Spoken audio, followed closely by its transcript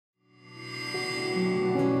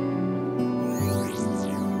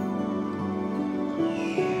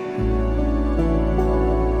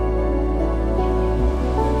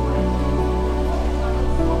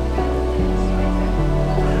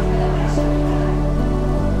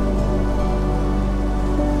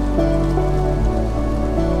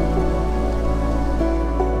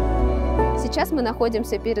Сейчас мы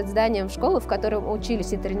находимся перед зданием школы, в котором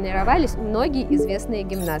учились и тренировались многие известные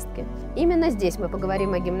гимнастки. Именно здесь мы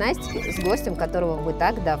поговорим о гимнастике с гостем, которого вы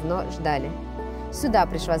так давно ждали. Сюда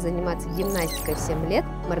пришла заниматься гимнастикой в 7 лет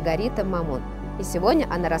Маргарита Мамун. И сегодня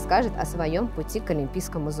она расскажет о своем пути к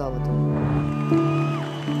олимпийскому золоту.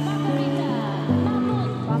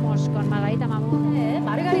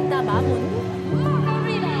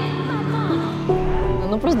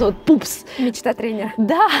 Ну просто вот пупс. Мечта тренера.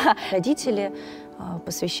 Да. Родители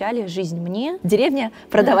посвящали жизнь мне. Деревня,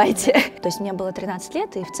 продавайте. То есть мне было 13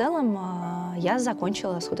 лет, и в целом я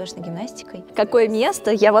закончила с художественной гимнастикой. Какое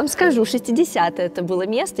место? Я вам скажу, 60-е это было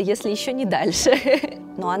место, если еще не дальше.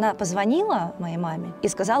 Но она позвонила моей маме и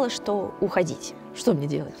сказала, что уходить. Что мне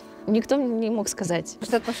делать? Никто не мог сказать.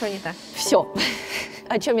 Что-то пошло не так. Все.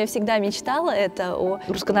 О чем я всегда мечтала, это о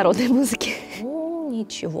руссконародной музыке.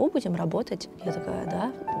 Ничего, будем работать. Я такая,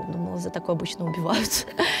 да, думала, за такое обычно убиваются.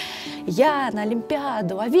 Я на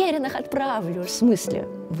Олимпиаду уверенных отправлю. В смысле?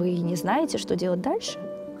 Вы не знаете, что делать дальше?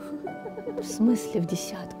 В смысле в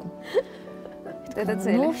десятку? Это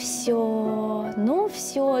цель. Ну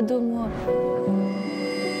все, думаю.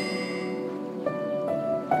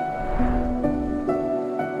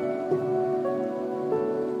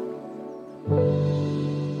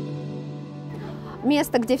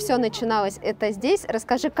 Место, где все начиналось, это здесь.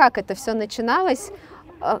 Расскажи, как это все начиналось.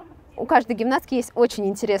 У каждой гимнастки есть очень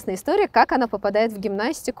интересная история, как она попадает в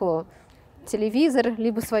гимнастику. Телевизор,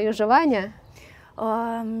 либо свое желание.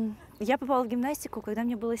 Я попала в гимнастику, когда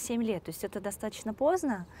мне было 7 лет, то есть это достаточно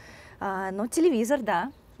поздно. Но телевизор,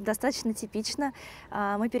 да, достаточно типично.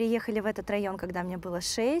 Мы переехали в этот район, когда мне было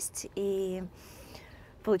 6, и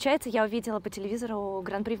получается, я увидела по телевизору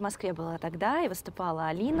Гран-при в Москве было тогда, и выступала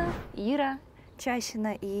Алина, Ира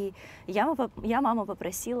Чащина, и я маму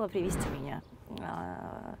попросила привезти меня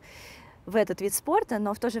в этот вид спорта,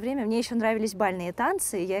 но в то же время мне еще нравились бальные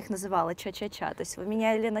танцы, я их называла ча-ча-ча, то есть вы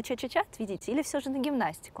меня или на ча-ча-ча отведите, или все же на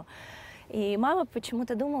гимнастику. И мама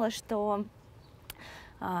почему-то думала, что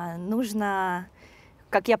нужно,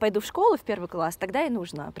 как я пойду в школу в 1 класс, тогда и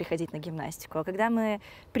нужно приходить на гимнастику. А когда мы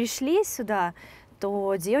пришли сюда,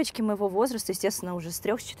 то девочки моего возраста, естественно, уже с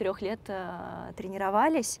 3-4 лет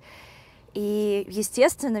тренировались. И,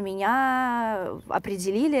 естественно, меня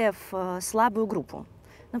определили в слабую группу,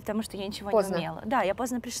 потому что я ничего не умела. Да, я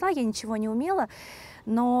поздно пришла, я ничего не умела,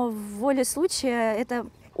 но в воле случая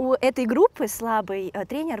у этой группы слабый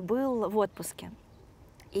тренер был в отпуске.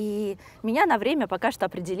 И меня на время пока что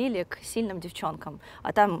определили к сильным девчонкам.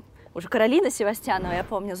 А там уже Каролина Севастьянова, я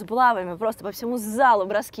помню, с булавами просто по всему залу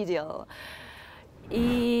броски делала.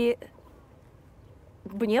 И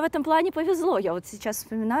мне в этом плане повезло, я вот сейчас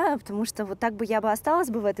вспоминаю, потому что вот так бы я бы осталась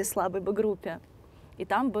бы в этой слабой бы группе, и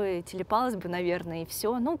там бы телепалась бы, наверное, и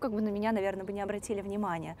все. Ну, как бы на меня, наверное, бы не обратили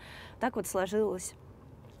внимания. Так вот сложилась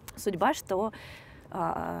судьба, что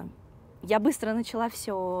я быстро начала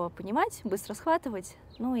все понимать, быстро схватывать,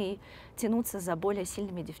 ну и тянуться за более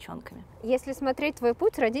сильными девчонками. Если смотреть твой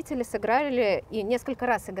путь, родители сыграли, и несколько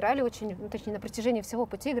раз играли очень, точнее, на протяжении всего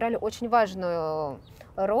пути играли очень важную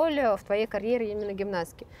роль в твоей карьере именно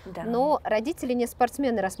гимнастки. Да. Но родители не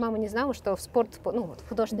спортсмены, раз мама не знала, что в в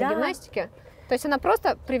художественной гимнастике. То есть она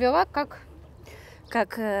просто привела как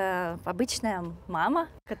обычная мама,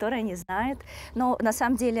 которая не знает. Но на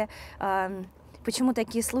самом деле, почему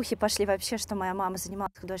такие слухи пошли вообще, что моя мама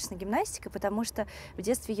занималась художественной гимнастикой? Потому что в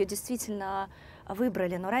детстве ее действительно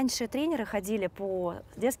выбрали. Но раньше тренеры ходили по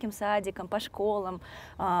детским садикам, по школам,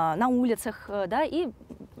 на улицах, да, и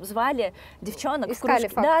звали девчонок. Искали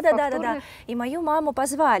Да. И мою маму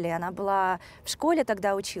позвали. Она была в школе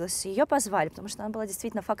тогда училась, ее позвали, потому что она была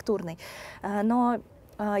действительно фактурной. Но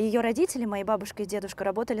ее родители, мои бабушка и дедушка,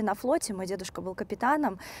 работали на флоте, мой дедушка был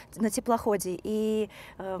капитаном на теплоходе, и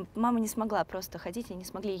мама не смогла просто ходить, и не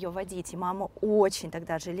смогли ее водить, и мама очень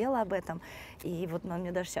тогда жалела об этом, и вот она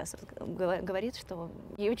мне даже сейчас говорит, что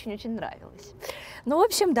ей очень-очень нравилось. Ну, в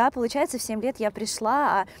общем, да, получается, в 7 лет я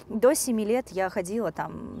пришла, а до 7 лет я ходила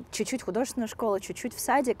там чуть-чуть в художественную школу, чуть-чуть в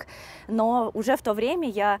садик, но уже в то время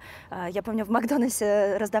я помню, в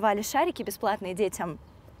Макдональдсе раздавали шарики бесплатные детям,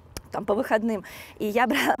 там, по выходным, и я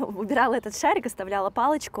убирала этот шарик, оставляла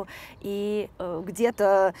палочку, и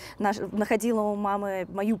где-то находила у мамы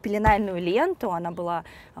мою пеленальную ленту, она была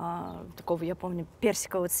такого, я помню,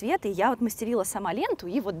 персикового цвета, и я вот мастерила сама ленту,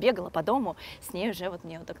 и вот бегала по дому, с ней уже вот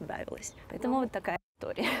мне вот так нравилось. Поэтому вот такая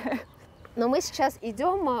история. Но мы сейчас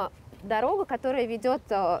идем дорогу, которая ведет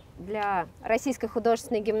для российской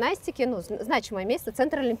художественной гимнастики, значимое место,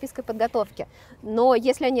 Центр олимпийской подготовки. Но,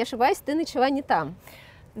 если я не ошибаюсь, ты начала не там.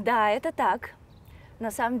 Да, это так. На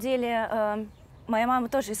самом деле, моя мама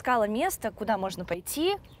тоже искала место, куда можно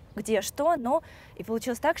пойти, где что, но и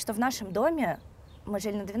получилось так, что в нашем доме мы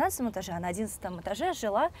жили на 12 этаже, а на 11 этаже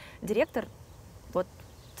жила директор вот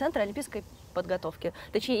Центра олимпийской подготовки,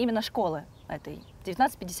 точнее именно школы этой,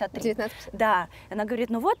 1953. 19. Да, она говорит,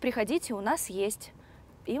 ну вот, приходите, у нас есть.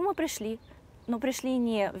 И мы пришли. Но пришли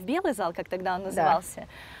не в белый зал, как тогда он назывался,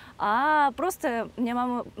 а просто, мне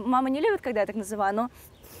мама не любит, когда я так называю, но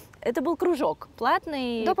это был кружок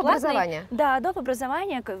платный. Доп. Образования. Да, доп.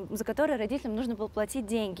 Образования, за которое родителям нужно было платить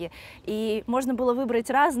деньги. И можно было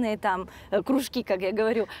выбрать разные там кружки, как я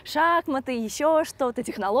говорю, шахматы, еще что-то,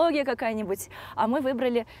 технология какая-нибудь. А мы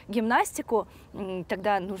выбрали гимнастику.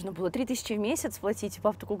 Тогда нужно было 3000 в месяц платить. И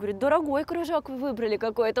папа такой говорит, дорогой кружок вы выбрали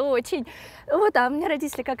какой-то, очень. Вот, а мне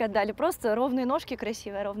родители как отдали? Просто ровные ножки,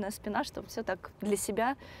 красивая ровная спина, чтобы все так для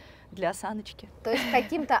себя, для осаночки. То есть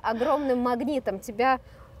каким-то огромным магнитом тебя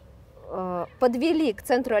подвели к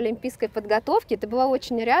Центру олимпийской подготовки, ты была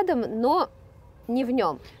очень рядом, но не в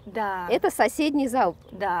нем. Да. Это соседний зал.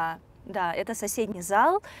 Да, да, это соседний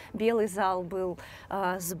зал. Белый зал был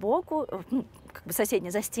сбоку, ну, как бы соседний,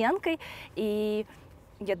 за стенкой. И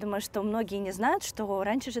я думаю, что многие не знают, что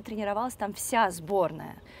раньше же тренировалась там вся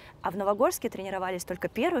сборная. А в Новогорске тренировались только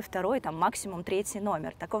первый, второй, там максимум третий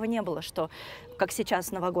номер. Такого не было, что, как сейчас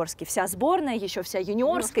в Новогорске, вся сборная, еще вся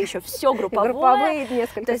юниорская, еще все групповое. Групповые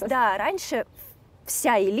несколько. То есть, да, раньше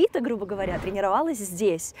вся элита, грубо говоря, тренировалась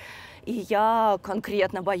здесь. И я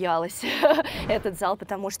конкретно боялась этот зал,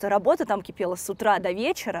 потому что работа там кипела с утра до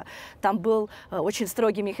вечера. Там был очень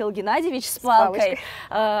строгий Михаил Геннадьевич с палкой.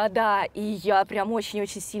 Да, и я прям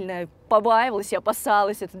очень-очень сильно побаивалась, я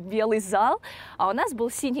опасалась этот белый зал. А у нас был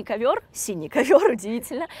синий ковер,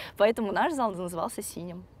 удивительно, поэтому наш зал назывался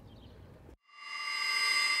синим.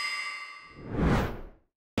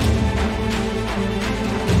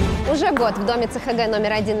 Уже год в доме ЦХГ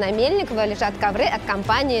номер 1 на Мельникова лежат ковры от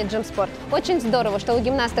компании ENG SUBS. Очень здорово, что у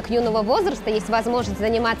гимнасток юного возраста есть возможность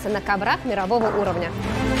заниматься на коврах мирового уровня.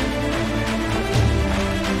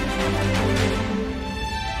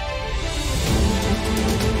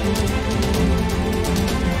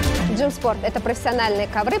 ENG SUBS – это профессиональные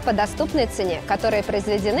ковры по доступной цене, которые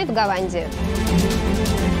произведены в Голландии.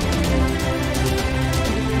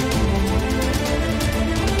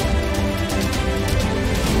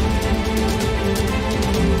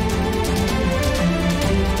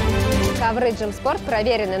 Ковры ENG SUBS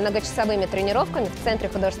проверены многочасовыми тренировками в Центре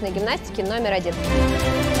художественной гимнастики номер 1.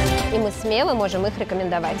 И мы смело можем их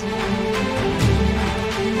рекомендовать.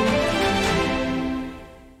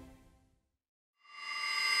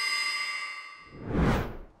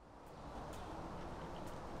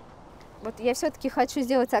 Вот я все-таки хочу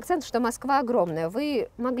сделать акцент, что Москва огромная. Вы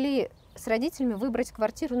могли с родителями выбрать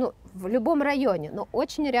квартиру, ну, в любом районе, но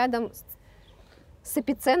очень рядом с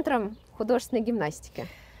эпицентром художественной гимнастики.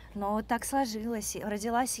 Но так сложилось.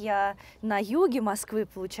 Родилась я на юге Москвы,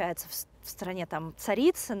 получается, в стране там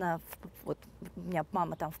Царицыно. Вот у меня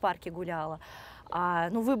мама там в парке гуляла.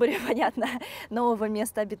 Ну, в выборе, понятно, нового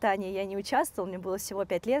места обитания я не участвовала. Мне было всего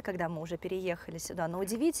 5 лет, когда мы уже переехали сюда. Но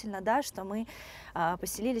удивительно, да, что мы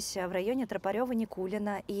поселились в районе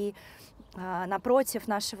Тропарева-Никулина. И напротив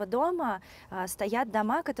нашего дома стоят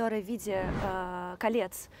дома, которые в виде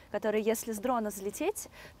колец, которые, если с дрона взлететь,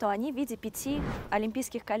 то они в виде 5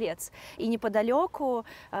 олимпийских колец. И неподалеку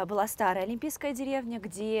была старая олимпийская деревня,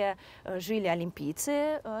 где жили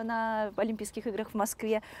олимпийцы на Олимпийских играх в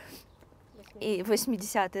Москве. И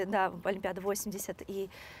 80-е, да, Олимпиада 80. И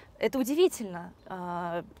это удивительно.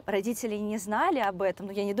 Родители не знали об этом,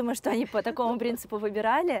 но я не думаю, что они по такому принципу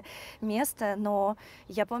выбирали место, но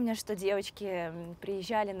я помню, что девочки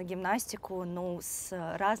приезжали на гимнастику, ну, с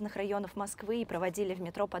разных районов Москвы и проводили в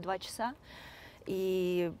метро по 2 часа,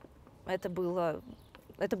 и это было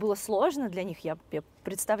сложно для них. Я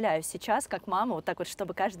представляю сейчас, как мама, вот так вот,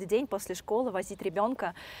 чтобы каждый день после школы возить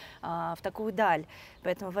ребенка в такую даль.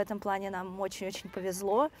 Поэтому в этом плане нам очень-очень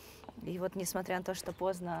повезло. И вот, несмотря на то, что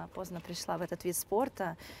поздно пришла в этот вид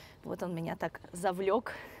спорта, вот он меня так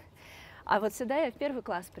завлек. А вот сюда я в 1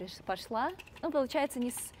 класс пошла. Ну, получается,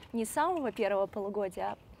 не с самого первого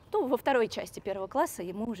полугодия, а во второй части 1 класса,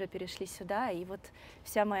 и мы уже перешли сюда, и вот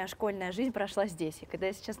вся моя школьная жизнь прошла здесь. И когда я,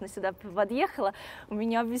 если честно, сюда подъехала, у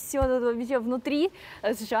меня все внутри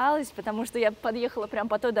сжалось, потому что я подъехала прям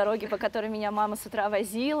по той дороге, по которой меня мама с утра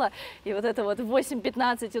возила, и вот это вот в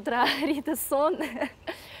 8:15 утра Рита сонная,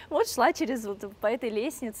 вот шла по этой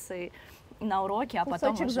лестнице на уроки, а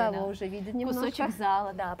потом кусочек зала уже видит немножко. Кусочек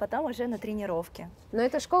зала, да, а потом уже на тренировке. Но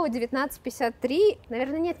это школа 1953.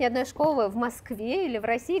 Наверное, нет ни одной школы в Москве или в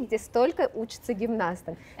России, где столько учатся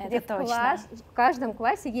гимнастам. Это точно. В каждом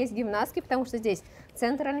классе есть гимнастки, потому что здесь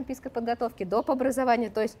Центр олимпийской подготовки, доп. Образования.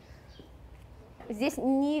 То есть Здесь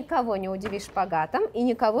никого не удивишь шпагатом и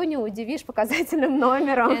никого не удивишь показательным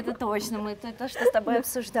номером. Это точно, мы то, что с тобой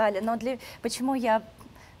обсуждали. Но почему я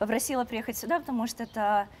попросила приехать сюда, потому что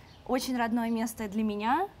это очень родное место для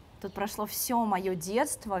меня. Тут прошло все мое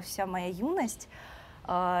детство, вся моя юность.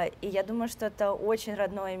 И я думаю, что это очень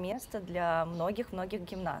родное место для многих-многих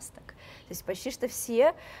гимнасток. То есть почти что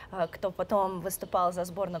все, кто потом выступал за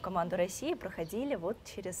сборную команду России, проходили вот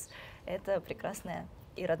через это прекрасное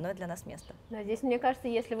и родное для нас место. Да, здесь, мне кажется,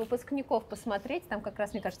 если выпускников посмотреть, там как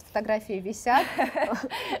раз, мне кажется, фотографии висят.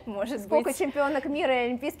 Может сколько быть. Чемпионок мира и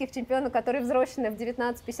олимпийских чемпионок, которые взрослены в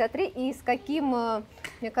 1953, и с каким,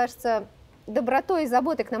 мне кажется, добротой и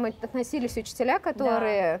заботой к нам относились учителя,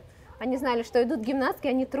 которые... Да. Они знали, что идут гимнастки,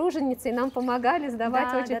 они труженицы, и нам помогали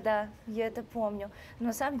сдавать Да, я это помню. Но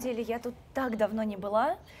на самом деле я тут так давно не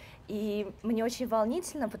была, и мне очень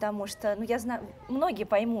волнительно, потому что, я знаю, многие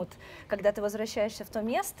поймут, когда ты возвращаешься в то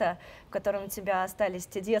место, в котором у тебя остались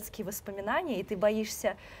те детские воспоминания, и ты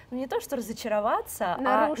боишься, не то что разочароваться,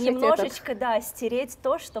 нарушить немножечко, стереть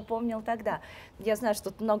то, что помнил тогда. Я знаю, что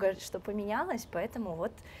тут много что поменялось, поэтому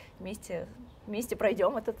вот вместе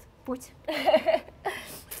пройдем этот путь.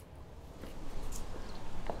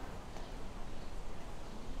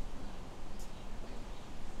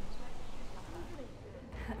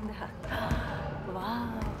 Да. Вау!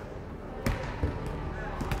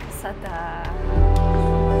 Красота!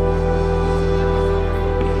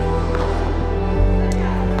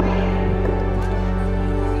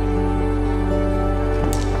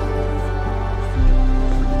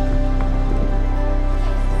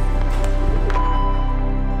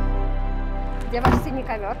 Где ваш синий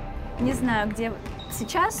ковер? Не знаю, где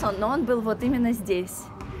сейчас он, но он был вот именно здесь.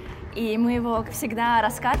 И мы его всегда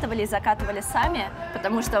раскатывали и закатывали сами,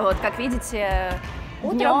 потому что, вот, как видите,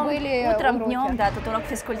 утром днем, да, тут урок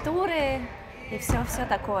физкультуры и все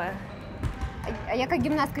такое. А я как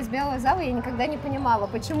гимнастка из белого зала, я никогда не понимала,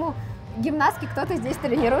 почему гимнастки кто-то здесь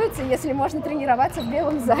тренируется, если можно тренироваться в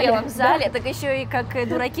белом зале. В белом зале, так еще и как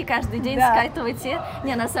дураки каждый день скатываете.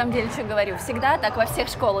 Не, на самом деле, что говорю, всегда так во всех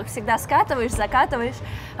школах, всегда скатываешь, закатываешь,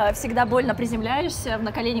 всегда больно приземляешься,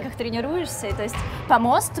 на коленниках тренируешься, и, то есть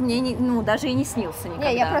помост мне даже и не снился никогда.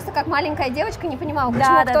 Не, я просто как маленькая девочка не понимала,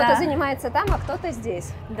 почему кто-то занимается там, а кто-то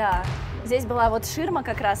здесь. Да. Здесь была вот ширма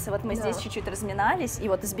как раз, и вот мы здесь чуть-чуть разминались, и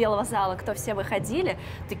вот из белого зала, кто все выходили,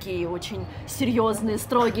 такие очень серьезные,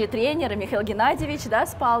 строгие тренеры, Михаил Геннадьевич,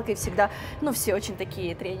 с палкой всегда, все очень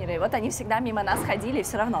такие тренеры, и вот они всегда мимо нас ходили и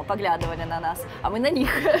все равно поглядывали на нас, а мы на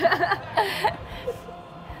них.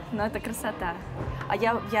 Ну, это красота. А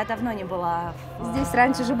я давно не была. Здесь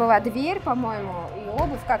раньше же была дверь, по-моему, и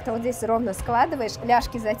обувь как-то вот здесь ровно складываешь,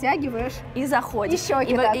 ляжки затягиваешь. И заходишь.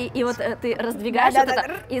 И вот ты раздвигаешь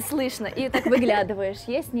и слышно, и так выглядываешь,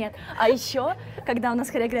 есть, нет. А еще, когда у нас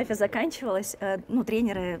хореография заканчивалась,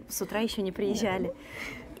 тренеры с утра еще не приезжали.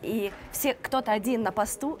 И кто-то один на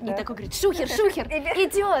посту, и такой говорит: шухер,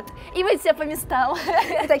 идет! И мы все по местам.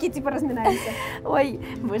 И такие типа разминаемся. Ой,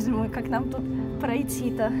 боже мой, как нам тут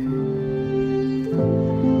пройти-то.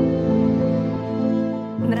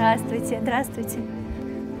 Здравствуйте.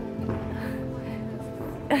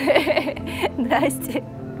 Здрасте.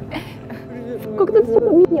 Как тут все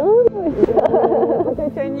поменялось.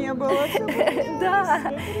 Хотя не было. Да.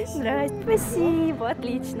 Здрасте. Спасибо,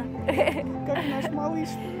 отлично. Как наш малыш.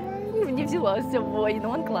 Не взяла с собой, но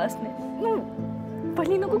он классный.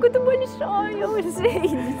 Блин, какой ты большой уже.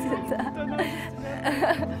 Идите сюда.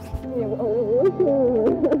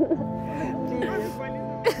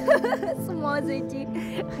 С ума зайти.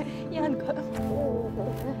 Янка.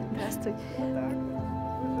 Здравствуй.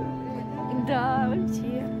 Да,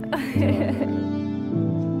 вообще.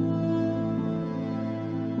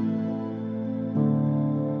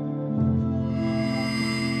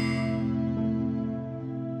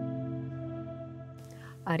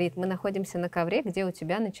 Рит, мы находимся на ковре, где у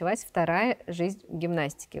тебя началась вторая жизнь в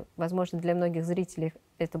гимнастике. Возможно, для многих зрителей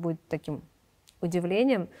это будет таким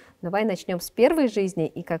удивлением. Давай начнем с первой жизни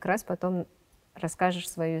и как раз потом расскажешь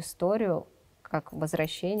свою историю, как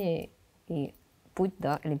возвращение и путь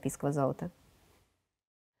до олимпийского золота.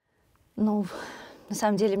 На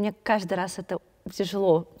самом деле, мне каждый раз это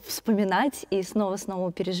тяжело вспоминать и снова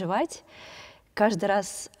переживать. Каждый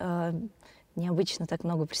раз необычно так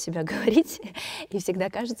много про себя говорить, и всегда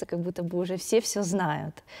кажется, как будто бы уже все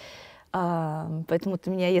знают. Поэтому ты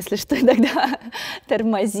меня, если что, иногда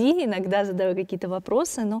тормози, иногда задаю какие-то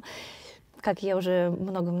вопросы. Но, как я уже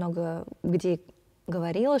много-много где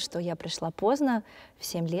говорила, что я пришла поздно, в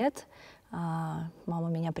 7 лет. Мама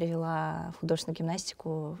меня привела в художественную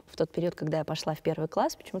гимнастику в тот период, когда я пошла в 1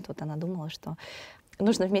 класс. Почему-то вот она думала, что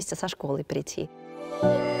нужно вместе со школой прийти.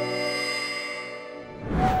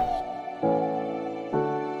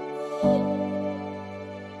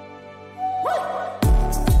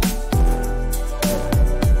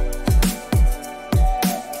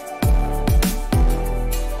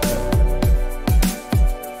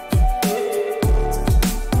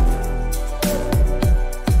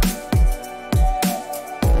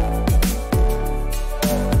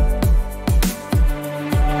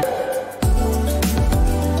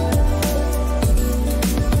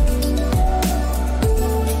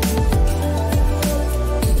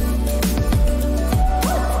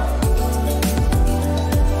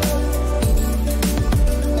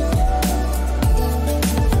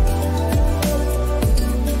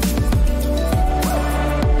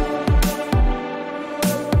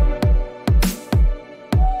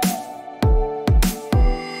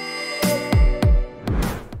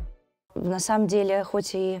 На самом деле,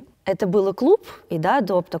 хоть и это был клуб, и да,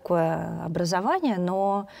 доп. Такое образование,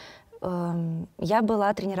 но я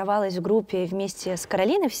тренировалась в группе вместе с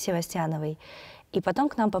Каролиной Севастьяновой, и потом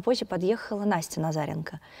к нам попозже подъехала Настя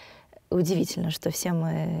Назаренко. Удивительно, что все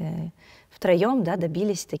мы втроем, да,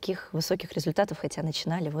 добились таких высоких результатов, хотя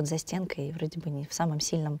начинали вот за стенкой, вроде бы не в самом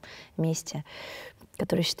сильном месте,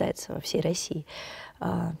 которое считается во всей России.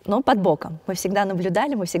 Но под боком. Мы всегда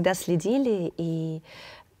наблюдали, мы всегда следили, и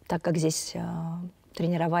так как здесь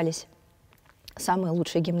тренировались самые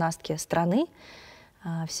лучшие гимнастки страны,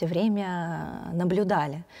 все время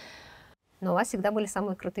наблюдали. Но у вас всегда были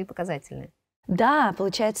самые крутые показательные. Да,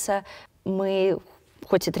 получается, мы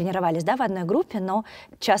хоть и тренировались, да, в одной группе, но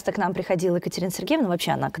часто к нам приходила Екатерина Сергеевна,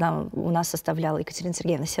 вообще она у нас составляла, Екатерина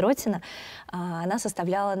Сергеевна Сиротина, она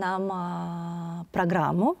составляла нам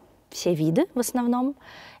программу, все виды в основном,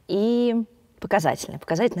 и показательные.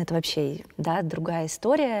 Показательные — это вообще, да, другая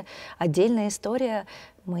история, отдельная история.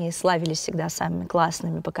 Мы славились всегда самыми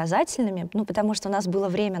классными показательными, ну, потому что у нас было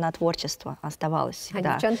время на творчество, оставалось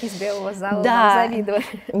всегда. А девчонки из белого зала да, вам завидовали.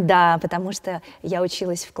 Да, потому что я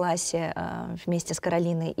училась в классе вместе с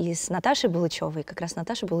Каролиной и с Наташей Булычевой. Как раз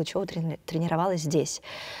Наташа Булычева тренировалась здесь,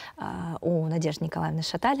 у Надежды Николаевны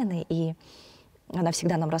Шаталиной, и она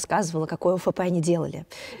всегда нам рассказывала, какое УФП они делали,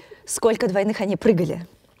 сколько двойных они прыгали.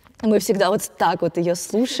 Мы всегда вот так вот ее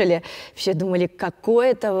слушали, все думали,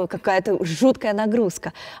 какая-то жуткая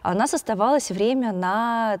нагрузка. А у нас оставалось время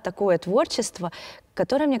на такое творчество,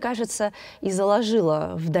 которое, мне кажется, и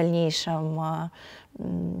заложило в дальнейшем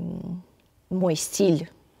мой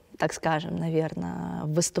стиль, так скажем, наверное,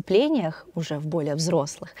 в выступлениях, уже в более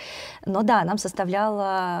взрослых. Но да, нам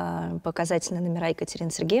составляла показательные номера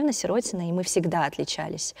Екатерина Сергеевна Сиротина, и мы всегда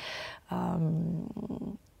отличались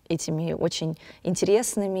этими очень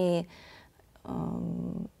интересными,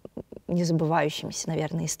 незабывающимися,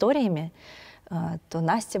 наверное, историями. То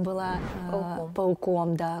Настя была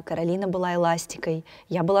пауком, да, Каролина была эластикой,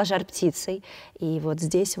 я была жар-птицей. И вот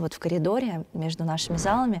здесь, вот в коридоре между нашими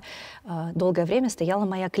залами, долгое время стояла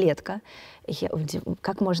моя клетка.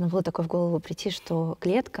 Как можно было такое в голову прийти, что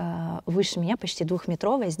клетка выше меня, почти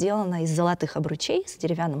 2-метровая, сделана из золотых обручей с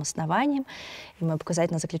деревянным основанием. И мое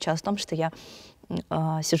показательно заключалось в том, что я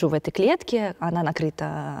сижу в этой клетке, она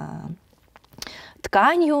накрыта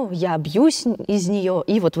тканью, я бьюсь из нее,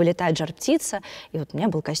 и вот вылетает жар-птица, и вот у меня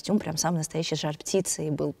был костюм прям самый настоящий жар-птицы,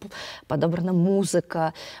 и был подобрана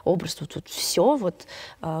музыка, образ, тут все вот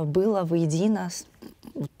было воедино,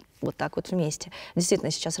 вот так вот вместе.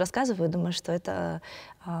 Действительно, сейчас рассказываю, думаю, что это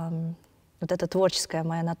вот эта творческая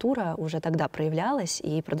моя натура уже тогда проявлялась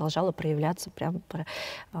и продолжала проявляться прямо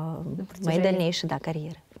в моей дальнейшей, да,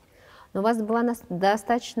 карьере. Но у вас была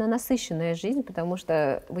достаточно насыщенная жизнь, потому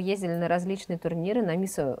что вы ездили на различные турниры, на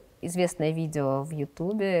Миссу известное видео в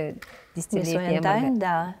Ютубе, десятилетие.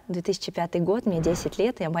 Да, 2005 год, мне 10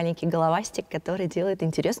 лет, я маленький головастик, который делает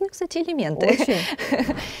интересные, кстати, элементы. Очень.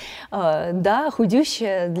 Да,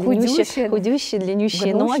 худющие,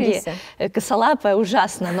 длиннющие ноги, косолапая,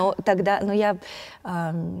 ужасно, но я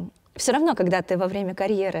все равно, когда ты во время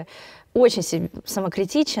карьеры очень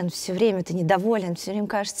самокритичен, все время ты недоволен, все время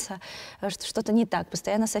кажется, что что-то не так,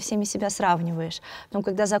 постоянно со всеми себя сравниваешь. Но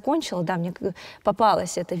когда закончила, да, мне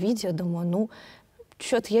попалось это видео, думаю, ну,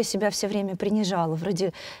 что-то я себя все время принижала.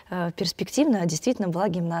 Вроде перспективно, а действительно была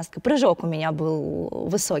гимнастка. Прыжок у меня был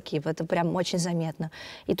высокий, это прям очень заметно.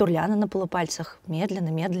 И турляна на полупальцах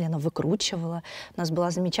медленно-медленно выкручивала. У нас была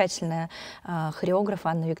замечательная хореограф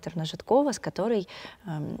Анна Викторовна Житкова, с которой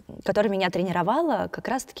меня тренировала как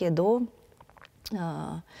раз-таки до,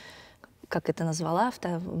 как это назвала,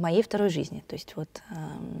 моей второй жизни. То есть вот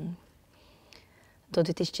до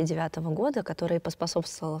 2009 года, который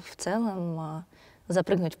поспособствовал в целом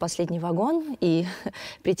запрыгнуть в последний вагон и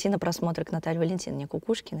прийти на просмотр к Наталье Валентиновне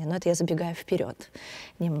Кукушкиной. Но это я забегаю вперед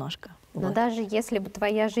немножко. Но вот. Даже если бы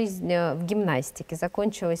твоя жизнь в гимнастике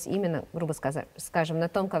закончилась именно, грубо скажем, на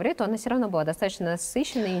том ковре, то она все равно была достаточно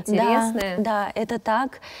насыщенная, интересная. Да, это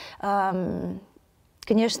так.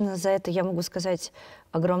 Конечно, за это я могу сказать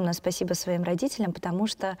огромное спасибо своим родителям, потому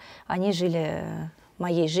что они жили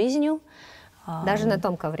моей жизнью. Даже на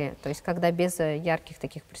том ковре, то есть когда без ярких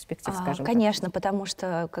таких перспектив, скажем конечно, так. Потому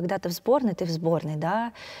что когда ты в сборной,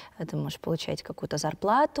 да, ты можешь получать какую-то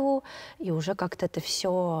зарплату, и уже как-то это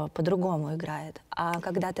все по-другому играет. А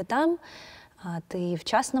когда ты там, ты в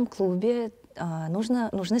частном клубе,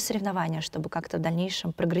 нужны соревнования, чтобы как-то в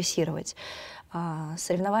дальнейшем прогрессировать.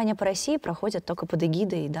 Соревнования по России проходят только под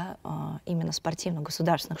эгидой, да, именно спортивных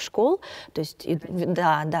государственных школ, то есть,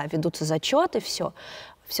 да, ведутся зачеты, все.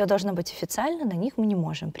 Все должно быть официально, на них мы не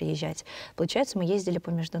можем приезжать. Получается, мы ездили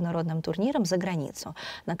по международным турнирам за границу.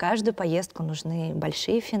 На каждую поездку нужны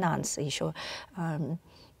большие финансы. Еще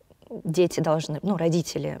дети должны, ну,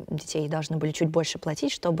 родители детей должны были чуть больше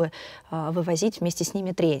платить, чтобы вывозить вместе с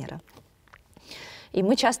ними тренера. И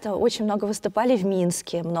мы часто очень много выступали в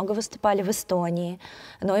Минске, много выступали в Эстонии.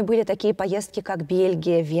 Но и были такие поездки, как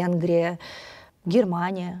Бельгия, Венгрия,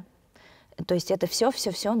 Германия. То есть это все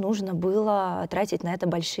нужно было тратить на это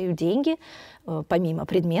большие деньги, помимо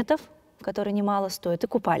предметов, которые немало стоят, и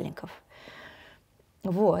купальников.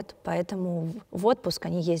 Вот, поэтому в отпуск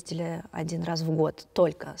они ездили 1 раз в год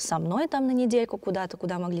только со мной там на недельку куда-то,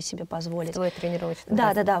 куда могли себе позволить. Твой тренировочный?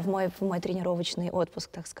 Да, в мой тренировочный отпуск,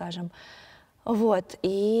 так скажем. Вот,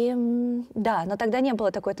 и да, но тогда не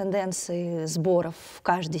было такой тенденции сборов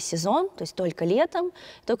каждый сезон, то есть только летом,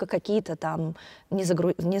 только какие-то там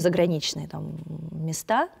незаграничные там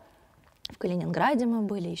места. В Калининграде мы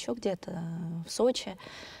были, еще где-то, в Сочи.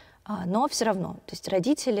 Но все равно, то есть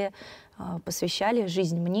родители посвящали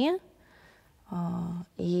жизнь мне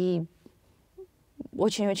и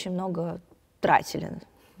очень-очень много тратили.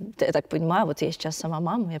 Я так понимаю, вот я сейчас сама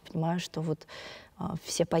мама, я понимаю, что вот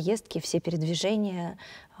все поездки, все передвижения,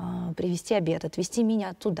 привезти обед, отвезти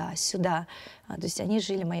меня туда-сюда, то есть они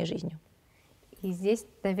жили моей жизнью. И здесь,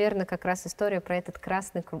 наверное, как раз история про этот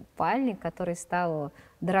красный купальник, который стал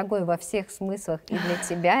дорогой во всех смыслах и для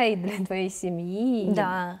тебя, и для твоей семьи.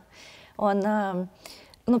 Да, он,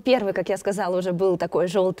 ну, первый, как я сказала, уже был такой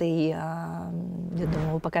желтый, я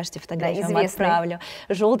думаю, вы покажете фотографию, я вам отправлю.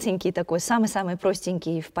 Желтенький такой, самый-самый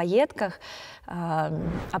простенький в пайетках.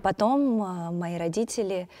 А потом мои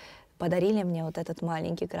родители подарили мне вот этот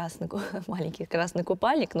маленький красный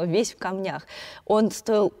купальник, но весь в камнях. Он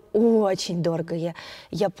стоил очень дорого,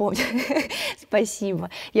 я помню. Спасибо.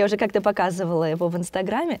 Я уже как-то показывала его в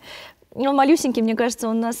Инстаграме. Он малюсенький, мне кажется,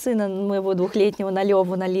 он на сына моего 2-летнего, на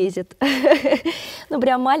Леву налезет. Ну,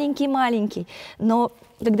 прям маленький-маленький. Но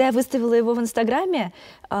когда я выставила его в Инстаграме,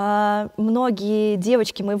 многие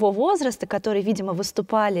девочки моего возраста, которые, видимо,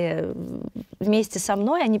 выступали вместе со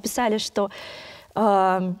мной, они писали, что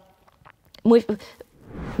мы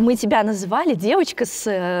тебя называли девочка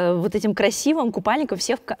с вот этим красивым купальником,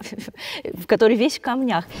 в который весь в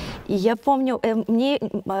камнях. И я помню,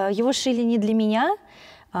 его шили не для меня,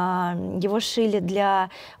 его шили для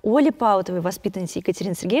Оли Паутовой, воспитанницы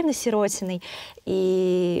Екатерины Сергеевны Сиротиной,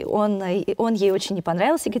 и он ей очень не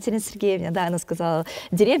понравился, Екатерине Сергеевне, да, она сказала: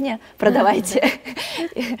 деревня, продавайте.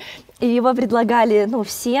 И его предлагали, ну,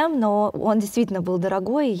 всем, но он действительно был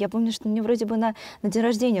дорогой, и я помню, что мне вроде бы на день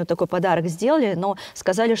рождения вот такой подарок сделали, но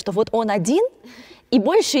сказали, что вот он один, и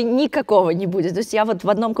больше никакого не будет. То есть я вот в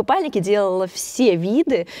одном купальнике делала все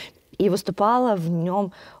виды и выступала в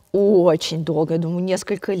нем очень долго, я думаю,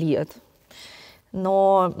 несколько лет.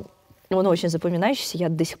 Но он очень запоминающийся, я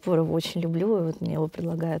до сих пор его очень люблю, и вот мне его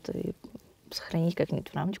предлагают и сохранить как-нибудь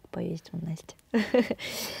в рамочку, повесить в Насте.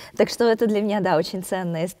 Так что это для меня, да, очень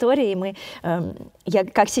ценная история. И я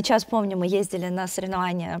как сейчас помню, мы ездили на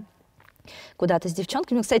соревнования куда-то с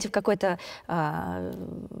девчонками, кстати, в какой-то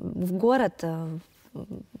в город,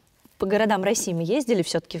 по городам России мы ездили,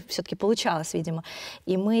 все-таки получалось, видимо.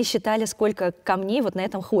 И мы считали, сколько камней вот на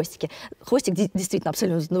этом хвостике. Хвостик действительно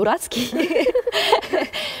абсолютно дурацкий.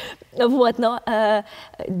 Вот, но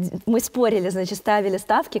мы спорили, значит, ставили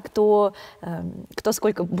ставки, кто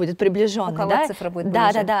сколько будет приближенный. У кого цифра будет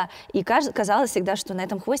ближе. Да. И казалось всегда, что на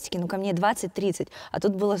этом хвостике, ну, камней 20-30, а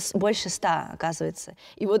тут было больше 100, оказывается.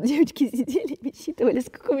 И вот девочки сидели и высчитывали,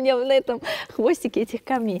 сколько у меня на этом хвостике этих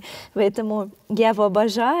камней. Поэтому я его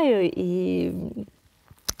обожаю, и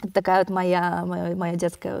такая вот мое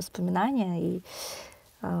детское воспоминание. И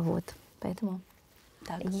вот, поэтому...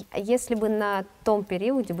 Так. Если бы на том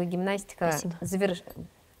периоде бы гимнастика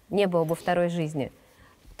не было бы второй жизни,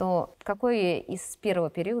 то какое из первого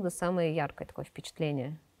периода самое яркое такое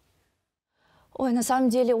впечатление? Ой, на самом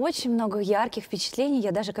деле очень много ярких впечатлений. Я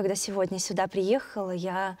даже когда сегодня сюда приехала,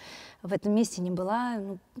 я в этом месте не была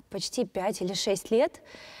почти 5 или 6 лет.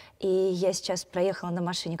 И я сейчас проехала на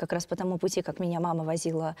машине как раз по тому пути, как меня мама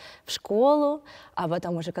возила в школу, а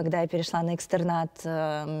потом уже, когда я перешла на экстернат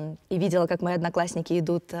и видела, как мои одноклассники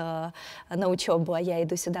идут на учебу, а я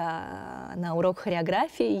иду сюда на урок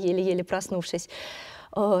хореографии, еле-еле проснувшись,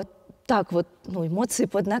 так вот, ну, эмоции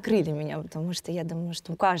поднакрыли меня, потому что я думаю,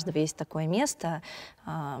 что у каждого есть такое место,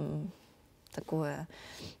 такое,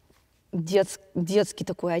 детский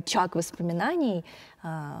такой очаг воспоминаний,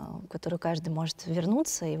 в который каждый может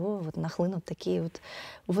вернуться, его вот нахлынут такие вот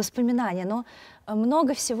воспоминания. Но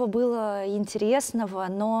много всего было интересного,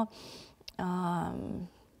 но,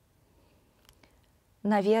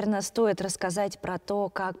 наверное, стоит рассказать про то,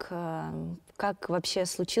 как вообще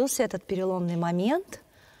случился этот переломный момент,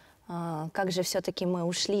 как же все-таки мы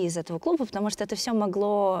ушли из этого клуба, потому что это все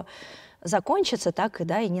могло закончиться так,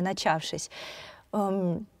 да, и не начавшись.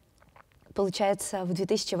 Получается, в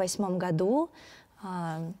 2008 году,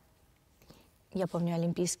 я помню,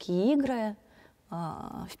 Олимпийские игры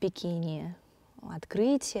в Пекине,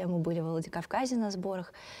 открытие, мы были в Владикавказе на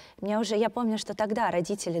сборах. Я помню, что тогда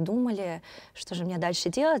родители думали, что же мне дальше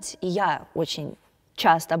делать, и я очень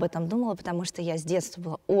часто об этом думала, потому что я с детства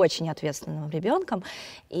была очень ответственным ребенком,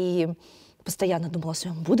 и постоянно думала о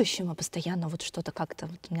своем будущем, а постоянно вот что-то как-то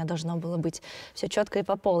вот у меня должно было быть все четко и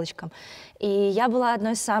по полочкам. И я была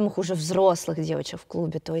одной из самых уже взрослых девочек в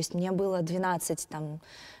клубе, то есть мне было 12, там,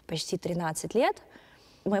 почти 13 лет.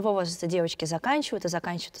 Моего возраста девочки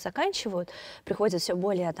заканчивают, приходят все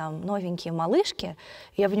более там новенькие малышки,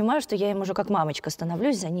 и я понимаю, что я им уже как мамочка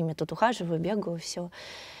становлюсь, за ними тут ухаживаю, бегаю, все.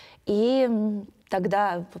 И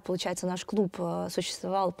тогда, получается, наш клуб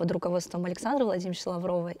существовал под руководством Александра Владимировича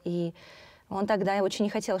Лаврова, и он тогда очень не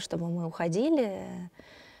хотел, чтобы мы уходили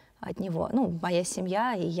от него, ну, моя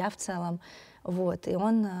семья и я в целом, вот, и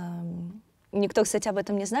он, никто, кстати, об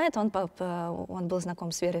этом не знает, он был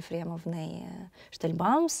знаком с Верой Ефремовной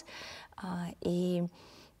Штельбаумс, и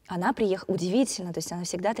она приехала, удивительно, то есть она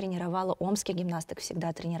всегда тренировала омских гимнасток,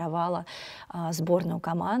 всегда тренировала сборную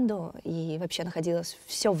команду и вообще находилась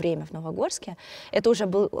все время в Новогорске. Это уже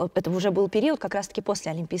был период как раз-таки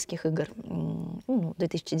после Олимпийских игр,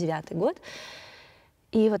 2009 год.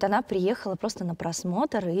 И вот она приехала просто на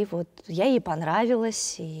просмотр, и вот я ей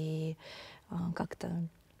понравилась, и как-то...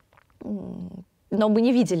 Но мы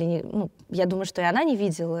не видели, я думаю, что и она не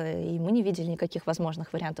видела, и мы не видели никаких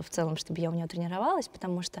возможных вариантов в целом, чтобы я у нее тренировалась,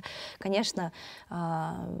 потому что, конечно,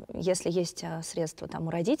 если есть средства там у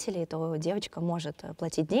родителей, то девочка может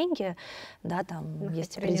платить деньги, да, там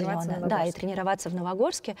есть определенное, да, и тренироваться в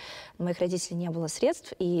Новогорске. У моих родителей не было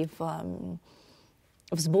средств, и в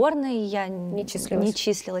сборной я не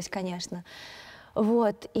числилась, конечно.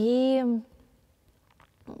 Вот, и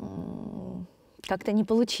как-то не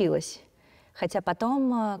получилось. Хотя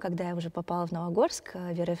потом, когда я уже попала в Новогорск,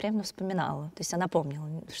 Вера Ефремовна вспоминала. То есть она помнила,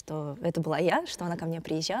 что это была я, что она ко мне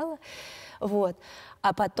приезжала. Вот.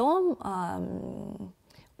 А потом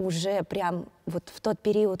уже прям вот в тот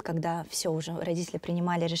период, когда все, уже родители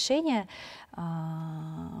принимали решение,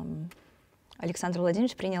 Александр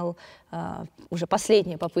Владимирович принял уже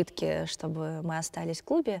последние попытки, чтобы мы остались в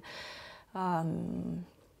клубе.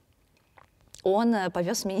 Он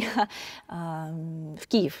повез меня в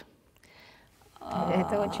Киев.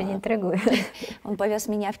 Это очень интригует. Он повез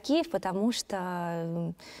меня в Киев, потому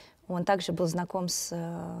что он также был знаком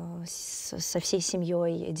со всей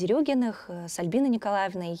семьей Дерюгиных, с Альбиной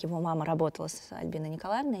Николаевной. Его мама работала с Альбиной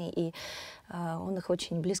Николаевной, и он их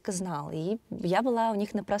очень близко знал. И я была у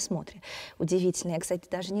них на просмотре. Удивительно. Я, кстати,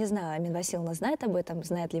 даже не знаю, Амина Васильевна знает об этом,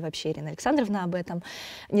 знает ли вообще Ирина Александровна об этом.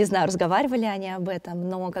 Не знаю, разговаривали они об этом,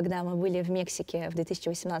 но когда мы были в Мексике в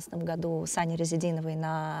 2018 году с Аней Резидиновой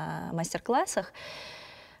на мастер-классах,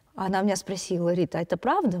 она меня спросила: Рита, а это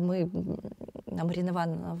правда? Нам Ирина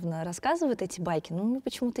Ивановна рассказывает эти байки, но мы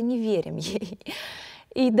почему-то не верим ей.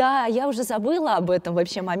 И да, я уже забыла об этом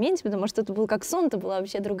вообще моменте, потому что это был как сон, это была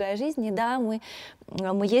вообще другая жизнь. И да, мы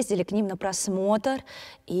ездили к ним на просмотр,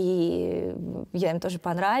 и я им тоже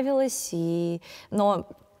понравилась, но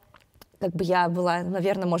как бы я была,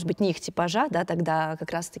 наверное, может быть, не их типажа, да, тогда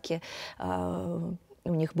как раз-таки...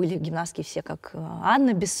 У них были гимнастки все как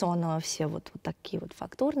Анна Бессонова, все вот такие вот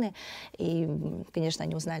фактурные. И, конечно,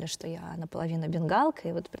 они узнали, что я наполовину бенгалка,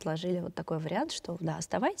 и вот предложили вот такой вариант, что да,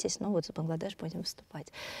 оставайтесь, но вот за Бангладеш будем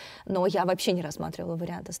выступать. Но я вообще не рассматривала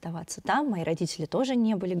вариант оставаться там, мои родители тоже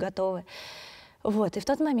не были готовы. Вот, и в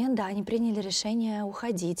тот момент, да, они приняли решение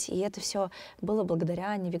уходить. И это все было благодаря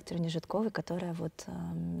Анне Викторовне Житковой, которая вот...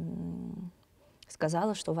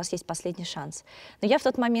 сказала, что у вас есть последний шанс. Но я в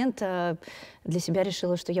тот момент для себя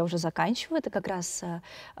решила, что я уже заканчиваю. Это как раз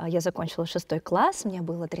я закончила 6 класс, мне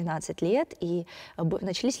было 13 лет, и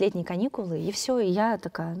начались летние каникулы, и все, и я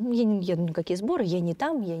такая, я не еду ни какие сборы, я не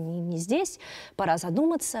там, я не здесь, пора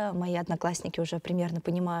задуматься. Мои одноклассники уже примерно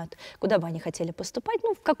понимают, куда бы они хотели поступать,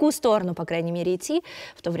 в какую сторону, по крайней мере, идти.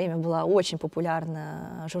 В то время была очень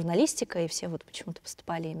популярна журналистика, и все вот почему-то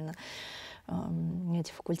поступали именно на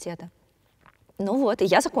эти факультеты. Ну вот, и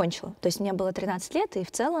я закончила. То есть мне было 13 лет, и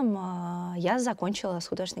в целом я закончила с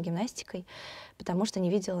художественной гимнастикой, потому что не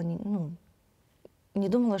видела, не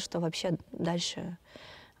думала, что вообще дальше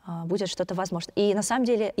будет что-то возможно. И на самом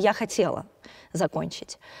деле я хотела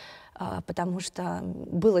закончить, потому что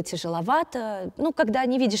было тяжеловато. Ну, когда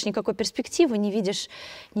не видишь никакой перспективы, не видишь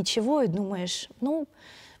ничего, и думаешь, ну,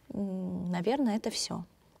 наверное, это все.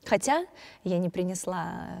 Хотя я не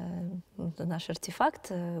принесла наш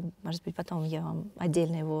артефакт, может быть, потом я вам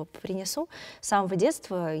отдельно его принесу. С самого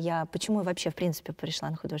детства почему я вообще, в принципе, пришла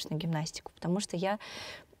на художественную гимнастику? Потому что я,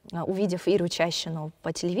 увидев Иру Чащину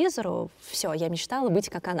по телевизору, все, я мечтала быть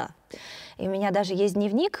как она. И у меня даже есть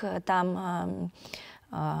дневник, там...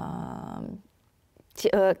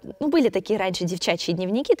 были такие раньше девчачьи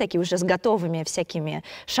дневники, такие уже с готовыми всякими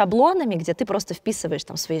шаблонами, где ты просто вписываешь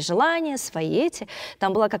там свои желания, свои эти.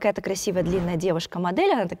 Там была какая-то красивая длинная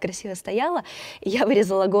девушка-модель, она так красиво стояла, и я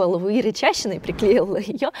вырезала голову Иры Чащиной, приклеила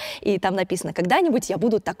ее, и там написано «Когда-нибудь я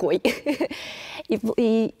буду такой».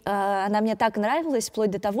 И она мне так нравилась, вплоть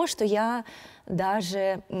до того, что я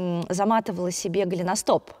даже заматывала себе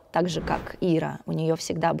голеностоп, так же, как Ира. У нее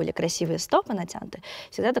всегда были красивые стопы натянуты,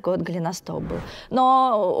 всегда такой вот голеностоп был.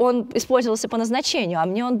 Но он использовался по назначению, а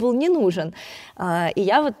мне он был не нужен. И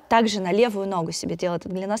я вот также на левую ногу себе делала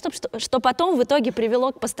этот голеностоп, что потом в итоге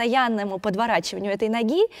привело к постоянному подворачиванию этой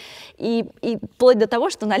ноги, и вплоть до того,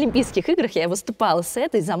 что на Олимпийских играх я выступала с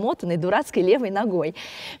этой замотанной дурацкой левой ногой.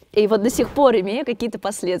 И вот до сих пор имею какие-то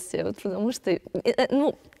последствия, вот, потому что,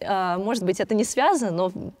 может быть, это не связано,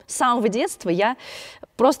 но с самого детства я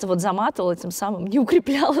просто вот заматывала, тем самым не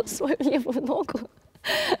укрепляла свою левую ногу.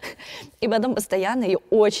 И потом постоянно ее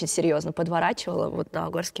очень серьезно подворачивала. Вот на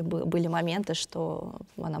Горске были моменты, что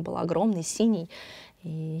она была огромной, синей, и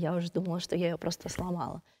я уже думала, что я ее просто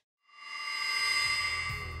сломала.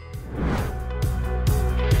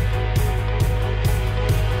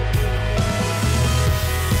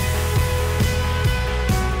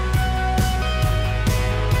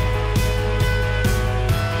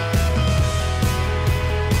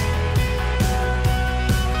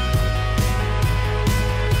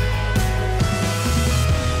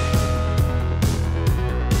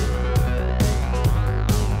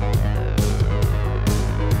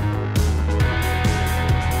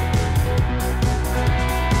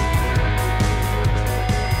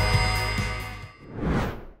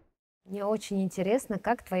 Мне очень интересно,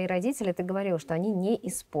 как твои родители, ты говорила, что они не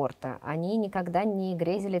из спорта, они никогда не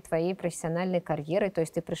грезили твоей профессиональной карьерой, то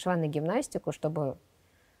есть ты пришла на гимнастику, чтобы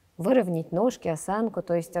выровнять ножки, осанку,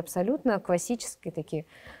 то есть абсолютно классические такие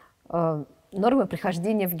нормы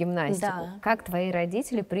прихождения в гимнастику. Да. Как твои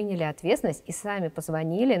родители приняли ответственность и сами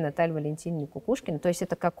позвонили Наталье Валентиновне Кукушкиной, то есть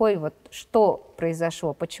это что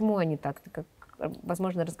произошло, почему они так,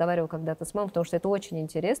 возможно, разговаривала когда-то с мамой, потому что это очень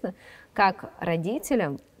интересно, как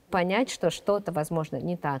родителям понять, что что-то, возможно,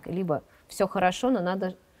 не так, либо все хорошо, но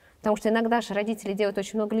надо... Потому что иногда же родители делают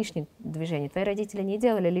очень много лишних движений. Твои родители не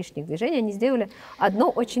делали лишних движений, они сделали одно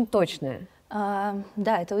очень точное. Да,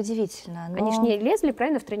 это удивительно. Но... Они же не лезли,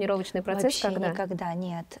 правильно, в тренировочный процесс? Вообще никогда,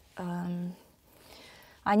 нет.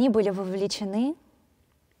 Они были вовлечены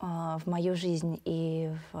в мою жизнь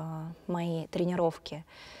и в мои тренировки,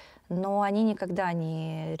 но они никогда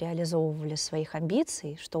не реализовывали своих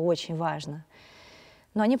амбиций, что очень важно.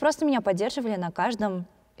 Но они просто меня поддерживали на каждом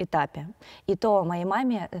этапе. И то моей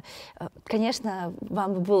маме, конечно,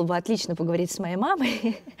 вам было бы отлично поговорить с моей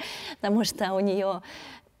мамой, потому что у нее,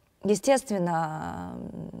 естественно,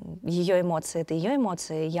 ее эмоции — это ее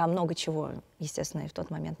эмоции. Я много чего, естественно, и в тот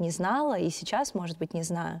момент не знала, и сейчас, может быть, не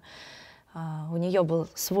знаю. У нее был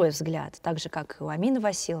свой взгляд, так же, как и у Амины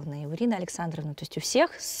Васильевны, и у Ирины Александровны. То есть у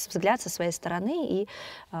всех взгляд со своей стороны и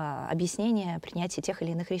объяснение принятия тех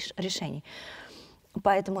или иных решений.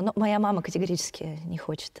 Поэтому моя мама категорически не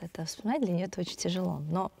хочет это вспоминать, для нее это очень тяжело.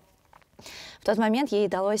 Но в тот момент ей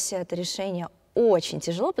далось это решение очень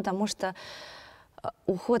тяжело, потому что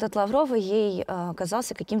уход от Лаврова ей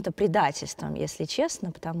казался каким-то предательством, если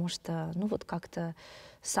честно, потому что, как-то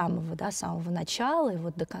с самого начала и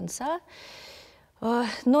вот до конца.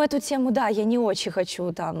 Но эту тему, да, я не очень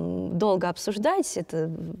хочу там долго обсуждать, это...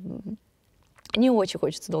 Не очень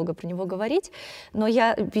хочется долго про него говорить, но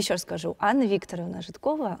я еще раз скажу, Анна Викторовна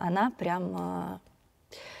Житкова, она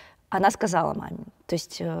сказала маме, то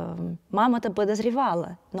есть мама-то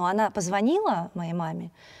подозревала, но она позвонила моей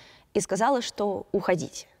маме и сказала, что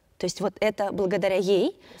уходите. То есть вот это благодаря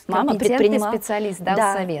ей мама предпринимала... специалист дал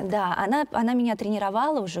совет. Да, она меня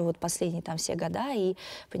тренировала уже вот последние там все года и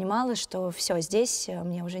понимала, что все, здесь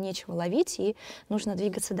мне уже нечего ловить и нужно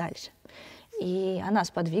двигаться дальше. И она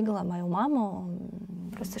сподвигла мою маму.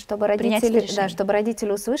 Просто чтобы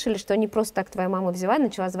родители услышали, что не просто так твоя мама взяла и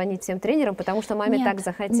начала звонить всем тренерам, потому что маме так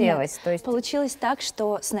захотелось. Нет. То есть... Получилось так,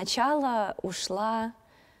 что сначала ушла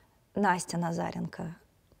Настя Назаренко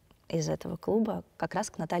из этого клуба как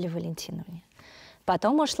раз к Наталье Валентиновне.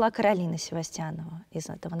 Потом ушла Каролина Севастьянова из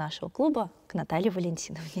этого нашего клуба к Наталье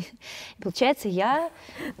Валентиновне. И получается, я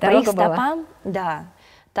по их стопам, да,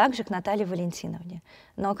 также к Наталье Валентиновне.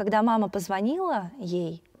 Но когда мама позвонила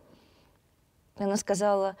ей, она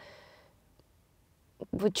сказала: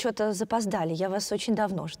 вы что-то запоздали, я вас очень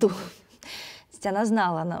давно жду. То есть она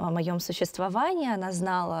знала о моем существовании, она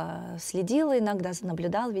знала, следила иногда,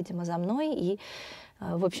 наблюдала, видимо, за мной. И,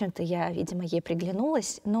 в общем-то, я, видимо, ей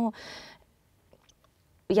приглянулась. Но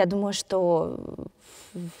я думаю, что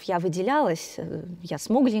я выделялась. Я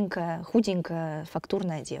смугленькая, худенькая,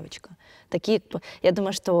 фактурная девочка. Такие, я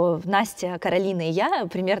думаю, что Настя, Каролина и я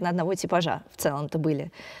примерно одного типажа в целом-то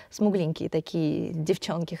были. Смугленькие такие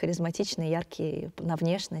девчонки, харизматичные, яркие на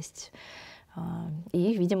внешность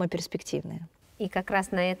и, видимо, перспективные. И как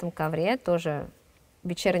раз на этом ковре тоже в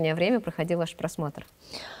вечернее время проходил ваш просмотр.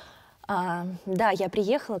 Да, я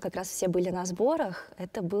приехала, как раз все были на сборах.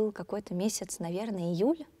 Это был какой-то месяц, наверное,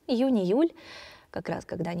 июнь-июль, как раз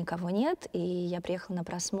когда никого нет. И я приехала на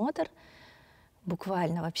просмотр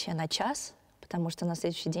буквально вообще на час, потому что на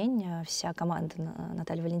следующий день вся команда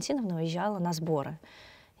Натальи Валентиновны уезжала на сборы.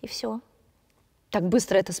 И все. Так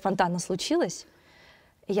быстро это спонтанно случилось.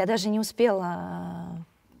 Я даже не успела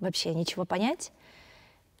вообще ничего понять.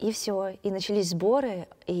 И все. И начались сборы,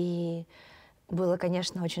 и было,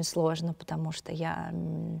 конечно, очень сложно, потому что я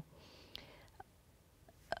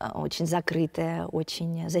очень закрытая,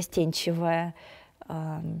 очень застенчивая,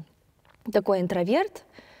 такой интроверт.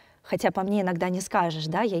 Хотя по мне иногда не скажешь,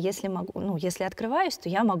 да, я если могу, если открываюсь, то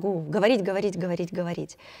я могу говорить.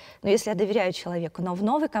 Но если я доверяю человеку, но в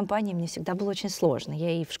новой компании мне всегда было очень сложно.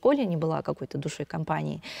 Я и в школе не была какой-то душой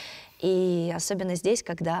компании. И особенно здесь,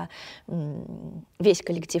 когда весь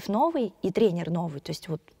коллектив новый и тренер новый, то есть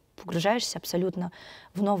вот погружаешься абсолютно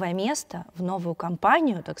в новое место, в новую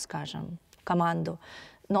компанию, так скажем, команду,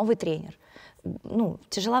 новый тренер.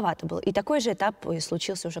 Тяжеловато было. И такой же этап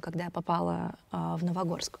случился уже, когда я попала в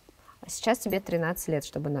Новогорск. А сейчас тебе 13 лет,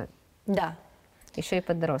 чтобы... Да. Еще и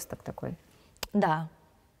подросток такой. Да.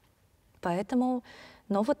 Поэтому,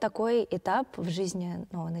 вот такой этап в жизни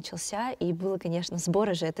начался. И было, конечно,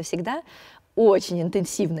 сборы же это всегда очень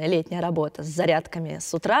интенсивная летняя работа с зарядками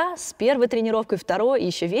с утра, с первой тренировкой, второй, и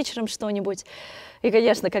еще вечером что-нибудь. И,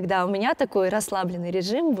 конечно, когда у меня такой расслабленный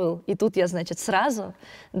режим был, и тут я, значит, сразу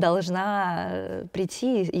должна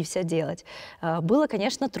прийти и все делать. Было,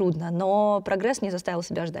 конечно, трудно, но прогресс не заставил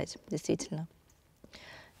себя ждать, действительно.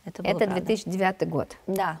 Это 2009 год.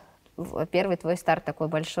 Да. Первый твой старт такой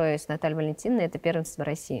большой с Натальей Валентиновной — это первенство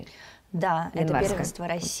России. Да, это первенство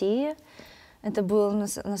России. Это было, на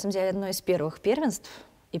самом деле, одно из первых первенств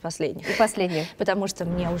и последних. Потому что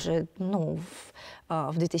мне уже, в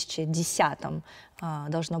 2010-м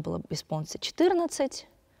должно было исполниться 14,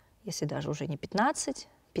 если даже уже не 15.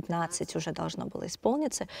 15 уже должно было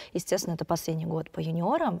исполниться. Естественно, это последний год по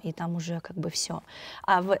юниорам, и там уже как бы все.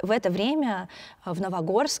 А в это время в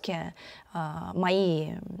Новогорске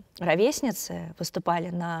мои ровесницы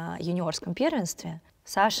выступали на юниорском первенстве.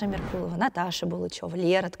 Саша Меркулова, Наташа Булычева,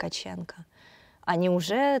 Лера Ткаченко. Они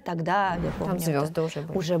уже тогда, я помню, там звезды уже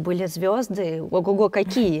были. Уже были звезды, ого-го,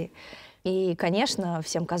 какие. И, конечно,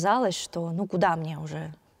 всем казалось, что куда мне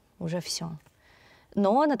уже все.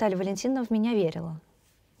 Но Наталья Валентиновна в меня верила.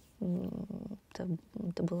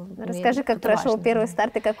 Это было. Расскажи, как прошел первый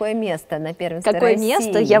старт и какое место на первенстве Какое России?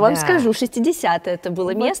 место? Я вам скажу, 60-е это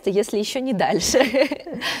было место, если еще не дальше.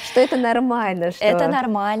 Что это нормально? Это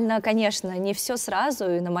нормально, конечно, не все сразу,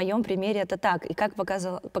 и на моем примере это так. И как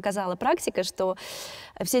показала практика, что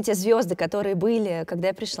все те звезды, которые были, когда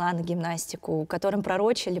я пришла на гимнастику, которым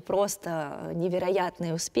пророчили просто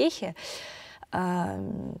невероятные успехи,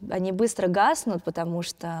 они быстро гаснут, потому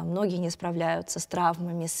что многие не справляются с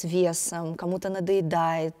травмами, с весом, кому-то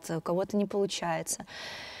надоедает, у кого-то не получается.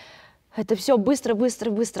 Это все быстро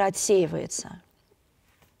отсеивается.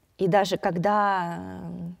 И даже когда,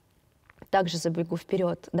 также забегу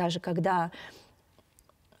вперед, даже когда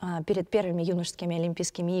перед первыми юношескими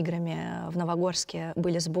Олимпийскими играми в Новогорске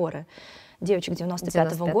были сборы девочек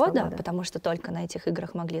 95-го года, потому что только на этих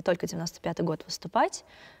играх могли только 95-й год выступать,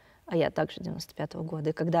 а я также 95-го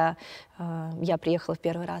года. И когда я приехала в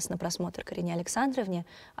первый раз на просмотр к Ирине Александровне,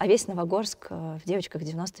 а весь Новогорск в девочках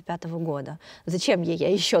 95-го года. Зачем ей? Я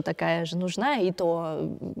еще такая же нужна, и то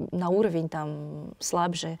на уровень там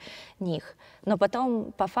слабже них. Но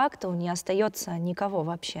потом по факту не остается никого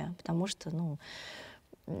вообще, потому что, ну,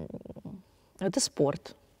 это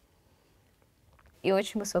спорт. И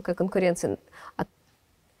очень высокая конкуренция.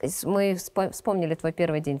 Мы вспомнили твой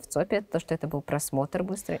первый день в ЦОПе, то, что это был просмотр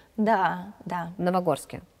быстрый. Да, да. В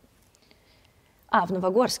Новогорске. А, в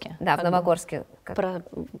Новогорске? Да, в Новогорске. Как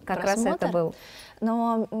раз это был.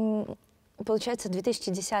 Но, получается,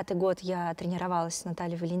 2010 год я тренировалась с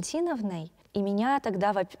Натальей Валентиновной, и меня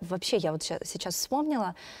тогда вообще, я вот сейчас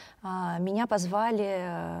вспомнила, меня позвали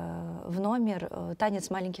в номер «Танец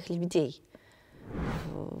маленьких лебедей»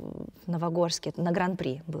 в Новогорске, это на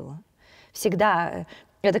Гран-при было. Всегда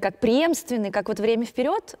это как преемственный, как вот «Время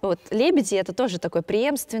вперед». Вот «Лебеди» — это тоже такой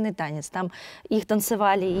преемственный танец. Там их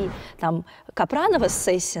танцевали и там Капранова с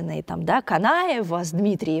Сессиной, там, да, Канаева с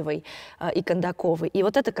Дмитриевой и Кондаковой. И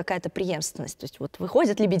вот это какая-то преемственность. То есть вот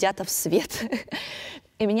выходят лебедята в свет.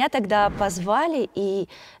 И меня тогда позвали, и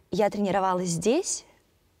я тренировалась здесь,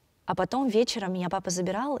 а потом вечером меня папа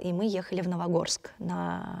забирал, и мы ехали в Новогорск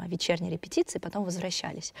на вечерней репетиции, потом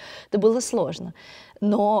возвращались. Это было сложно,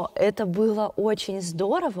 но это было очень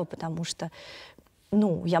здорово, потому что,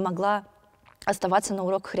 ну, я могла оставаться на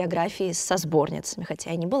уроках хореографии со сборницами,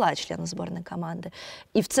 хотя я не была членом сборной команды,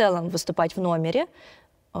 и в целом выступать в номере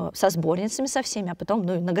со сборницами, со всеми, а потом,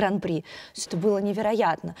 ну, и на Гран-при. Это было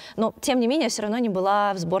невероятно. Но, тем не менее, я все равно не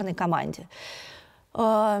была в сборной команде.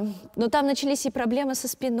 Но там начались и проблемы со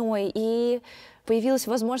спиной, и появилась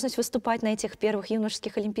возможность выступать на этих первых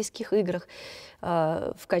юношеских Олимпийских играх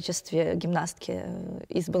в качестве гимнастки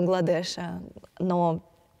из Бангладеша. Но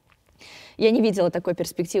я не видела такой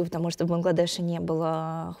перспективы, потому что в Бангладеше не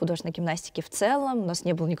было художественной гимнастики в целом, у нас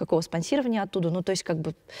не было никакого спонсирования оттуда. Ну, то есть как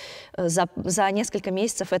бы за несколько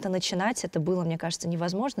месяцев это начинать, это было, мне кажется,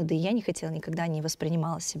 невозможно, да и я не хотела, никогда не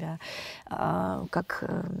воспринимала себя как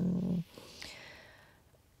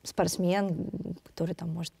спортсмен, который там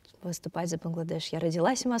может выступать за Бангладеш. Я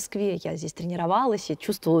родилась в Москве, я здесь тренировалась, я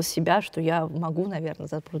чувствовала себя, что я могу, наверное,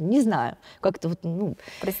 не знаю, как-то вот, ну...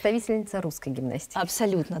 Представительница русской гимнастики.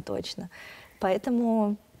 Абсолютно точно.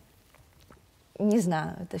 Поэтому, не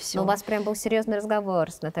знаю, это все. Но у вас прям был серьезный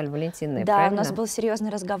разговор с Натальей Валентиновной, да, правильно? У нас был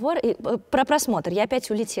серьезный разговор. И про просмотр. Я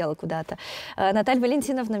опять улетела куда-то. Наталья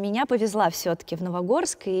Валентиновна меня повезла все-таки в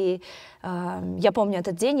Новогорск. И я помню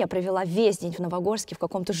этот день, я провела весь день в Новогорске в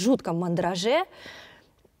каком-то жутком мандраже.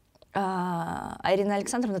 А Ирина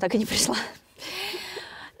Александровна так и не пришла.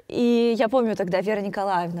 И я помню, тогда Вера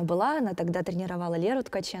Николаевна была, она тогда тренировала Леру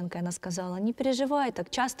Ткаченко, и она сказала: не переживай, так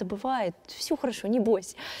часто бывает, все хорошо, не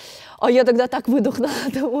бойся. А я тогда так выдохнула,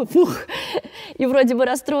 думаю, фух, и вроде бы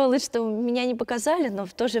расстроилась, что меня не показали, но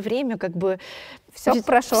в то же время как бы все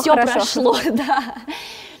прошло, да.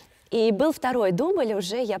 И был второй дубль,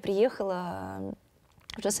 уже я приехала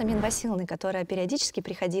уже с Аминой Васильевной, которая периодически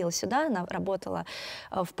приходила сюда, она работала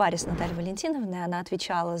в паре с Натальей Валентиновной, она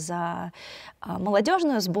отвечала за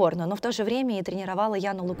молодежную сборную, но в то же время и тренировала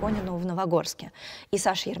Яну Луконину в Новогорске. И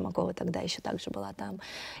Саша Ермакова тогда еще также была там.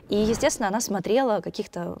 И, естественно, она смотрела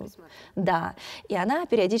каких-то... Да, и она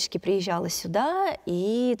периодически приезжала сюда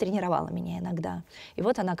и тренировала меня иногда. И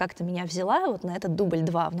вот она как-то меня взяла вот на этот дубль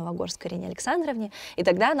 2 в Новогорской Ирине Александровне, и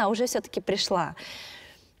тогда она уже все-таки пришла.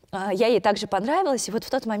 Я ей также понравилась, и вот в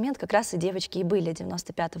тот момент как раз и девочки и были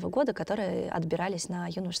 95-го года, которые отбирались на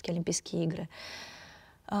юношеские Олимпийские игры.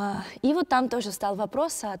 И вот там тоже встал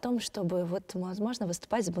вопрос о том, чтобы вот, возможно,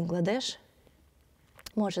 выступать за Бангладеш.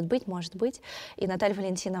 Может быть. И Наталья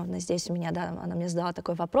Валентиновна здесь у меня, да, она мне задала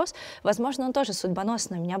такой вопрос. Возможно, он тоже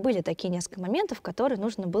судьбоносный. У меня были такие несколько моментов, в которые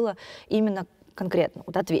нужно было именно конкретно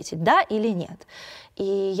вот ответить, да или нет.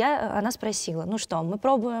 И она спросила, ну что, мы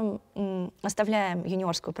пробуем, оставляем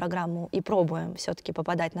юниорскую программу и пробуем все-таки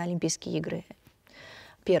попадать на Олимпийские игры,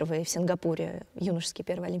 первые в Сингапуре, юношеские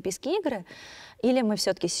первые Олимпийские игры, или мы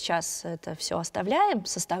все-таки сейчас это все оставляем,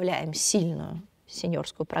 составляем сильную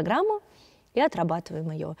сеньорскую программу и отрабатываем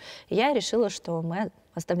ее. И я решила, что мы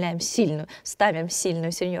ставим сильную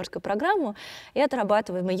сеньорскую программу и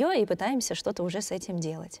отрабатываем ее и пытаемся что-то уже с этим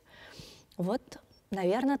делать. Вот,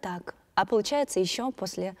 наверное, так. А получается, еще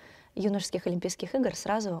после юношеских Олимпийских игр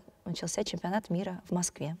сразу начался чемпионат мира в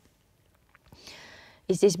Москве.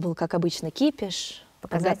 И здесь был, как обычно, кипиш,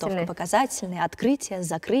 подготовка показательная, открытие,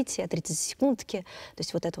 закрытие, 30-секундки. То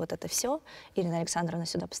есть вот это все. Ирина Александровна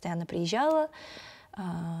сюда постоянно приезжала,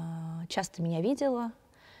 часто меня видела.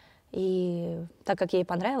 И так как ей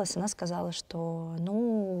понравилось, она сказала, что,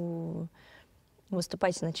 ну,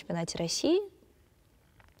 выступайте на чемпионате России,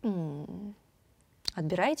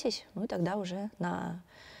 отбирайтесь, ну и тогда уже на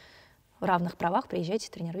равных правах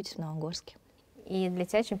приезжайте, тренируйтесь в Новогорске. И для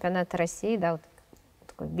тебя чемпионат России, да, вот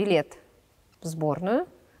такой билет в сборную,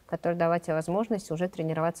 который давал тебе возможность уже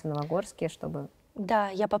тренироваться в Новогорске, чтобы... Да,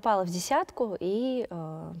 я попала в десятку и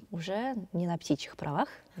уже не на птичьих правах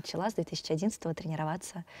начала с 2011-го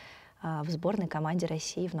тренироваться в сборной команде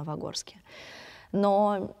России в Новогорске.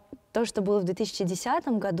 Но то, что было в 2010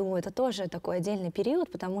 году, это тоже такой отдельный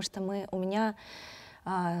период, потому что у меня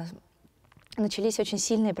начались очень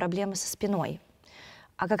сильные проблемы со спиной.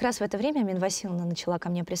 А как раз в это время Амина Васильевна начала ко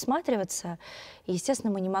мне присматриваться, и,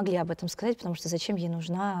 естественно, мы не могли об этом сказать, потому что зачем ей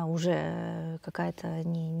нужна уже какая-то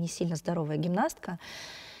не сильно здоровая гимнастка.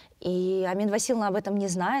 И Амина Васильевна об этом не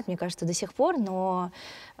знает, мне кажется, до сих пор, но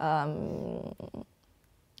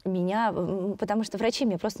потому что врачи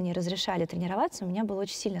мне просто не разрешали тренироваться, у меня был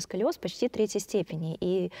очень сильный сколиоз, почти 3-й степени,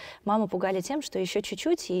 и маму пугали тем, что еще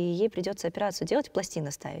чуть-чуть, и ей придется операцию делать,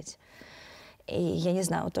 пластины ставить. И я не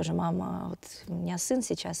знаю, вот тоже мама, вот у меня сын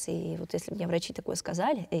сейчас, и вот если бы мне врачи такое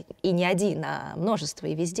сказали, и не один, а множество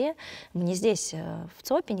и везде, мне здесь в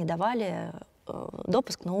ЦОПе не давали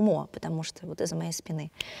допуск на УМО, потому что вот из-за моей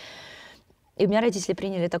спины. И у меня родители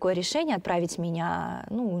приняли такое решение отправить меня,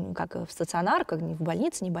 ну, как в стационар, как не в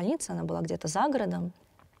больницу, не больница, она была где-то за городом.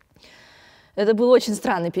 Это был очень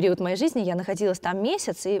странный период моей жизни, я находилась там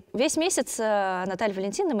месяц, и весь месяц Наталья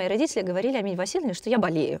Валентиновна, мои родители говорили Амине Васильевне, что я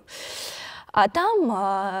болею. А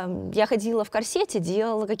там я ходила в корсете,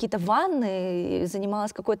 делала какие-то ванны,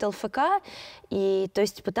 занималась какой-то ЛФК, и то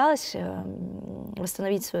есть пыталась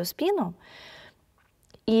восстановить свою спину.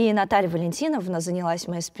 И Наталья Валентиновна занялась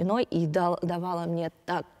моей спиной и давала мне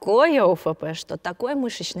такое ОФП, что такой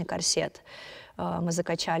мышечный корсет мы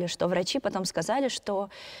закачали, что врачи потом сказали, что,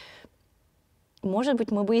 может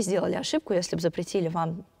быть, мы бы и сделали ошибку, если бы запретили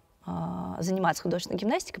вам заниматься художественной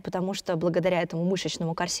гимнастикой, потому что благодаря этому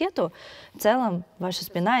мышечному корсету в целом ваша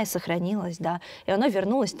спина и сохранилась, да, и оно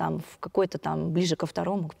вернулось там в какой-то там ближе ко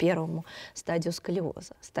второму, к первому стадии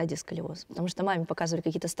сколиоза, потому что маме показывали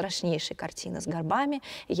какие-то страшнейшие картины с горбами,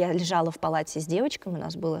 и я лежала в палате с девочками, у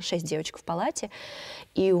нас было 6 девочек в палате,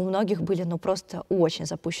 и у многих были, ну, просто очень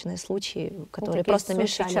запущенные случаи, которые просто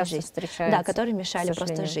мешали жить, да, которые мешали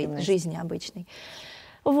просто жизни обычной.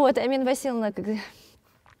 Вот, Амина Васильевна,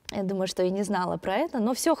 я думаю, что и не знала про это,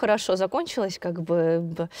 но все хорошо закончилось, как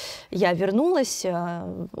бы я вернулась,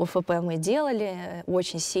 ОФП мы делали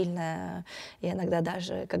очень сильно, я иногда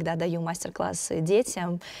даже, когда даю мастер-классы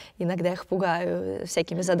детям, иногда их пугаю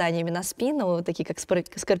всякими заданиями на спину, такие как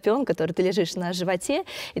скорпион, который ты лежишь на животе,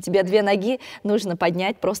 и тебе 2 ноги нужно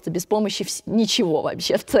поднять просто без помощи ничего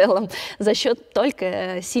вообще в целом, за счет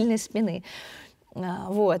только сильной спины.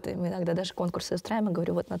 Вот, и мы иногда даже конкурсы устраиваем, и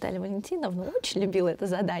говорю, вот Наталья Валентиновна очень любила это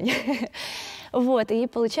задание. Вот, и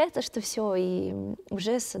получается, что все, и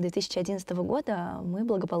уже с 2011 года мы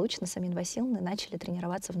благополучно с Аминой Васильевной начали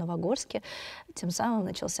тренироваться в Новогорске, тем самым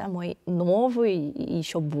начался мой новый и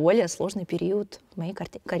еще более сложный период в моей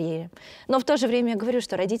карьере. Но в то же время я говорю,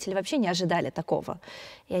 что родители вообще не ожидали такого,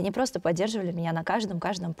 и они просто поддерживали меня на каждом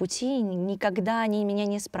пути, никогда они меня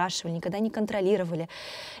не спрашивали, никогда не контролировали.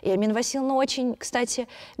 И Амина Васильевна очень, кстати,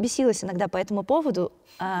 бесилась иногда по этому поводу.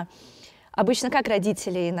 Обычно как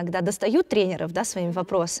родители иногда достают тренеров, да, своими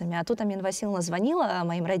вопросами, а тут Амина Васильевна звонила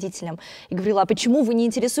моим родителям и говорила, а почему вы не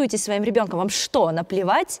интересуетесь своим ребенком? Вам что,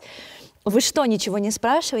 наплевать? Вы что, ничего не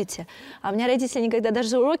спрашиваете? А у меня родители никогда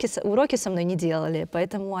даже уроки со мной не делали,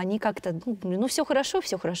 поэтому они как-то, ну все хорошо,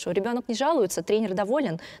 ребенок не жалуется, тренер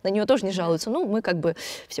доволен, на нее тоже не жалуются. Ну, мы как бы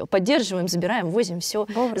все поддерживаем, забираем, возим, все,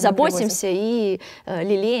 заботимся и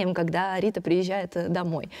лелеем, когда Рита приезжает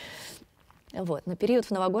домой. Вот. Но период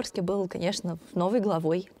в Новогорске был, конечно, новой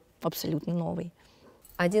главой, абсолютно новый.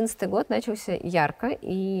 11-й год начался ярко,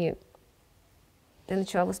 и ты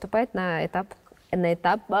начала выступать на этапах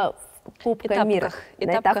Кубка мира.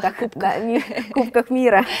 Кубках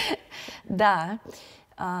мира. Да.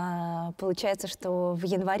 Получается, что в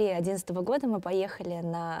январе 2011 года мы поехали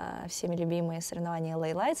на всеми любимые соревнования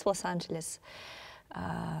LA Lights в Лос-Анджелес.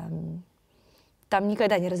 Там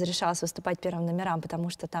никогда не разрешалось выступать первым номерам, потому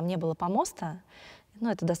что там не было помоста. Ну,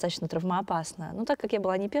 это достаточно травмоопасно. Ну, так как я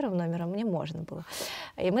была не первым номером, мне можно было.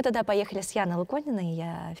 И мы тогда поехали с Яной Лукониной.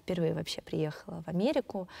 Я впервые вообще приехала в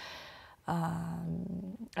Америку.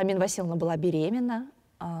 Амина Васильевна была беременна.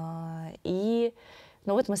 И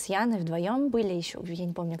ну вот мы с Яной вдвоем были, еще, я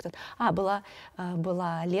не помню, кто-то.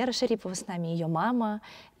 Была Лера Шарипова с нами, ее мама.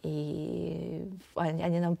 И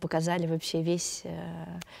они нам показали вообще весь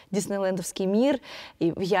диснейлендовский мир.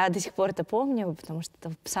 И я до сих пор это помню, потому что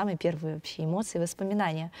это самые первые вообще эмоции,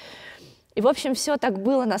 воспоминания. И, в общем, все так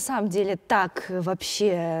было на самом деле так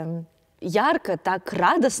вообще ярко, так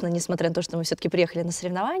радостно, несмотря на то, что мы все-таки приехали на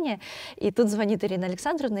соревнования. И тут звонит Ирина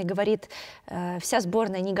Александровна и говорит: вся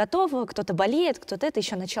сборная не готова, кто-то болеет, кто-то это,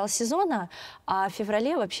 еще начало сезона, а в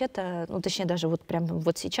феврале вообще-то, ну, точнее, даже вот прямо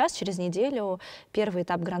вот сейчас, через неделю, первый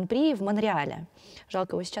этап Гран-при в Монреале.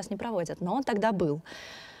 Жалко, его сейчас не проводят, но он тогда был.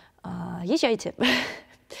 Езжайте.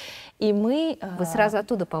 И мы... Вы сразу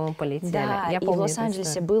оттуда, по-моему, полетели. Да, я помню, и в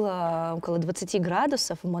Лос-Анджелесе было около 20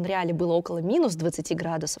 градусов, в Монреале было около минус 20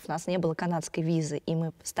 градусов, у нас не было канадской визы, и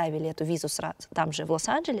мы ставили эту визу сразу там же, в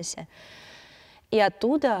Лос-Анджелесе. И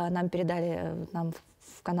оттуда нам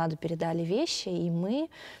в Канаду передали вещи, и мы,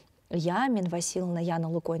 я, Мин Васильевна, Яна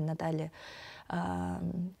Луконь, Наталья,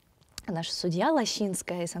 наша судья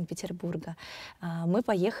Лощинская из Санкт-Петербурга, мы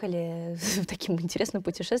поехали таким интересным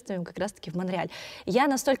путешествием как раз-таки в Монреаль. Я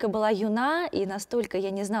настолько была юна и настолько я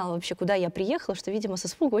не знала вообще, куда я приехала, что, видимо, с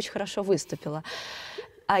испуга очень хорошо выступила.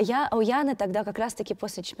 У Яны тогда как раз-таки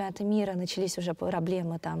после чемпионата мира начались уже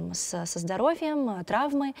проблемы там со здоровьем,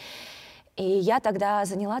 травмы. И я тогда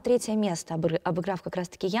заняла 3-е место, обыграв как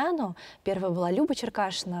раз-таки Яну. Первая была Люба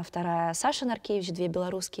Черкашина, вторая Саша Наркевич, 2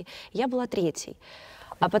 белорусские. Я была 3-й.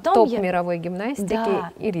 А потом топ мировой гимнастики,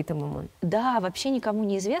 да, и Рита Мамун. Да, вообще никому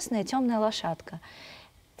неизвестная темная лошадка.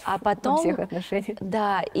 А потом... Во всех отношениях.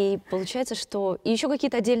 Да, и получается, что... И еще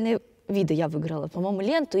какие-то отдельные виды я выиграла. По-моему,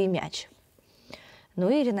 ленту и мяч.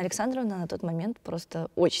 Ну и Ирина Александровна на тот момент просто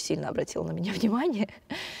очень сильно обратила на меня внимание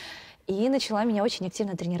и начала меня очень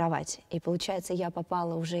активно тренировать. И получается, я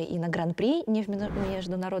попала уже и на Гран-при, не в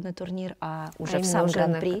международный турнир, а уже в сам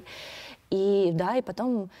Гран-при. И да, и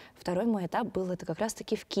потом второй мой этап был это как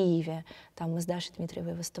раз-таки в Киеве. Там мы с Дашей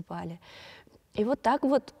Дмитриевой выступали. И вот так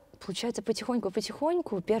вот, получается, потихоньку.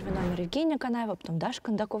 Первый номер Евгения Канаева, потом Даша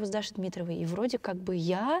Кондакова с Дашей Дмитриевой. И вроде как бы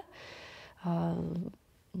я,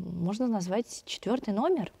 можно назвать, 4-й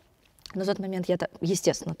номер. На тот момент я,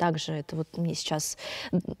 естественно, также, это вот мне сейчас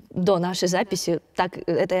до нашей записи так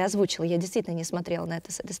это и озвучила. Я действительно не смотрела на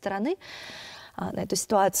это с этой стороны, на эту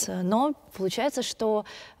ситуацию. Но получается, что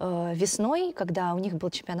весной, когда у них был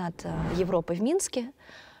чемпионат Европы в Минске,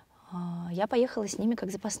 я поехала с ними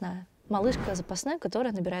как запасная. Малышка запасная,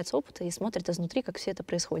 которая набирается опыта и смотрит изнутри, как все это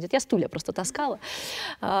происходит. Я стулья просто таскала.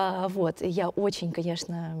 Вот. И я очень,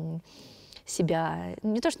 конечно, себя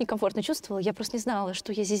не то что некомфортно чувствовала, я просто не знала,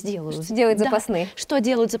 что я здесь делаю. Что делают запасные. Что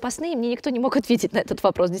делают запасные, мне никто не мог ответить на этот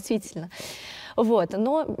вопрос, действительно. Вот.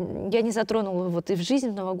 Но я не затронула вот и в жизни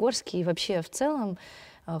в Новогорске, и вообще в целом,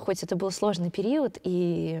 хоть это был сложный период,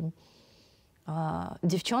 и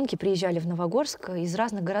девчонки приезжали в Новогорск из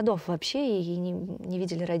разных городов вообще, и не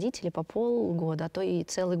видели родителей по полгода, а то и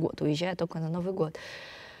целый год, уезжая только на Новый год.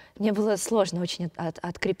 Мне было сложно очень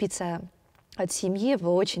открепиться от семьи,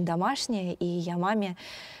 было очень домашнее, и я маме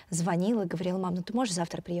звонила, говорила: мам, ну ты можешь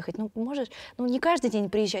завтра приехать? Ну можешь, ну не каждый день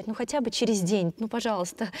приезжать, ну хотя бы через день, ну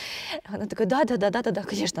пожалуйста. Она такая: да,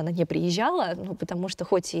 конечно, она не приезжала, ну потому что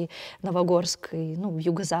хоть и Новогорск, и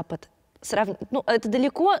юго-запад, ну это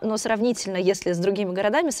далеко, но сравнительно, если с другими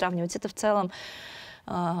городами сравнивать, это в целом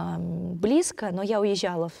близко, но я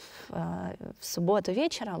уезжала в субботу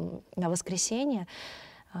вечером, на воскресенье.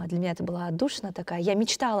 Для меня это была отдушина такая. Я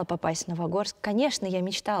мечтала попасть в Новогорск. Конечно, я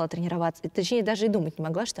мечтала тренироваться. Точнее, даже и думать не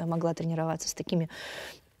могла, что я могла тренироваться с такими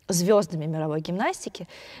звездами мировой гимнастики.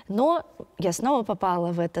 Но я снова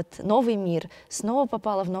попала в этот новый мир, снова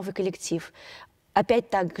попала в новый коллектив. Опять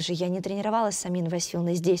так же я не тренировалась с Аминой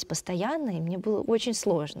Васильевной здесь постоянно, и мне было очень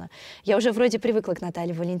сложно. Я уже вроде привыкла к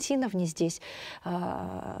Наталье Валентиновне здесь,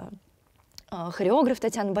 хореограф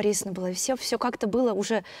Татьяна Борисовна была, все как-то было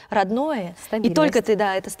уже родное. И только ты,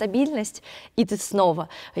 да, это стабильность, и ты снова.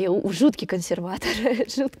 Я жуткий консерватор,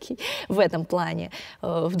 жуткий в этом плане.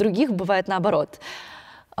 В других бывает наоборот.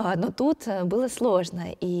 Но тут было сложно,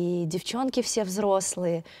 и девчонки все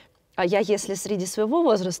взрослые. А я, если среди своего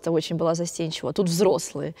возраста очень была застенчива, тут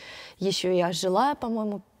взрослые. Еще я жила,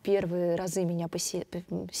 по-моему, первые разы меня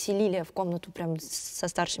поселили в комнату прям со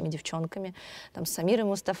старшими девчонками. Там с Самирой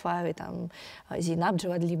Мустафаевой, там Зейнаб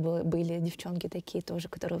Джавадли были девчонки такие тоже,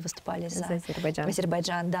 которые выступали за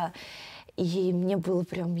Азербайджан, да. И мне было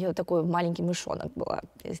прям, я такой маленький мышонок была,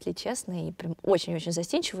 если честно, и прям очень-очень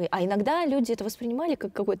застенчивый. А иногда люди это воспринимали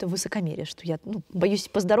как какое-то высокомерие, что я боюсь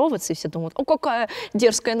поздороваться, и все думают: о, какая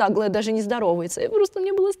дерзкая, наглая, даже не здоровается. И просто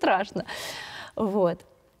мне было страшно. Вот.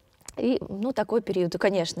 И, такой период. И,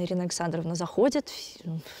 конечно, Ирина Александровна заходит.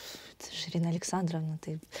 Ты же, Ирина Александровна,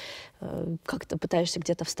 ты как-то пытаешься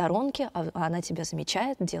где-то в сторонке, а она тебя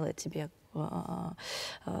замечает, делает тебе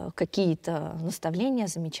какие-то наставления,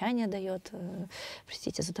 замечания дает.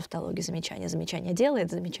 Простите за тавтологию, замечания делает,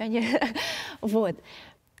 замечания. Вот.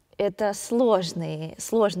 это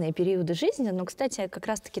сложные периоды жизни, но, кстати, как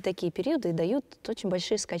раз-таки такие периоды дают очень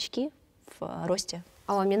большие скачки в росте.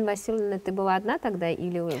 А у Амины Васильевны ты была одна тогда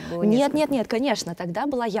или было Нет, несколько? нет, конечно, тогда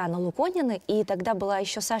была Яна Луконина, и тогда была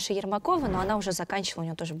еще Саша Ермакова, но она уже заканчивала, у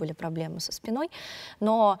нее тоже были проблемы со спиной,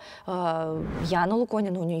 но Яна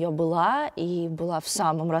Луконина у нее была, и была в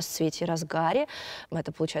самом расцвете и разгаре,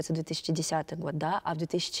 это, получается, 2010 год, да, а в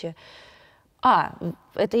 2000...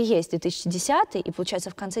 это и есть 2010, и, получается,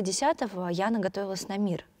 в конце 10-го Яна готовилась на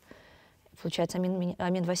мир. Получается,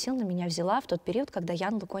 Амина Васильевна меня взяла в тот период, когда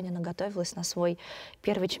Яна Луконина готовилась на свой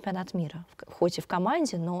первый чемпионат мира. Хоть и в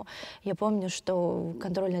команде, но я помню, что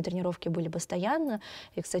контрольные тренировки были постоянно.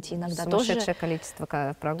 И, кстати, иногда тоже... Сумасшедшее количество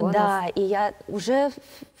прогонов. Да, и я уже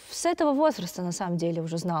с этого возраста, на самом деле,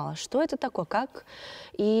 уже знала, что это такое, как.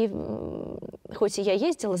 И хоть и я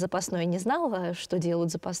ездила запасной, не знала, что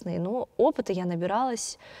делают запасные, но опыта я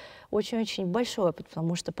набиралась очень-очень большой опыт,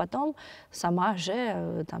 потому что потом сама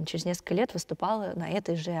же там, через несколько лет выступала на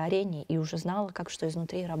этой же арене и уже знала, как что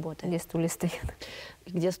изнутри работает. Где стулья стоят.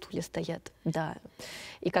 Где стулья стоят, да.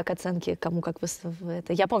 И как оценки, кому как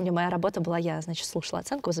это. Я помню, моя работа была, я, значит, слушала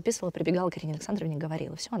оценку, записывала, прибегала к Ирине Александровне,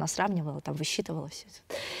 говорила. Все, она сравнивала, там, высчитывала все.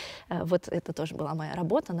 Вот это тоже была моя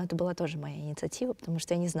работа, но это была тоже моя инициатива, потому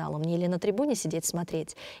что я не знала, мне или на трибуне сидеть,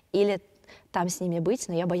 смотреть, или там с ними быть,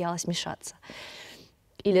 но я боялась мешаться.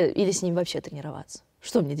 Или с ним вообще тренироваться.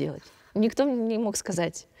 Что мне делать? Никто мне не мог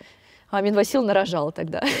сказать. А Амина Васильевна рожала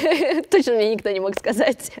тогда. Точно мне никто не мог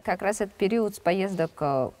сказать. Как раз этот период с поездок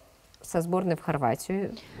со сборной в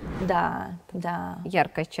Хорватию. Да, да.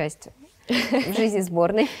 Яркая часть в жизни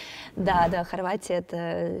сборной. Да, да, Хорватия,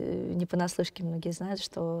 это не понаслышке многие знают,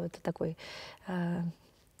 что это такой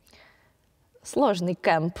сложный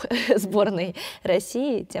кэмп сборной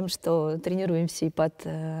России, тем, что тренируемся и под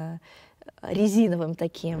резиновым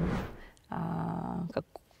таким, как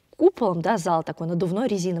куполом, да, зал такой, надувной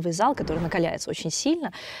резиновый зал, который накаляется очень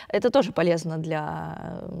сильно. Это тоже полезно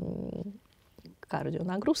для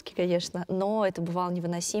кардионагрузки, конечно, но это бывало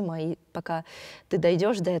невыносимо, и пока ты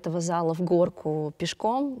дойдешь до этого зала в горку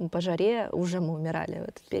пешком, по жаре, уже мы умирали в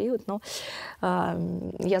этот период. Но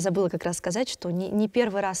я забыла как раз сказать, что не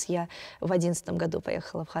первый раз я в 2011 году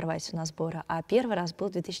поехала в Хорватию на сборы, а первый раз был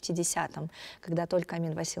в 2010, когда только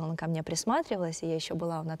Амина Васильевна ко мне присматривалась, и я еще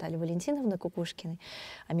была у Натальи Валентиновны Кукушкиной.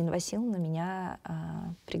 Амина Васильевна меня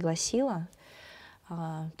пригласила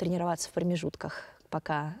тренироваться в промежутках,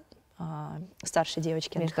 пока старшие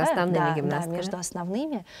девочки между основными гимнастками. Да, между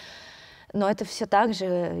основными. Но это все так же,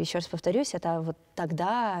 еще раз повторюсь, это вот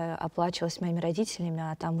тогда оплачивалось моими родителями,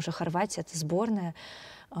 а там уже Хорватия, это сборная.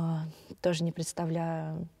 Тоже не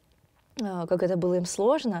представляю, как это было им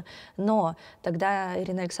сложно. Но тогда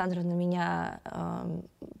Ирина Александровна меня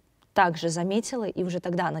также заметила и уже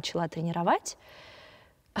тогда начала тренировать.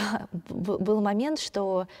 Был момент,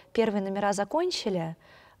 что первые номера закончили,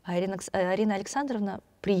 а Ирина Александровна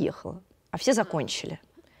приехала, а все закончили.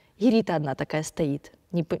 И Рита одна такая стоит,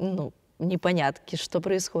 непонятки, что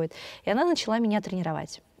происходит. И она начала меня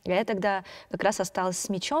тренировать. Я тогда как раз осталась с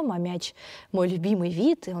мячом, а мяч мой любимый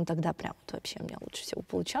вид, и он тогда прям вот вообще у меня лучше всего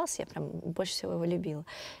получался, я прям больше всего его любила.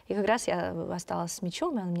 И как раз я осталась с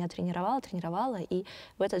мячом, и она меня тренировала, и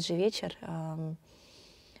в этот же вечер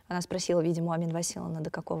она спросила, видимо, у Амины Васильевны,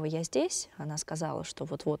 до какого я здесь. Она сказала, что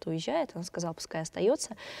вот-вот уезжает. Она сказала, пускай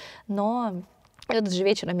остается. Но этот же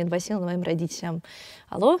вечер Амина Васильевна моим родителям: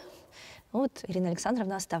 алло, вот Ирина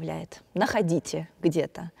Александровна оставляет. Находите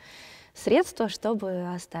где-то средства,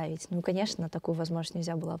 чтобы оставить. Ну, конечно, такую возможность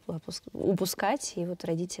нельзя было упускать. И вот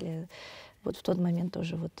родители вот в тот момент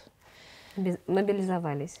тоже вот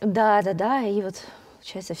мобилизовались. Да. И вот,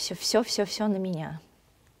 получается, все на меня.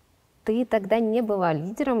 Ты тогда не была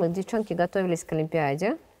лидером, и девчонки готовились к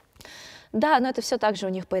Олимпиаде. Да, но это все так же у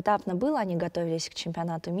них поэтапно было. Они готовились к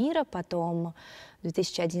чемпионату мира, потом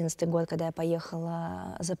 2011 год, когда я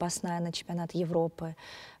поехала запасная на чемпионат Европы.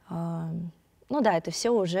 Ну да, это все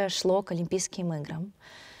уже шло к Олимпийским играм.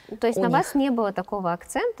 То есть на вас не было такого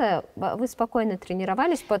акцента, вы спокойно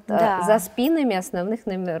тренировались за спинами основных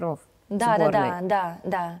номеров сборной.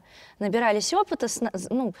 Да. Набирались опыта,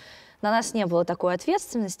 на нас не было такой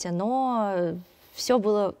ответственности, но все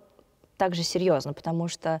было также серьезно, потому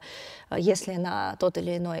что если на тот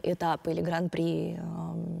или иной этап или гран-при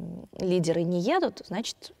лидеры не едут,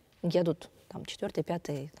 значит, едут там 4-й,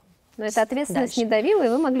 5-й. Но эта ответственность не давила, и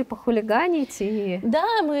вы могли похулиганить.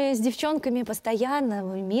 Да, мы с девчонками постоянно,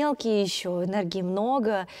 мы мелкие еще, энергии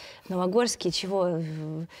много, новогорские, чего,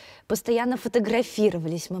 постоянно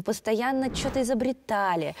фотографировались, мы постоянно что-то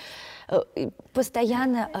изобретали,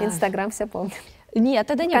 постоянно... Инстаграм все помнит. Нет,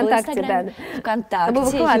 тогда не было Инстаграма. ВКонтакте, вы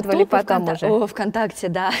выкладывали YouTube, потом уже. О, ВКонтакте,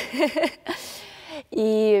 да.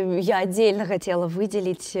 И я отдельно хотела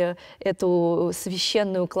выделить эту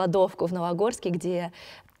священную кладовку в Новогорске, где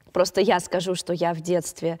просто я скажу, что я в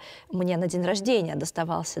детстве, мне на день рождения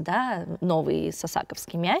доставался, да, новый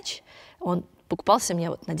сосаковский мяч. Он покупался мне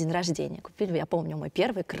вот на день рождения. Купили, я помню, мой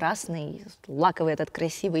первый красный, лаковый этот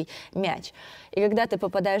красивый мяч. И когда ты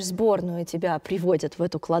попадаешь в сборную, и тебя приводят в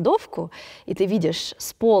эту кладовку, и ты видишь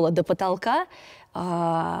с пола до потолка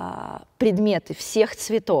предметы всех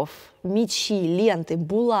цветов, мячи, ленты,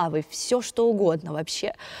 булавы, все что угодно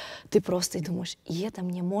вообще, ты просто и думаешь, и это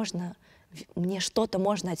мне что-то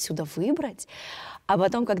можно отсюда выбрать. А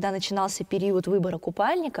потом, когда начинался период выбора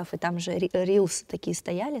купальников, и там же рилсы такие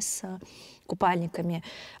стояли с купальниками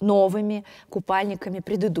новыми, купальниками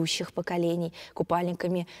предыдущих поколений,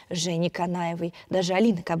 купальниками Жени Канаевой, даже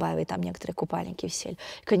Алины Кабаевой там некоторые купальники висели.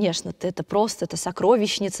 Конечно, это просто, это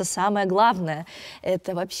сокровищница, самое главное.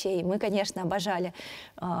 Это вообще, и мы, конечно, обожали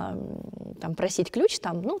там просить ключ,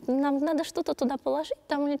 там, ну, нам надо что-то туда положить,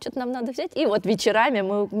 там, или что-то нам надо взять. И вот вечерами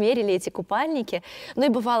мы мерили эти купальники. Ну и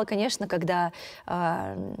бывало, конечно, когда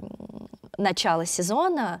начало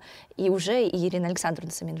сезона, и уже Ирина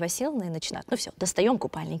Александровна с Амин Васильевной начинают, ну все, достаем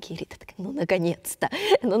купальники, и Рита такая, ну наконец-то,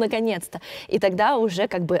 ну наконец-то. И тогда уже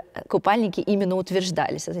как бы купальники именно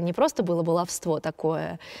утверждались. Это не просто было баловство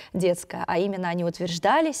такое детское, а именно они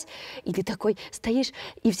утверждались, и ты такой стоишь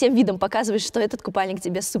и всем видом показываешь, что этот купальник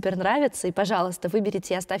тебе супер нравится, и, пожалуйста,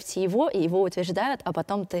 выберите и оставьте его, и его утверждают, а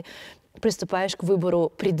потом ты приступаешь к выбору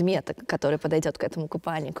предмета, который подойдет к этому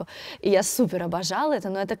купальнику. И я супер обожала это,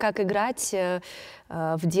 но это как играть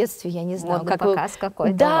в детстве, я не знаю. Модный показ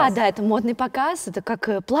какой-то. Да, да, это модный показ, это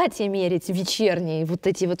как платье мерить вечерние, вот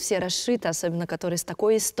эти вот все расшиты, особенно которые с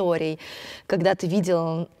такой историей, когда ты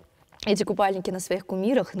видел эти купальники на своих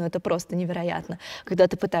кумирах, ну это просто невероятно. Когда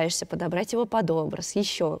ты пытаешься подобрать его под образ,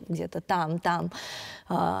 еще где-то там,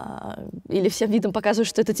 или всем видом показываешь,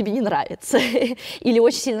 что это тебе не нравится, или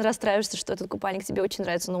очень сильно расстраиваешься, что этот купальник тебе очень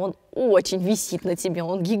нравится, но он очень висит на тебе,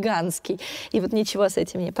 он гигантский, и вот ничего с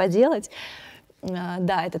этим не поделать.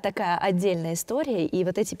 Да, это такая отдельная история, и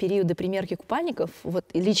вот эти периоды примерки купальников, вот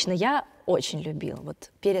лично я очень любила. Вот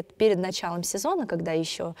перед началом сезона, когда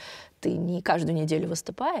еще ты не каждую неделю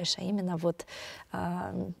выступаешь, а именно вот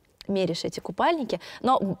меришь эти купальники.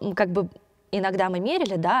 Но как бы иногда мы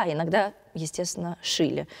мерили, да, иногда, естественно,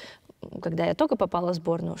 шили. Когда я только попала в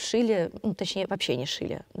сборную, шили, ну, точнее, вообще не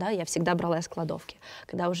шили, да, я всегда брала из кладовки.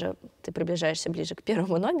 Когда уже ты приближаешься ближе к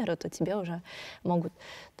первому номеру, то тебе уже могут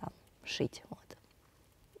там шить, вот.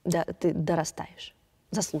 Да, ты дорастаешь,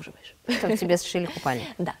 заслуживаешь. Чтобы тебе сшили купальник.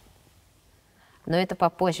 Да. Но это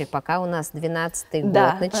попозже, пока у нас 12-й год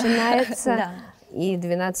Да. начинается, Да. и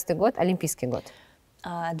 12-й год — Олимпийский год.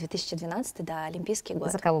 2012, да, Олимпийский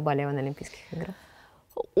год. За кого болела на Олимпийских играх?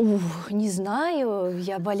 Не знаю,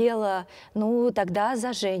 я болела, ну, тогда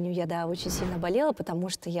за Женю я, да, очень сильно болела, потому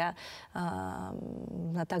что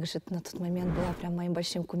она также на тот момент была прям моим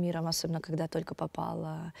большим кумиром, особенно когда только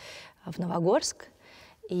попала в Новогорск,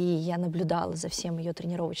 и я наблюдала за всем ее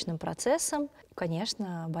тренировочным процессом,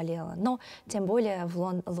 конечно, болела, но тем более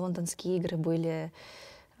лондонские игры были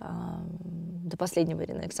до последнего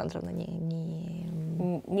Ирина Александровна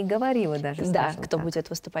Не говорила даже. Да, кто так. будет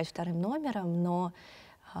выступать вторым номером, но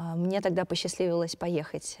мне тогда посчастливилось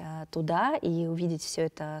поехать туда и увидеть все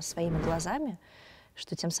это своими глазами,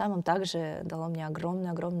 что тем самым также дало мне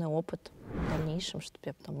огромный опыт в дальнейшем, чтобы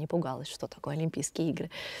я потом не пугалась, что такое Олимпийские игры.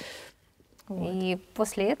 Вот. И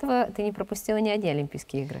после этого ты не пропустила ни одни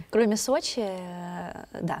Олимпийские игры? Кроме Сочи,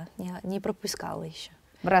 да, не пропускала еще.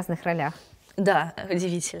 В разных ролях? Да,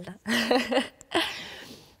 удивительно.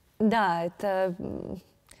 Да, это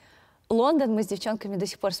Лондон мы с девчонками до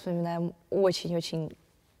сих пор вспоминаем очень-очень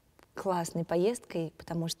классной поездкой,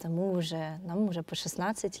 потому что нам уже по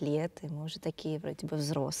 16 лет, и мы уже такие вроде бы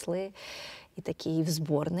взрослые, и такие в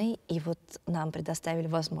сборной, и вот нам предоставили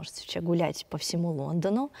возможность вообще гулять по всему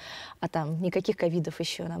Лондону, а там никаких ковидов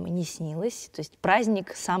еще нам и не снилось, то есть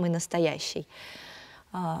праздник самый настоящий.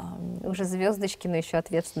 Уже звездочки, но еще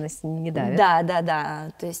ответственность не давит.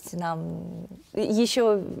 Да. То есть нам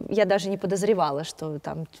еще я даже не подозревала, что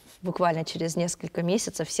там буквально через несколько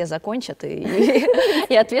месяцев все закончат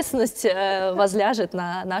и ответственность возляжет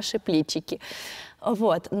на наши плечики.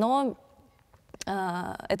 Вот. Но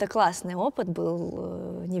это классный опыт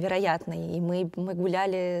был, невероятный. И мы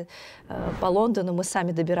гуляли по Лондону, мы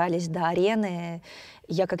сами добирались до арены.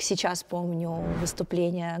 Я как сейчас помню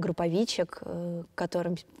выступление групповичек,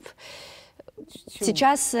 которым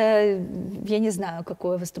Сейчас я не знаю,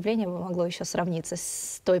 какое выступление могло еще сравниться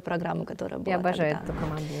с той программой, которая была. Я обожаю тогда. эту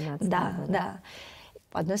команду 12 Да, года. да.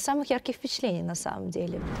 Одно из самых ярких впечатлений на самом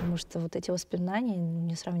деле, потому что вот эти воспоминания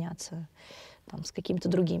не сравнятся там, с какими-то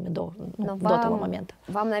другими до того момента.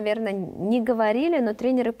 Вам, наверное, не говорили, но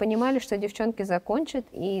тренеры понимали, что девчонки закончат,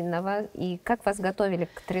 и как вас готовили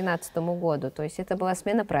к 2013 году? То есть это была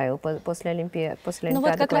смена правил после Олимпиады? Ну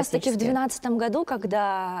вот как раз-таки в 2012 году,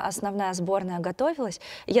 когда основная сборная готовилась,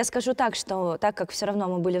 я скажу так, что так как все равно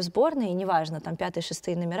мы были в сборной, неважно, там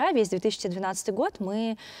 5-6 номера, весь 2012 год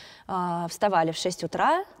мы вставали в 6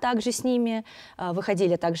 утра также с ними,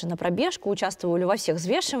 выходили также на пробежку, участвовали во всех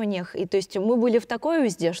взвешиваниях, и то есть мы были в такой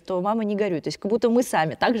узде, что мама не горюй, то есть как будто мы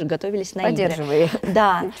сами также готовились на игры. Поддерживая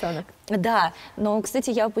девчонок. Да, но, кстати,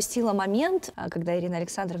 я упустила момент, когда Ирина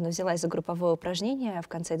Александровна взялась за групповое упражнение в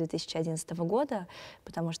конце 2011 года,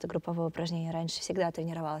 потому что групповое упражнение раньше всегда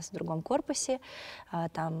тренировалось в другом корпусе,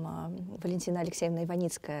 там Валентина Алексеевна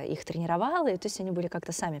Иваницкая их тренировала, и то есть они были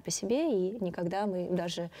как-то сами по себе, и никогда мы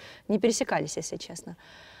даже не пересекались, если честно.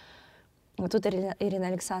 Вот тут Ирина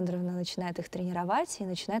Александровна начинает их тренировать и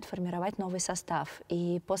начинает формировать новый состав.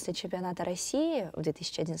 И после чемпионата России в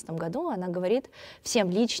 2011 году она говорит всем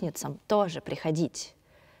личницам тоже приходить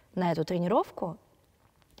на эту тренировку,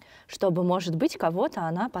 чтобы, может быть, кого-то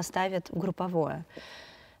она поставит в групповое.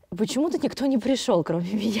 Почему-то никто не пришел,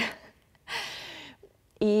 кроме меня.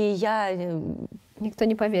 И я... Никто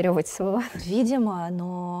не поверил в эти слова. Видимо,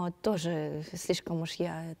 но тоже слишком уж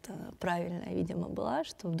я правильная, видимо, была,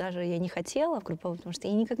 что даже я не хотела в групповом, потому что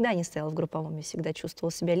я никогда не стояла в групповом, я всегда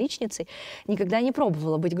чувствовала себя личницей, никогда не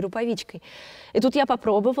пробовала быть групповичкой. И тут я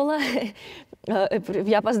попробовала,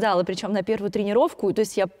 я опоздала, причем на первую тренировку, то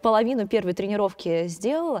есть я половину первой тренировки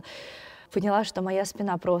сделала, поняла, что моя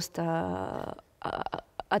спина просто...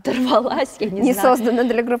 оторвалась, я не знаю. Создана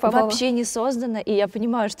для группового. Вообще не создана, и я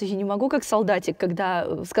понимаю, что я не могу как солдатик,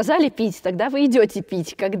 когда сказали пить, тогда вы идете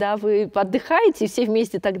пить, когда вы отдыхаете все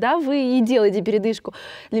вместе, тогда вы и делаете передышку.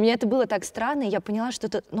 Для меня это было так странно, и я поняла, что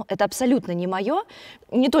это абсолютно не мое,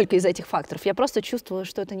 не только из этих факторов, я просто чувствовала,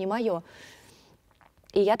 что это не мое.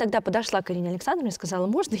 И я тогда подошла к Ирине Александровне и сказала,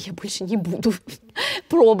 можно я больше не буду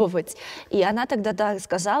пробовать? И она тогда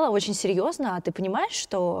сказала очень серьезно, а ты понимаешь,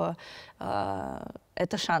 что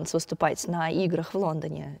это шанс выступать на играх в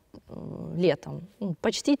Лондоне летом,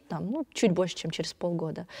 почти там, чуть больше, чем через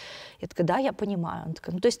полгода. Я такая, да, я понимаю. Она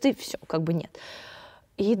такая, то есть ты все, как бы нет.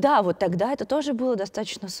 И да, вот тогда это тоже было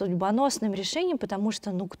достаточно судьбоносным решением, потому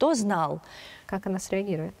что, кто знал. Как она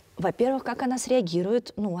среагирует? Во-первых, как она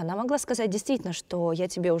среагирует. Она могла сказать действительно, что я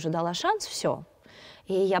тебе уже дала шанс, все.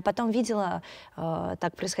 И я потом видела,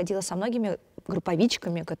 так происходило со многими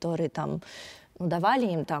групповичками, которые там, давали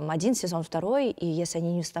им там один сезон, второй, и если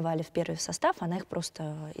они не вставали в первый состав, она их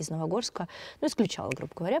просто из Новогорска, исключала,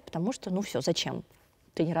 грубо говоря, потому что, все, зачем?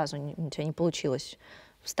 Ты ни разу у тебя не получилось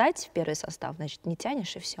встать в первый состав, значит, не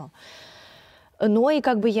тянешь, и все. Но и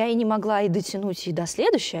как бы я и не могла и дотянуть и до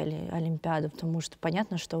следующей Олимпиады, потому что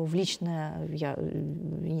понятно, что в личное я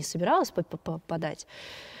не собиралась попадать.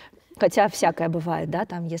 Хотя всякое бывает, да,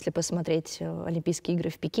 там, если посмотреть Олимпийские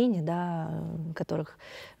игры в Пекине, да, которых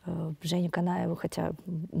Женя Канаева, хотя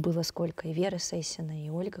было сколько, и Вера Сессина, и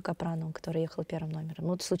Ольга Капранова, которая ехала первым номером.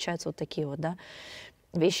 Вот случаются вот такие вот, да,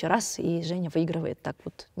 вещи раз, и Женя выигрывает так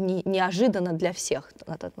вот неожиданно для всех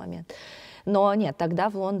на тот момент. Но нет, тогда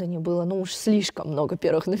в Лондоне было, уж слишком много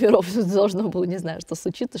первых номеров, должно было, не знаю, что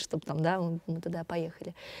случится, чтобы там, да, мы туда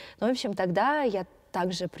поехали. В общем, тогда я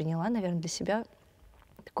также приняла, наверное, для себя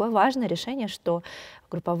такое важное решение, что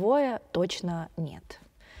групповое точно нет.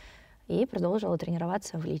 И продолжила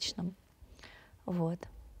тренироваться в личном. Вот.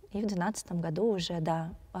 И в 2012 году уже, да,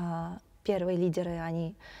 первые лидеры,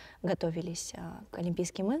 они готовились к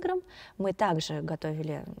Олимпийским играм. Мы также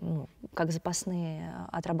готовили, как запасные,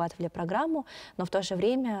 отрабатывали программу, но в то же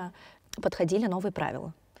время подходили новые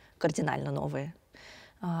правила, кардинально новые,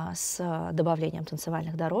 с добавлением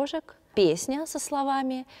танцевальных дорожек, песня со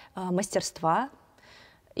словами, мастерства.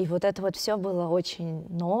 И вот это вот все было очень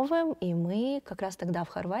новым, и мы как раз тогда в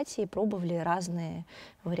Хорватии пробовали разные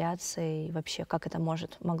вариации вообще, как это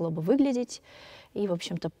могло бы выглядеть. И, в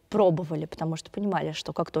общем-то, пробовали, потому что понимали,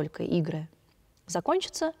 что как только игры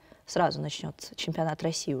закончатся, сразу начнется чемпионат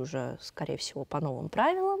России уже, скорее всего, по новым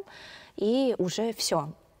правилам, и уже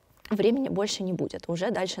все. Времени больше не будет.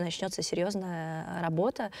 Уже дальше начнется серьезная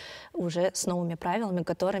работа уже с новыми правилами,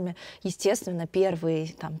 которыми, естественно,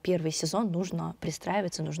 первый сезон нужно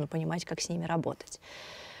пристраиваться, нужно понимать, как с ними работать.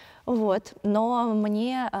 Вот. Но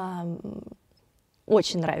мне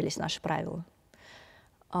очень нравились наши правила.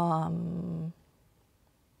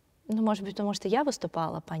 Ну, может быть, потому что я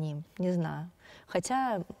выступала по ним, не знаю.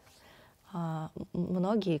 Хотя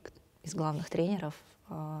многие из главных тренеров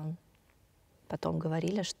потом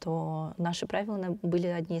говорили, что наши правила были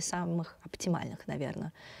одни из самых оптимальных,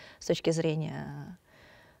 наверное, с точки зрения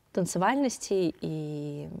танцевальности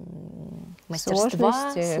и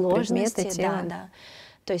мастерства, сложности, да.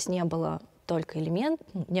 То есть не было только элемент,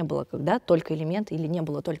 не было когда только элемент, или не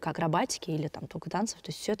было только акробатики, или там только танцев. То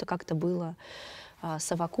есть все это как-то было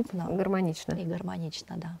совокупно. Гармонично. И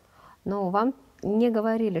гармонично, да. Но вам не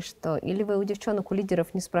говорили, что... Или вы у девчонок, у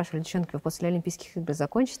лидеров не спрашивали, девчонки, вы после Олимпийских игр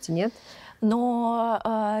закончите, нет? Но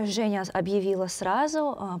Женя объявила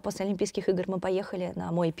сразу. После Олимпийских игр мы поехали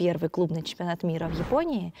на мой первый клубный чемпионат мира в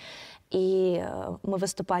Японии. И мы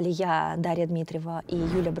выступали, я, Дарья Дмитриева и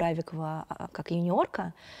Юля Бравикова как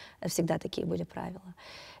юниорка. Всегда такие были правила.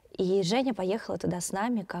 И Женя поехала туда с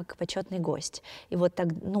нами как почетный гость. И вот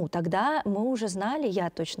тогда мы уже знали, я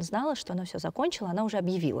точно знала, что она все закончила, она уже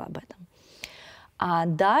объявила об этом. А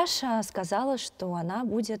Даша сказала, что она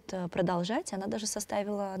будет продолжать, она даже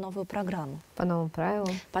составила новую программу. По новым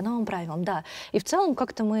правилам? По новым правилам, да. И в целом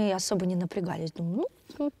как-то мы особо не напрягались. Думаю,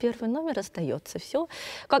 первый номер остается, все.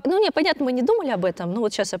 Понятно, мы не думали об этом, но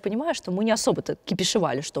вот сейчас я понимаю, что мы не особо-то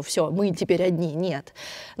кипишевали, что все, мы теперь одни, нет.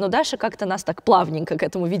 Но Даша как-то нас так плавненько к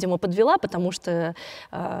этому, видимо, подвела, потому что,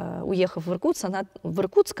 уехав в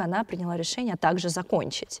Иркутск, она приняла решение также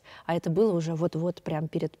закончить. А это было уже вот-вот прям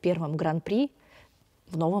перед первым гран-при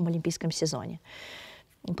в новом олимпийском сезоне.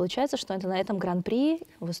 И получается, что это на этом гран-при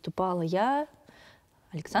выступала я,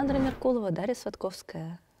 Александра Меркулова, Дарья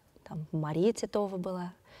Сватковская, там Мария Титова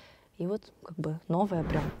была. И вот как бы новая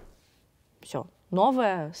прям, все,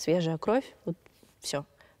 новая, свежая кровь, вот все.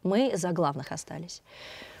 Мы за главных остались.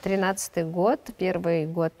 13-й год, первый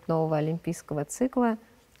год нового олимпийского цикла.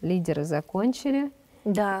 Лидеры закончили.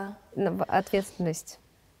 Да. Ответственность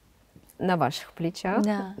на ваших плечах,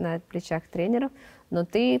 да. На плечах тренеров. Но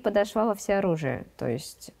ты подошла во всеоружие. То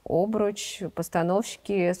есть обруч,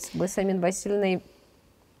 постановщики вы с Амин Васильевной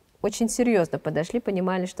очень серьезно подошли,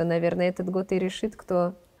 понимали, что, наверное, этот год и решит,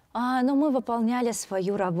 кто... Мы выполняли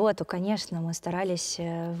свою работу, конечно, мы старались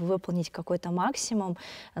выполнить какой-то максимум,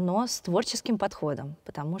 но с творческим подходом,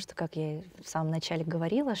 потому что, как я в самом начале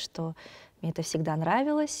говорила, что мне это всегда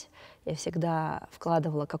нравилось, я всегда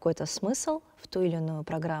вкладывала какой-то смысл в ту или иную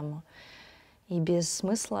программу, и без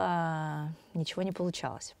смысла ничего не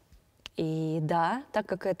получалось. И да, так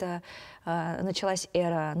как это началась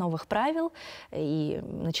эра новых правил, и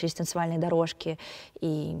начались танцевальные дорожки,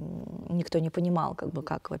 и никто не понимал,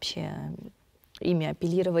 как вообще ими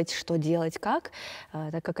апеллировать, что делать, как,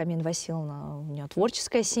 так как Амин Васильевна, у нее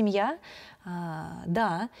творческая семья,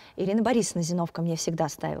 да, Ирина Борисовна Зиновка мне всегда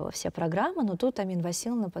ставила все программы, но тут Амин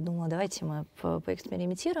Васильевна подумала, давайте мы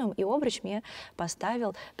поэкспериментируем, и обруч мне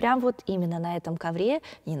поставил прям вот именно на этом ковре,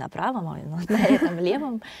 не на правом, а на этом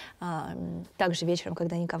левом, также вечером,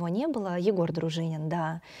 когда никого не было, Егор Дружинин,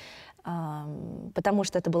 да, потому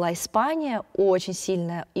что это была Испания, очень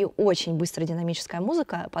сильная и очень быстро динамическая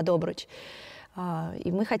музыка под обруч,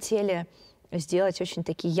 и мы хотели сделать очень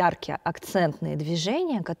такие яркие, акцентные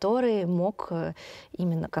движения, которые мог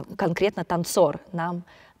именно конкретно танцор нам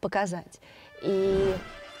показать. И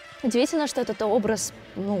удивительно, что этот образ,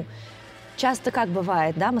 часто как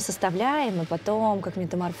бывает, да, мы составляем, и потом, как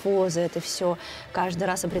метаморфозы, это все каждый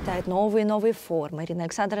раз обретает новые и новые формы. Ирина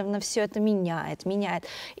Александровна все это меняет.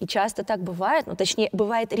 И часто так бывает, точнее,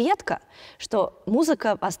 бывает редко, что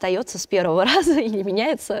музыка остается с первого раза и не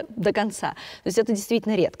меняется до конца. То есть это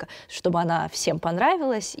действительно редко, чтобы она всем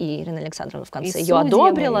понравилась, и Ирина Александровна в конце ее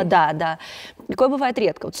одобрила. Да. Такое бывает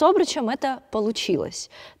редко. Вот с обручем это получилось.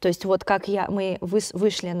 То есть вот как мы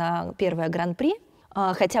вышли на первое гран-при,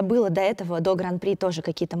 хотя было до этого, до Гран-при тоже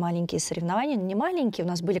какие-то маленькие соревнования, но не маленькие, у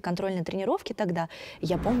нас были контрольные тренировки тогда.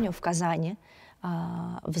 Я помню в Казани,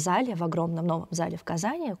 в зале, в огромном новом зале в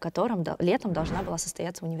Казани, в котором летом должна была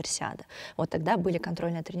состояться универсиада. Вот тогда были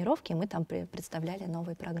контрольные тренировки, и мы там представляли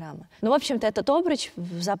новые программы. В общем-то, этот обруч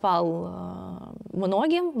запал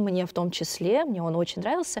многим, мне в том числе, мне он очень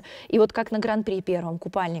нравился. И вот как на Гран-при первом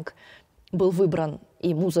купальник был выбран,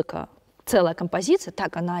 и музыка, целая композиция,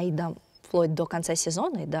 так она и вплоть до конца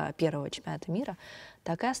сезона и до первого чемпионата мира,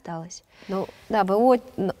 так и осталось. Да, вы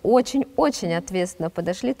очень-очень ответственно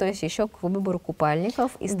подошли, то есть еще к выбору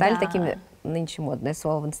купальников, и стали такими, нынче модное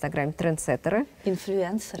слово в Инстаграме, трендсеттеры.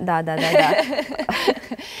 Инфлюенсеры. Да.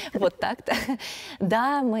 Вот так-то.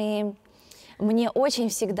 Да, мне очень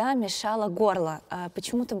всегда мешало горло.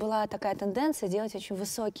 Почему-то была такая тенденция делать очень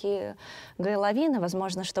высокие горловины,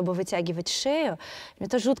 возможно, чтобы вытягивать шею. Меня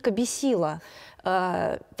это жутко бесило.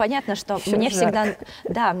 понятно, что мне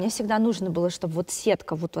всегда нужно было, чтобы вот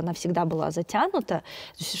сетка, вот она всегда была затянута,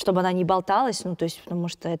 чтобы она не болталась, ну, то есть, потому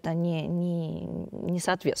что это не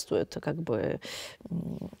соответствует как бы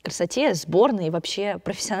красоте, сборной и вообще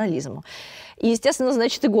профессионализму. И, естественно,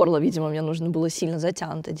 значит, и горло, видимо, мне нужно было сильно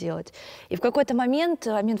затянуто делать. И в какой-то момент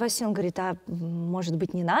Амин Васильевна говорит, а может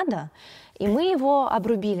быть, не надо? И мы его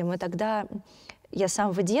обрубили. Мы тогда, я с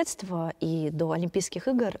самого детства и до Олимпийских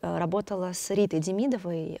игр работала с Ритой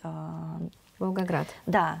Демидовой. Волгоград.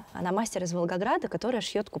 Да, она мастер из Волгограда, которая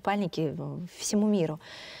шьет купальники всему миру.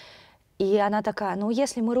 И она такая, ну,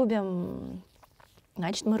 если мы рубим,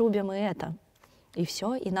 значит, мы рубим и это. И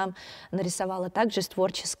все. И нам нарисовала также с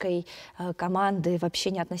творческой команды,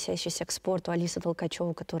 вообще не относящейся к спорту, Алиса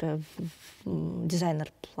Толкачева, которая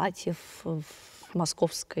дизайнер платьев в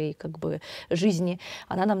московской как бы жизни.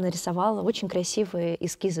 Она нам нарисовала очень красивые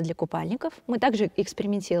эскизы для купальников. Мы также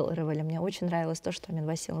экспериментировали. Мне очень нравилось то, что Амин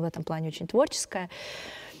Васильевна в этом плане очень творческая.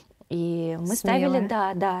 И мы ставили,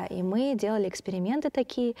 да, и мы делали эксперименты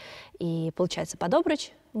такие. И, получается, под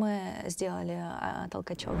обруч мы сделали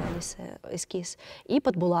Толкачевой Алисы эскиз. И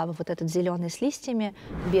под булавы вот этот зеленый с листьями,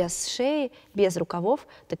 без шеи, без рукавов,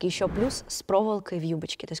 так еще плюс с проволокой в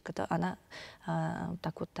юбочке. То есть она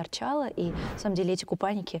так вот торчала. И, на самом деле, эти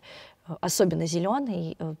купальники, особенно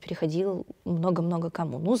зеленый, переходил много-много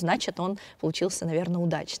кому. Ну, значит, он получился, наверное,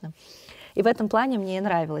 удачным. И в этом плане мне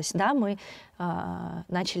нравилось, да, мы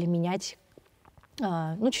начали менять,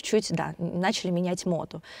 ну, чуть-чуть, да, начали менять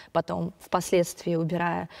моду. Потом, впоследствии,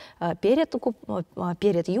 убирая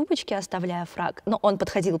перед юбочки, оставляя фрак, но он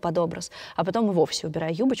подходил под образ, а потом и вовсе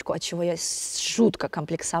убирая юбочку, от чего я жутко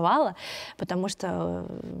комплексовала, потому что,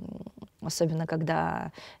 особенно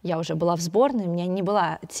когда я уже была в сборной, у меня не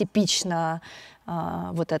была типично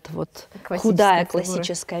вот эта вот худая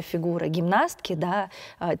классическая фигура гимнастки, да,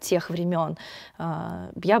 тех времен.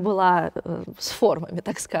 Я была с формами,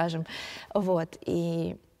 так скажем. Вот.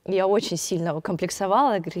 И я очень сильно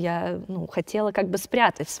комплексовала. Я хотела как бы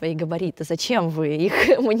спрятать свои габариты. Зачем вы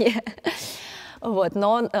их мне? Вот.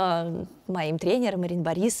 Но моим тренерам, Ирине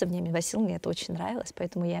Борисовне, Амине Васильевне это очень нравилось,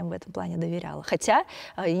 поэтому я им в этом плане доверяла. Хотя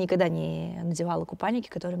я никогда не надевала купальники,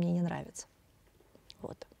 которые мне не нравятся.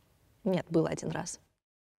 Вот. Нет, был один раз.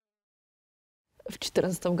 В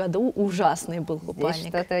 2014 году ужасный был купальник. Здесь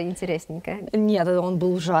что-то интересненькое. Нет, он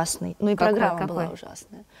был ужасный. Ну и программа была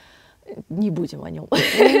ужасная. Не будем о нем.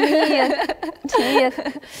 Нет.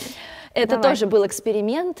 Это тоже был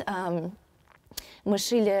эксперимент. Мы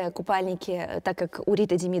шили купальники, так как у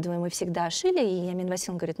Риты Демидовой мы всегда шили, и Амин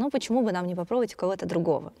Васильевна говорит, ну почему бы нам не попробовать у кого-то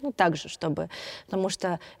другого? Ну так же, потому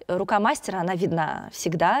что рука мастера, она видна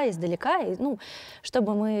всегда издалека, и,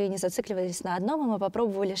 чтобы мы не зацикливались на одном, мы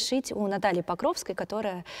попробовали шить у Натальи Покровской,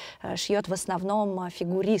 которая шьет в основном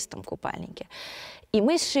фигуристам купальники. И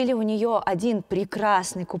мы сшили у нее один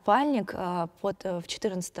прекрасный купальник в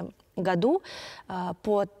 2014 году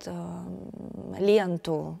под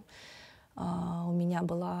ленту. У меня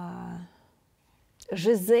была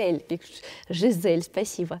Жизель,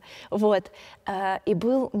 спасибо. Вот. И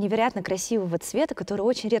был невероятно красивого цвета, который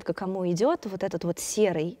очень редко кому идет, вот этот вот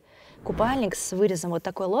серый купальник с вырезом вот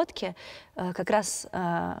такой лодки. Как раз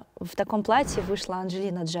в таком платье вышла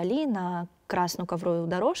Анджелина Джоли на красную ковровую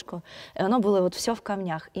дорожку, и оно было вот все в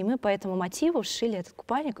камнях. И мы по этому мотиву сшили этот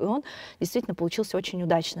купальник, и он действительно получился очень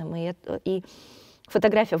удачным. И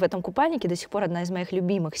фотография в этом купальнике до сих пор одна из моих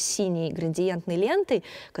любимых, с синей градиентной лентой,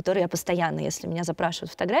 которую я постоянно, если меня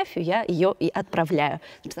запрашивают фотографию, я ее и отправляю,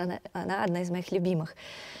 потому что она одна из моих любимых.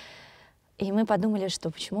 И мы подумали, что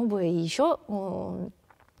почему бы еще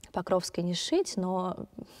Покровской не шить, но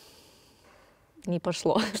не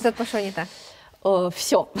пошло. Что-то пошло не так.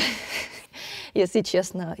 Все. Если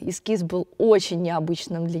честно, эскиз был очень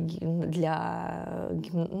необычным для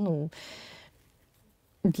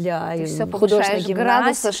художественной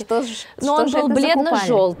гимнастики. Но он был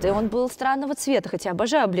бледно-желтый, он был странного цвета, хотя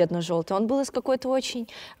обожаю бледно-желтый. Он был из какой-то очень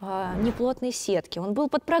неплотной сетки. Он был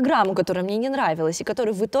под программу, которая мне не нравилась, и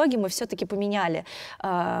которую в итоге мы все-таки поменяли.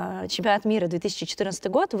 Чемпионат мира 2014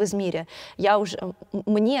 год в Измире.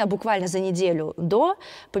 Мне буквально за неделю до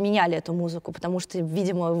поменяли эту музыку, потому что,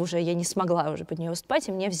 видимо, уже я не смогла уже под нее выступать,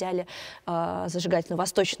 и мне взяли зажигательную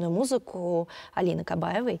восточную музыку Алины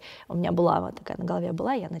Кабаевой. У меня была вот такая на голове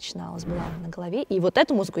была, я начинала с булавами на голове, и вот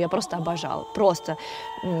эту музыку я просто обожала, просто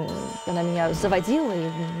она меня заводила, и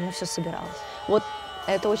у меня все собиралось. Вот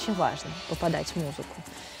это очень важно, попадать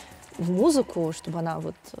в музыку, чтобы она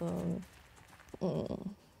вот,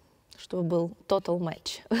 чтобы был total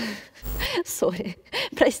match. Сори,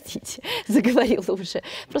 простите, заговорила уже.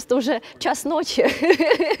 Просто уже час ночи.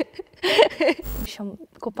 В общем,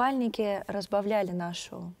 купальники разбавляли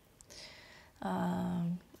нашу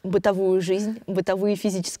бытовую жизнь, бытовые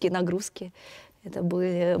физические нагрузки. Это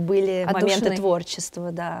были моменты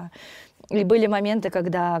творчества, да. И были моменты,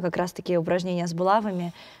 когда как раз-таки упражнения с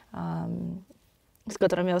булавами, с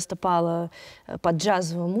которыми я выступала под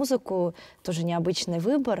джазовую музыку, тоже необычный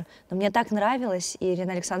выбор, но мне так нравилось, и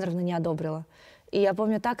Ирина Александровна не одобрила. И я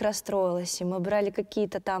помню, так расстроилась, и мы брали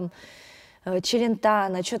какие-то там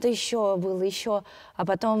челентано, что-то еще было, еще. А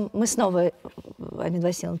потом мы снова, Амина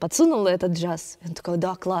Васильевна подсунула этот джаз. И он такой,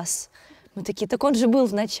 да, класс. Мы такие, так он же был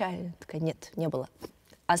в начале. Я такая, нет, не было.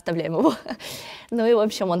 Оставляем его. Ну и, в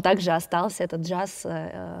общем, он также остался, этот джаз,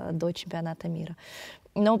 до чемпионата мира.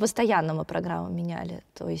 Но постоянно мы программу меняли.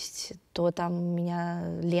 То есть то там у меня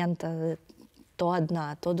лента, то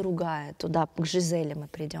одна, то другая. Туда к Жизели мы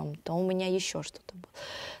придем, то у меня еще что-то было.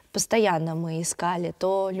 Постоянно мы искали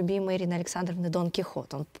то любимый Ирины Александровны Дон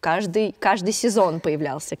Кихот. Он каждый сезон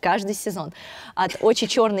появлялся, каждый сезон. От «Очи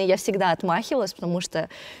черные» я всегда отмахивалась, потому что,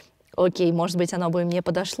 окей, может быть, оно бы мне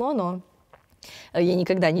подошло, но я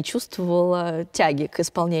никогда не чувствовала тяги к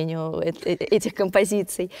исполнению этих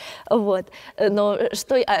композиций. Вот. Но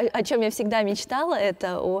о чем я всегда мечтала,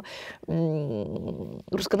 это о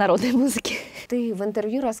руссконародной музыке. Ты в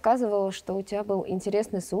интервью рассказывала, что у тебя был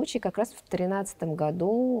интересный случай как раз в 2013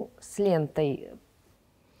 году с лентой.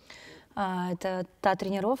 Это та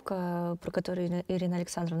тренировка, про которую Ирина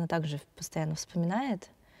Александровна также постоянно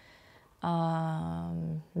вспоминает.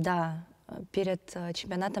 Да, перед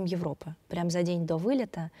чемпионатом Европы, прям за день до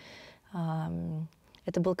вылета.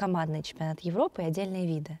 Это был командный чемпионат Европы и отдельные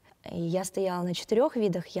виды. И я стояла на 4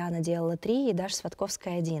 видах, Яна делала 3, и Даша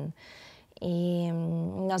Сватковская 1. И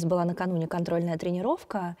у нас была накануне контрольная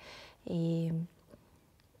тренировка, и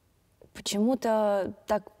почему-то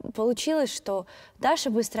так получилось, что Даша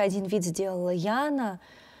быстро 1 вид сделала, Яна,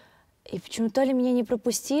 и почему-то то ли меня не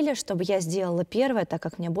пропустили, чтобы я сделала первое, так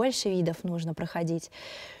как мне больше видов нужно проходить.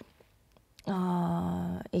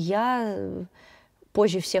 Я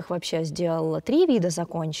позже всех вообще сделала 3 вида,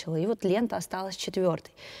 закончила, и вот лента осталась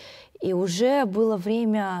 4-й. И уже было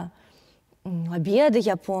время обеда,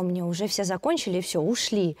 я помню, уже все закончили, и все,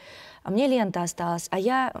 ушли. А мне лента осталась. А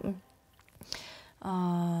я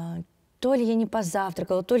то ли я не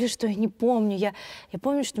позавтракала, то ли что, я не помню. Я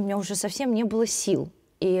помню, что у меня уже совсем не было сил.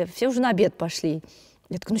 И все уже на обед пошли.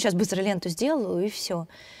 Я такая, ну сейчас быстро ленту сделаю, и все.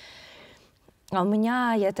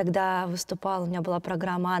 А я тогда выступала, у меня была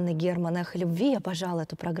программа Анны Герман «Эхо любви», я обожала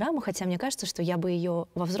эту программу, хотя мне кажется, что я бы ее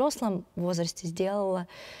во взрослом возрасте сделала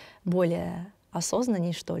более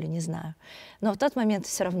осознаннее, что ли, не знаю. Но в тот момент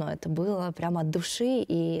все равно это было прямо от души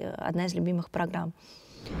и одна из любимых программ.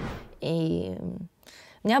 И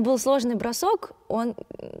у меня был сложный бросок, он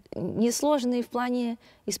не сложный в плане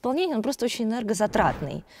исполнения, он просто очень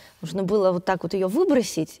энергозатратный. Нужно было вот так вот ее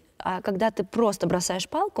выбросить, а когда ты просто бросаешь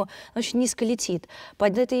палку, она очень низко летит.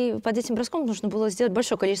 Под этим броском нужно было сделать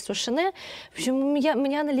большое количество шине. В общем,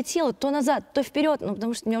 меня она летела то назад, то вперед,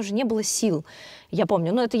 потому что у меня уже не было сил. Я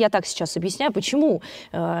помню, это я так сейчас объясняю, почему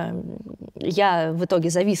я в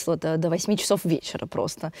итоге зависла до 8 часов вечера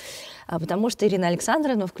просто. Потому что Ирина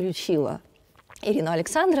Александровна включила Ирину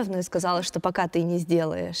Александровну и сказала, что пока ты не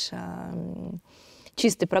сделаешь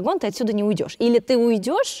чистый прогон, ты отсюда не уйдешь. Или ты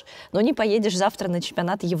уйдешь, но не поедешь завтра на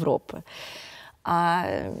чемпионат Европы.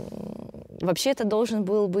 Вообще это должен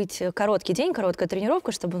был быть короткий день, короткая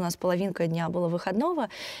тренировка, чтобы у нас половинка дня было выходного.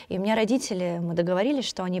 И у меня родители, мы договорились,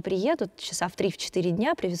 что они приедут часа в 3-4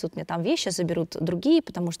 дня, привезут мне там вещи, заберут другие,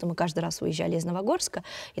 потому что мы каждый раз уезжали из Новогорска,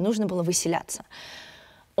 и нужно было выселяться.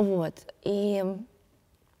 Вот. И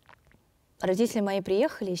родители мои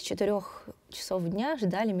приехали, с 4 часов дня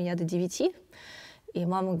ждали меня до 9. И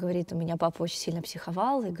мама говорит, у меня папа очень сильно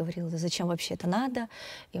психовал и говорил, да зачем вообще это надо?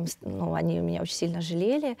 Они меня очень сильно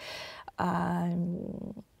жалели. А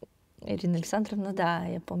Ирина Александровна, да,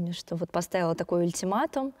 я помню, что вот поставила такой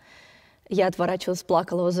ультиматум. Я отворачивалась,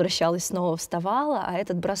 плакала, возвращалась, снова вставала, а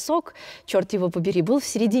этот бросок, черт его побери, был в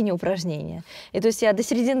середине упражнения. И то есть я до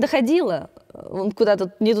середины доходила, он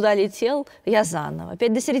куда-то не туда летел, я заново.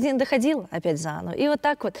 Опять до середины доходила, опять заново. И вот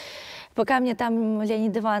так вот, пока мне там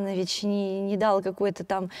Леонид Иванович не дал какой-то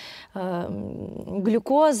там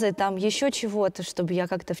глюкозы, там еще чего-то, чтобы я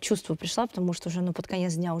как-то в чувство пришла, потому что уже под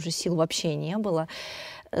конец дня уже сил вообще не было.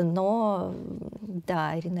 Но,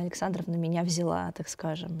 да, Ирина Александровна меня взяла, так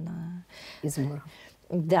скажем, на измор.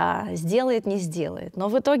 Да, сделает, не сделает. Но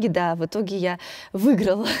в итоге, да, я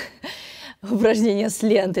выиграла упражнение с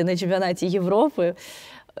лентой на чемпионате Европы.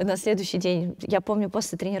 на следующий день, я помню,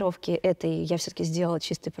 после тренировки этой я все-таки сделала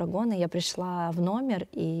чистые прогоны, я пришла в номер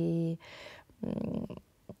и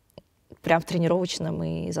прям в тренировочном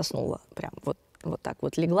и заснула. Прям вот так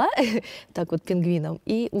вот легла, так вот пингвином,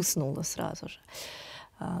 и уснула сразу же.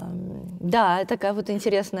 Да, такая вот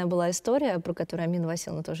интересная была история, про которую Амина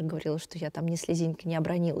Васильевна тоже говорила, что я там ни слезинки не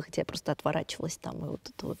обронила, хотя я просто отворачивалась там, и вот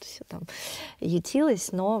это вот все там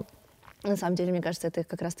ютилось. Но на самом деле, мне кажется, это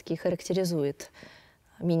как раз-таки характеризует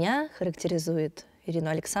меня, характеризует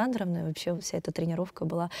Ирину Александровну, и вообще вся эта тренировка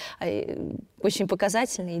была очень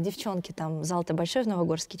показательной. И девчонки, там зал-то большой в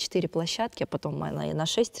Новогорске, 4 площадки, а потом она и на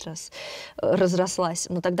 6 раз разрослась.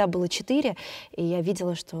 Но тогда было 4, и я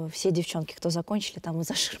видела, что все девчонки, кто закончили, там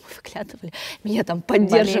из-за ширмы выглядывали, меня там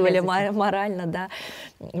поддерживали морально, да,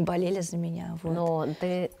 болели за меня. Вот. Но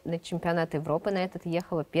ты на чемпионат Европы на этот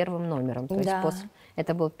ехала первым номером. То есть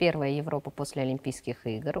это была первая Европа после Олимпийских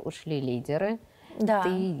игр, ушли лидеры. Да.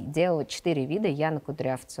 Ты делала 4 вида, Яна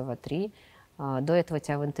Кудрявцева 3. До этого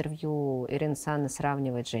тебя в интервью Ирина Санна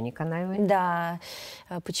сравнивает с Женей Канаевой. Да,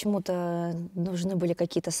 почему-то нужны были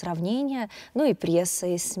какие-то сравнения. Ну и пресса,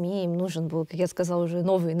 и СМИ, им нужен был, как я сказала, уже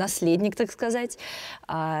новый наследник, так сказать.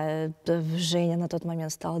 А Женя на тот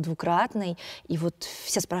момент стала двукратной. И вот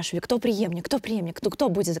все спрашивали, кто преемник, кто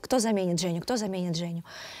будет, кто заменит Женю.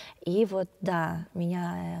 И вот, да,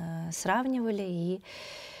 меня сравнивали, и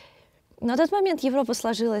на тот момент Европа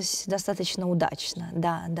сложилась достаточно удачно,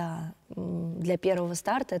 да. Для первого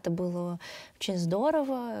старта это было очень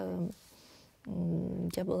здорово.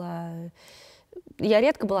 Я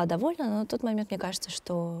редко была довольна, но на тот момент мне кажется,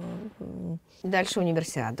 что... Дальше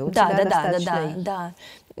универсиада у тебя достаточно... Да.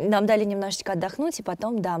 Нам дали немножечко отдохнуть, и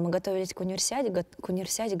потом, да, мы готовились к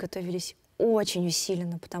универсиаде готовились очень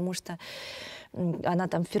усиленно, потому что она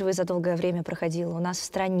там впервые за долгое время проходила у нас в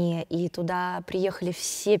стране, и туда приехали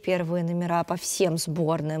все первые номера по всем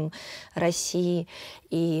сборным России,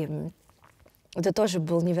 и это тоже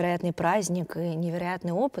был невероятный праздник и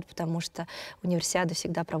невероятный опыт, потому что универсиада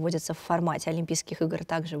всегда проводится в формате Олимпийских игр,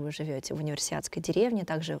 также вы живете в универсиадской деревне,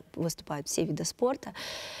 также выступают все виды спорта.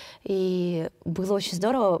 И было очень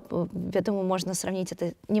здорово. Я думаю, можно сравнить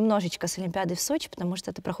это немножечко с Олимпиадой в Сочи, потому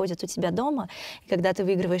что это проходит у тебя дома. И когда ты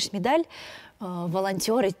выигрываешь медаль,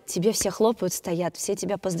 волонтеры тебе все хлопают, стоят, все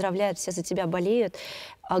тебя поздравляют, все за тебя болеют.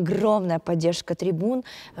 Огромная поддержка трибун,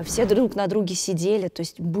 все друг на друге сидели. То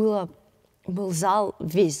есть был зал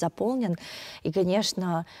весь заполнен. И,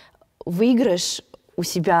 конечно, выигрыш у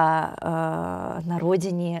себя на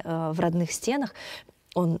родине, в родных стенах,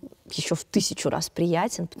 он еще в 1000 раз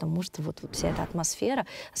приятен, потому что вот вся эта атмосфера,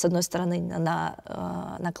 с одной стороны,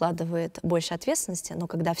 она накладывает больше ответственности, но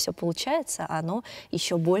когда все получается, оно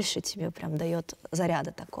еще больше тебе прям дает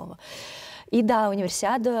заряда такого. И да,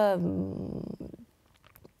 универсиада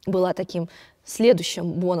была таким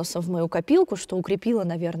следующим бонусом в мою копилку, что укрепило,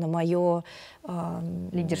 наверное, мою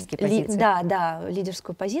лидерские позиции.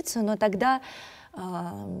 Лидерскую позицию, но тогда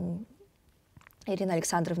Ирина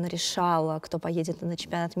Александровна решала, кто поедет на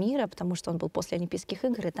чемпионат мира, потому что он был после Олимпийских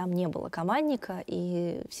игр, и там не было командника,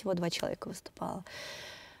 и всего 2 человека выступало.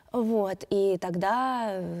 Вот, и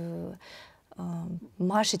тогда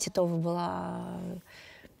Маша Титова была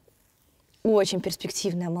очень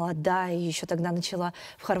перспективная, молодая, и еще тогда начала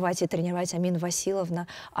в Хорватии тренировать Амина Васильевна.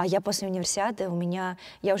 А я после универсиады,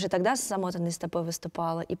 я уже тогда с замотанной стопой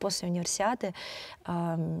выступала, и после универсиады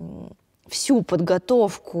всю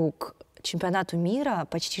подготовку к чемпионату мира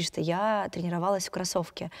почти что я тренировалась в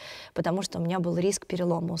кроссовке, потому что у меня был риск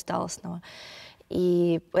перелома усталостного.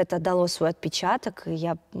 И это дало свой отпечаток, и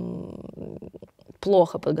я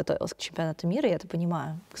плохо подготовилась к чемпионату мира, я это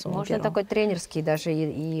понимаю. Можно такой тренерский даже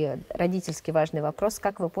и родительский важный вопрос.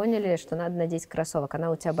 Как вы поняли, что надо надеть кроссовок?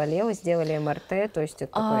 Она у тебя болела, сделали МРТ, то есть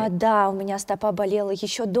это такой... Да, у меня стопа болела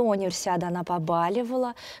еще до универсиады, она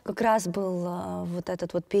побаливала. Как раз был вот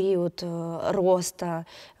этот вот период роста,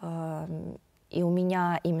 и у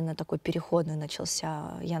меня именно такой переходный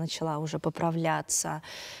начался. Я начала уже поправляться,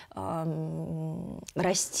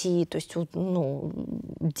 расти, то есть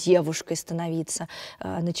девушкой становиться.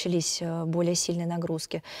 Начались более сильные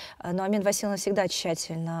нагрузки. Но Амина Васильевна всегда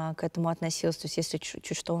тщательно к этому относилась. То есть если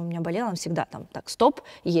чуть что у меня болело, она всегда там, так, стоп,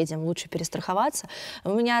 едем, лучше перестраховаться.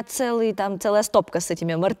 У меня целая стопка с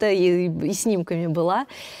этими МРТ и снимками была,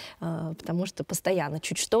 потому что постоянно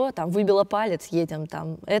чуть что, там, выбила палец, едем,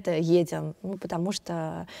 там, едем. Потому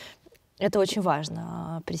что Это очень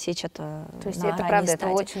важно, пресечь это. То есть на это ранней правда,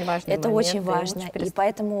 стадии. это очень важно. Это очень важно, и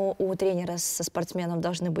поэтому у тренера со спортсменом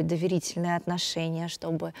должны быть доверительные отношения,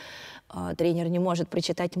 чтобы тренер не может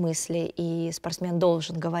прочитать мысли, и спортсмен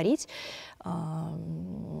должен говорить,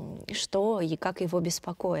 что и как его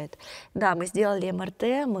беспокоит. Да, мы сделали МРТ,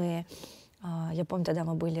 я помню, тогда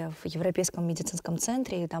мы были в Европейском медицинском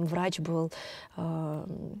центре, и там врач был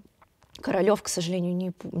Королев, к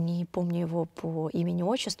сожалению, не помню его по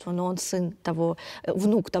имени-отчеству, но он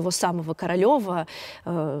внук того самого Королева,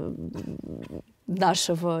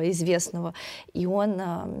 нашего известного, и он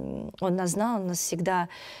нас знал, он нас всегда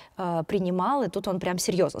принимал, и тут он прям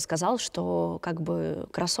серьезно сказал, что как бы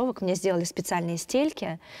кроссовок, мне сделали специальные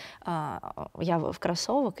стельки, я в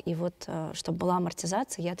кроссовок, и вот, чтобы была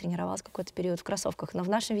амортизация, я тренировалась какой-то период в кроссовках, но в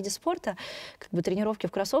нашем виде спорта как бы тренировки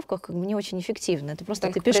в кроссовках как бы не очень эффективны, это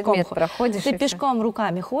просто ты пешком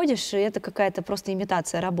руками ходишь, и это какая-то просто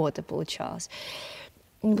имитация работы получалась.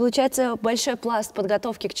 Получается, большой пласт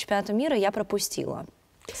подготовки к чемпионату мира я пропустила.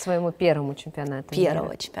 К своему первому чемпионату мира.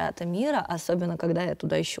 Первого чемпионата мира, особенно когда я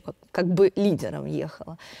туда еще как бы лидером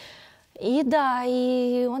ехала. И да,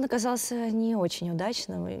 и он оказался не очень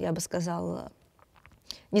удачным, я бы сказала.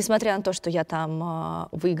 Несмотря на то, что я там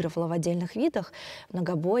выигрывала в отдельных видах,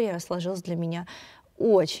 многоборье сложилось для меня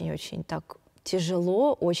очень-очень так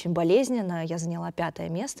тяжело, очень болезненно. Я заняла 5-е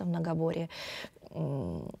место в многоборье.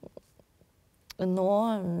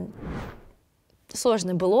 Но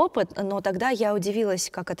сложный был опыт, но тогда я удивилась,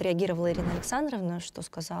 как отреагировала Ирина Александровна, что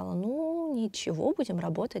сказала, ну, ничего, будем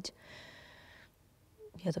работать.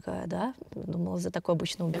 Я такая, да, думала, за такое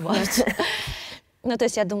обычно убивают. Ну, то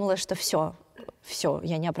есть я думала, что все,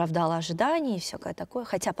 я не оправдала ожиданий, все такое.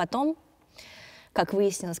 Хотя потом, как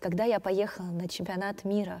выяснилось, когда я поехала на чемпионат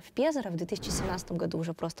мира в Пезаро в 2017 году,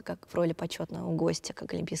 уже просто как в роли почетного гостя,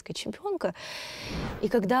 как олимпийская чемпионка, и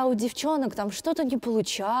когда у девчонок там что-то не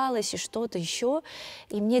получалось и что-то еще,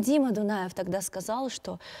 и мне Дима Дунаев тогда сказал,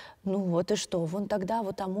 что ну вот и что, вон тогда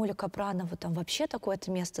вот там Оля Капранова там вообще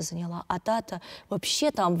такое-то место заняла, а та-то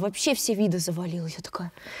вообще там, вообще все виды завалила. Я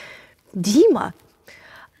такая, Дима,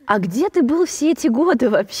 а где ты был все эти годы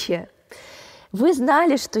вообще? Вы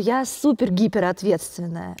знали, что я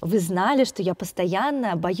супер-гиперответственная. Вы знали, что я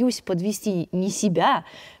постоянно боюсь подвести не себя,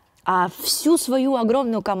 а всю свою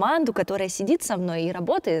огромную команду, которая сидит со мной и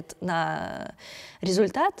работает на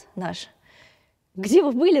результат наш. Где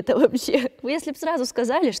вы были-то вообще? Вы если бы сразу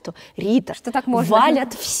сказали, что Рита, что так можно,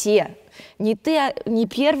 валят все. Не ты не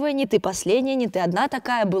первая, не ты последняя, не ты одна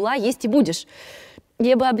такая была, есть и будешь.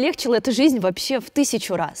 Я бы облегчила эту жизнь вообще в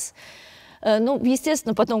 1000 раз. Ну,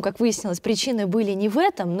 естественно, потом, как выяснилось, причины были не в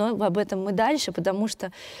этом, но об этом мы дальше, потому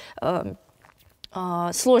что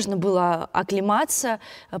сложно было оклематься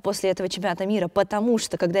после этого чемпионата мира, потому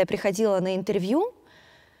что, когда я приходила на интервью,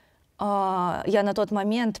 я на тот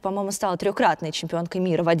момент, по-моему, стала 3-кратной чемпионкой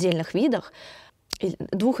мира в отдельных видах,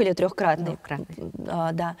 2- или 3-кратной.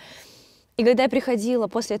 Да. И когда я приходила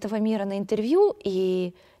после этого мира на интервью,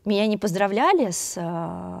 и меня не поздравляли с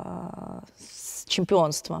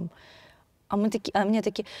чемпионством, а мне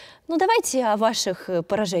такие, ну давайте о ваших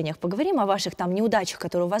поражениях поговорим, о ваших там неудачах,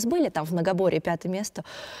 которые у вас были, там в многоборье 5-е место.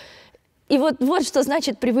 И вот что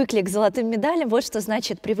значит привыкли к золотым медалям, вот что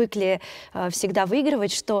значит привыкли всегда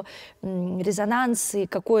выигрывать, что резонанс и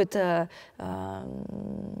какой-то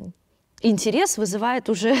интерес вызывает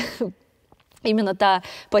уже именно та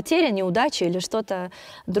потеря, неудача или что-то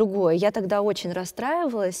другое. Я тогда очень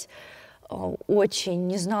расстраивалась, очень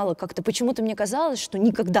не знала как-то. Почему-то мне казалось, что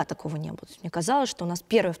никогда такого не будет. Мне казалось, что у нас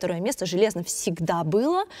 1-2 место железно всегда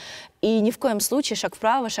было, и ни в коем случае шаг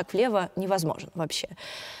вправо, шаг влево невозможен вообще.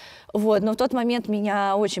 Вот. Но в тот момент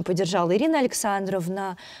меня очень поддержала Ирина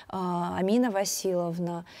Александровна, Амина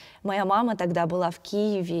Василовна. Моя мама тогда была в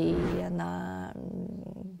Киеве, и она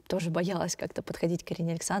тоже боялась как-то подходить к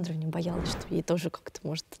Ирине Александровне, боялась, что ей тоже как-то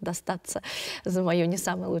может достаться за мое не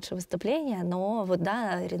самое лучшее выступление. Но вот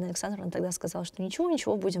да, Ирина Александровна тогда сказала, что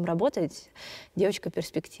ничего, будем работать, девочка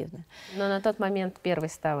перспективная. Но на тот момент первой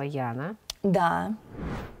стала Яна. Да.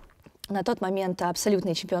 На тот момент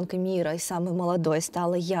абсолютной чемпионкой мира и самой молодой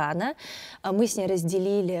стала Яна. Мы с ней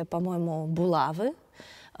разделили, по-моему, булавы,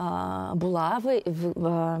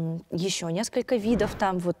 еще несколько видов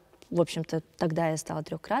там, вот, в общем-то, тогда я стала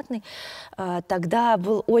 3-кратной. Тогда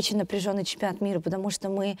был очень напряженный чемпионат мира, потому что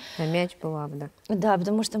мы... На мяч булав, да. Да,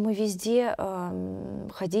 потому что мы везде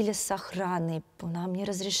ходили с охраной, нам не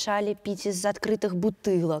разрешали пить из открытых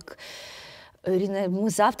бутылок.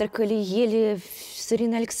 Мы завтракали, ели с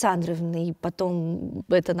Ириной Александровной, и потом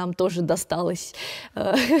это нам тоже досталось.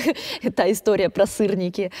 Та история про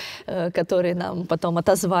сырники, которые нам потом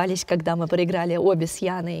отозвались, когда мы проиграли обе с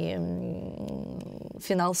Яной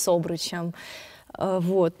финал с обручем.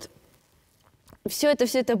 Вот. Все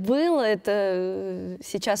это было,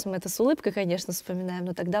 сейчас мы это с улыбкой, конечно, вспоминаем,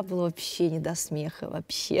 но тогда было вообще не до смеха,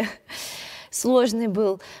 вообще. Сложный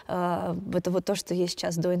был, это вот то, что я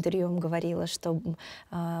сейчас до интервью вам говорила, что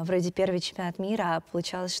вроде первый чемпионат мира, а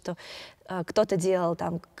получалось, что кто-то делал,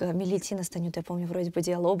 там, Мелитина Станюта, я помню, вроде бы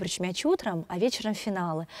делала обруч мяч утром, а вечером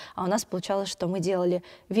финалы. А у нас получалось, что мы делали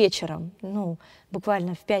вечером, ну,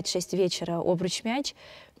 буквально в 5-6 вечера обруч мяч,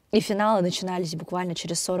 и финалы начинались буквально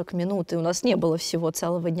через 40 минут, и у нас не было всего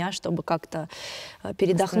целого дня, чтобы как-то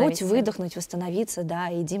передохнуть, выдохнуть, восстановиться, да,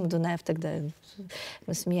 и Дима Дунаев тогда,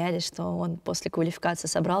 мы смеялись, что он после квалификации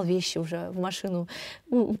собрал вещи уже в машину,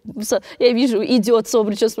 я вижу, идет с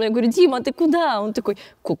обручем, я говорю: Дима, а ты куда? Он такой: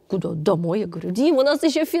 куда? Домой. Я говорю: Дима, у нас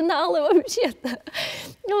еще финалы вообще-то.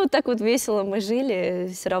 Ну, вот так вот весело мы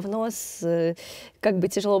жили, все равно, как бы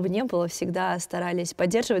тяжело бы не было, всегда старались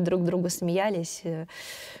поддерживать друг друга, смеялись.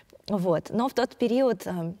 Вот. Но в тот период,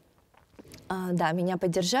 да, меня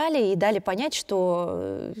поддержали и дали понять,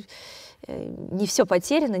 что не все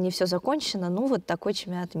потеряно, не все закончено, ну вот такой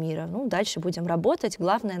чемпионат мира. Ну, дальше будем работать,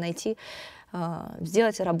 главное найти,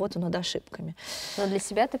 сделать работу над ошибками. Но для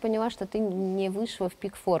себя ты поняла, что ты не вышла в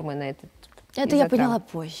пик формы на этот. Это я поняла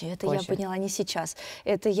позже, это я поняла не сейчас.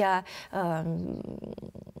 Это я...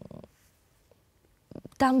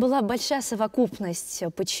 Там была большая совокупность.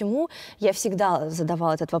 Почему? Я всегда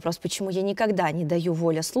задавала этот вопрос, почему я никогда не даю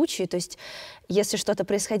воля случаю. То есть, если что-то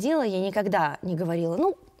происходило, я никогда не говорила: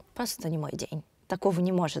 ну, просто не мой день. Такого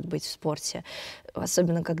не может быть в спорте.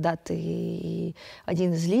 Особенно, когда ты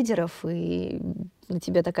один из лидеров, и на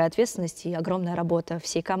тебе такая ответственность и огромная работа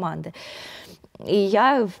всей команды. И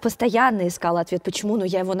я постоянно искала ответ, почему, но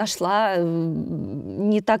я его нашла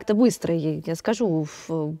не так-то быстро, я скажу,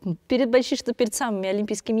 перед самыми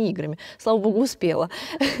Олимпийскими играми. Слава богу, успела,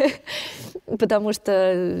 потому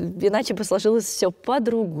что иначе бы сложилось все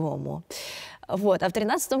по-другому. Вот. А в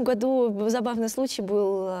 2013 году забавный случай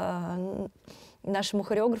был нашему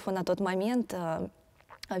хореографу на тот момент,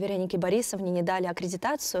 Веронике Борисовне, не дали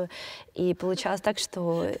аккредитацию, и получалось так,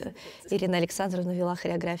 что Ирина Александровна вела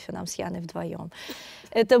хореографию нам с Яной вдвоем.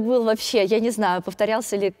 Это был вообще, я не знаю,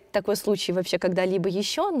 повторялся ли такой случай вообще когда-либо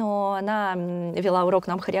еще, но она вела урок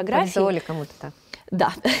нам хореографии. Повезло ли кому-то так?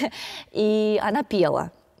 Да, и она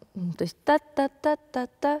пела. То есть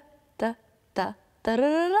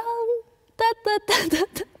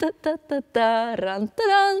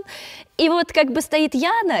та-та-та-та-та-та-та-та-та-та-та-та-та-та-та-та-та-та. И вот как бы стоит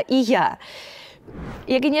Яна и я.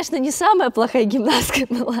 Я, конечно, не самая плохая гимнастка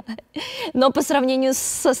была, но по сравнению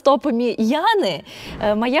со стопами Яны,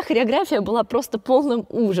 моя хореография была просто полным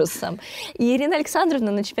ужасом. И Ирина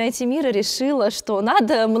Александровна на чемпионате мира решила, что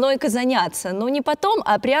надо мной-ка заняться, но не потом,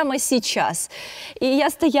 а прямо сейчас. И я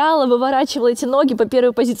стояла, выворачивала эти ноги по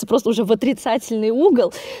первой позиции просто уже в отрицательный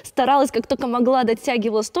угол, старалась как только могла,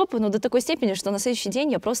 дотягивала стопы, но до такой степени, что на следующий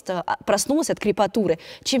день я просто проснулась от крепатуры.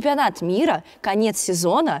 Чемпионат мира, конец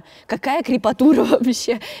сезона, какая крепатура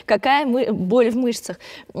вообще, какая боль в мышцах.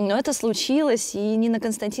 Но это случилось, и Нина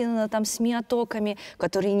Константиновна там с миотоками,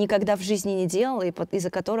 которые никогда в жизни не делала, и из-за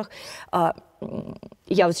которых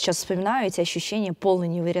я вот сейчас вспоминаю эти ощущения полной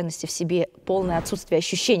неуверенности в себе, полное отсутствие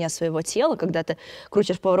ощущения своего тела, когда ты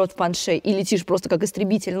крутишь поворот в панше и летишь просто как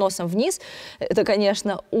истребитель носом вниз. Это,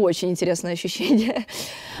 конечно, очень интересное ощущение,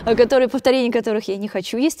 повторение которых я не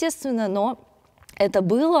хочу, естественно, но это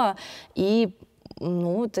было, и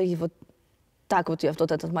ну, это и вот так вот я в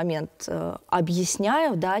тот этот момент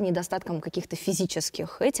объясняю, да, недостатком каких-то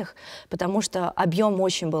физических этих, потому что объем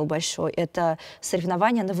очень был большой. Это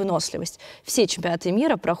соревнования на выносливость. Все чемпионаты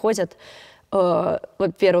мира проходят,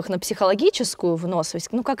 во-первых, на психологическую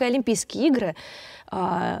выносливость, ну, как и Олимпийские игры,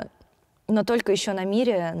 но только еще на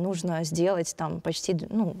мире нужно сделать там почти,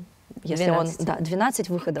 ну, если 12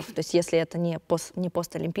 выходов, то есть если это не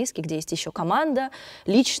постолимпийский, где есть еще команда,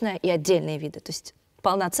 личная и отдельные виды, то есть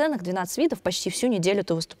полноценных 12 видов, почти всю неделю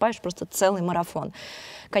ты выступаешь, просто целый марафон.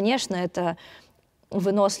 Конечно, это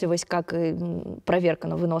выносливость, как и проверка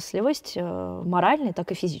на выносливость, моральной,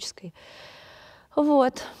 так и физической.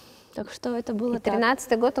 Вот, так что это было так.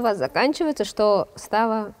 13-й год у вас заканчивается, что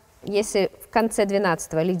стало, если в конце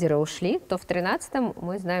 12-го лидеры ушли, то в 13-м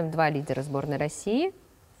мы знаем 2 лидера сборной России.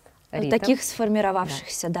 Рита, таких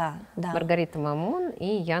сформировавшихся, да. Маргарита Мамун и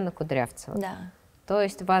Яна Кудрявцева. Да. То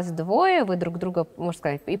есть вас двое, вы друг друга, можно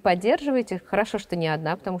сказать, и поддерживаете. Хорошо, что не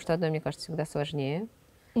одна, потому что одной, мне кажется, всегда сложнее.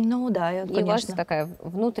 Ну да, И конечно. у вас такая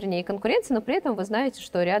внутренняя конкуренция, но при этом вы знаете,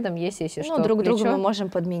 что рядом есть, если что, друг плечо. друга мы можем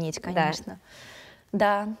подменить, конечно.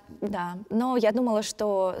 Да, да. Но я думала,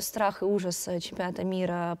 что страх и ужас чемпионата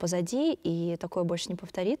мира позади, и такое больше не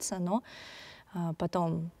повторится, но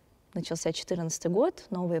потом начался 2014 год,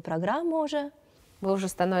 новые программы уже. Вы уже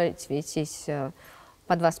становитесь,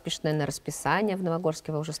 под вас пишет, наверное, расписание в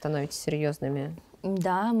Новогорске, вы уже становитесь серьезными.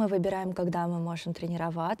 Да, мы выбираем, когда мы можем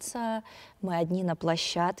тренироваться, мы одни на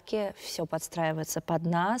площадке, все подстраивается под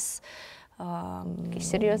нас. Такие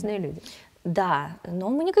серьезные люди. Да, но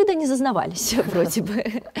мы никогда не зазнавались, вроде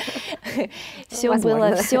бы. Все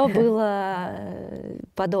Возможно. было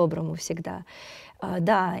по-доброму всегда.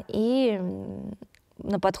 Да, и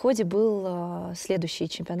на подходе был следующий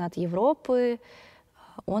чемпионат Европы.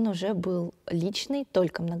 Он уже был личный,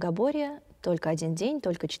 только многоборье, только один день,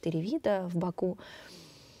 только 4 вида в Баку.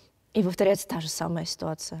 И повторяется та же самая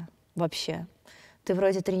ситуация вообще. Ты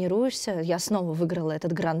вроде тренируешься, я снова выиграла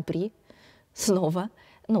этот гран-при, снова.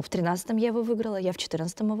 Ну, в 13-м я его выиграла, я в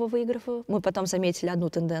 14-м его выигрываю. Мы потом заметили одну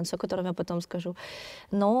тенденцию, о которой я потом скажу.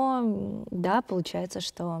 Но, да, получается,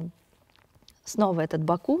 что снова этот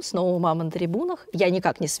Баку, снова мама на трибунах. Я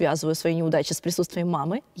никак не связываю свои неудачи с присутствием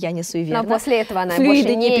мамы, я не суеверна. Но после этого она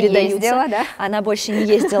Флюиды больше не ездила, да? Она больше не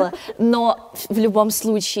ездила, но в любом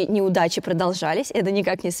случае неудачи продолжались, это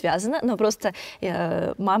никак не связано, но просто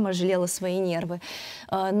мама жалела свои нервы.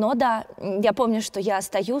 Но да, я помню, что я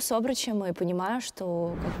стою с обручем и понимаю,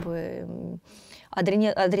 что как бы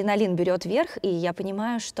адреналин берет верх, и я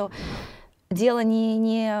понимаю, что дело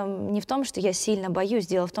не в том, что я сильно боюсь,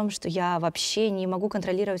 дело в том, что я вообще не могу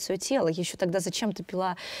контролировать свое тело. Я еще тогда зачем-то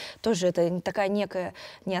пила, тоже это такая некая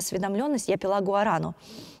неосведомленность, я пила гуарану.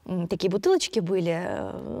 Такие бутылочки были,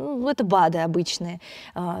 это БАДы обычные,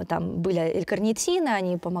 там были элькарнитины,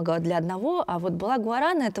 они помогают для одного, а вот была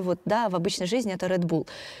гуарана, это вот, да, в обычной жизни это Red Bull.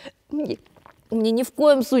 Мне ни в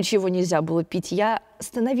коем случае его нельзя было пить. Я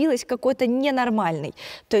становилась какой-то ненормальной.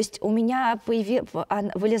 То есть у меня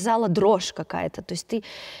вылезала дрожь какая-то. То есть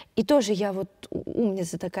И тоже я вот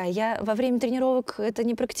умница такая. Я во время тренировок это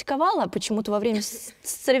не практиковала, почему-то во время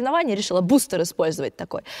соревнований решила бустер использовать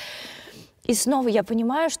такой. И снова я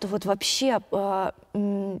понимаю, что вот вообще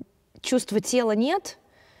чувства тела нет,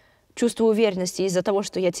 чувство уверенности из-за того,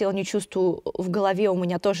 что я тело не чувствую, в голове у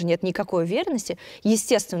меня тоже нет никакой уверенности.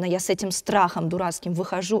 Естественно, я с этим страхом дурацким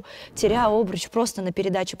выхожу, теряю обруч просто на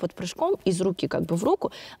передаче под прыжком, из руки как бы в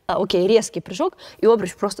руку. Окей, резкий прыжок, и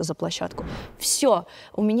обруч просто за площадку. Все.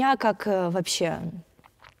 У меня как вообще...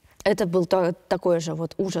 Это был такой же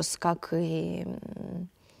вот ужас, как и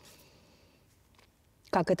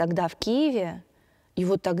тогда в Киеве. И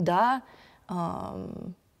вот тогда...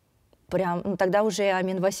 тогда уже у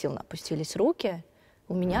Амины Васильевны опустились руки.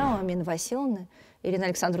 У меня, у Амины Васильевны, Ирина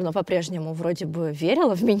Александровна по-прежнему вроде бы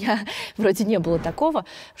верила в меня, вроде не было такого,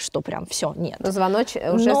 что прям все, нет. Но звоночек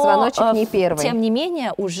не первый. Тем не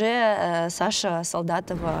менее, уже Саша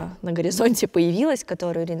Солдатова на горизонте появилась,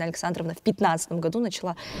 которую Ирина Александровна в 2015 году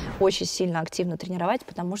начала очень сильно активно тренировать,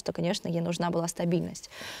 потому что, конечно, ей нужна была стабильность.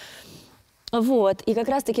 Вот. И как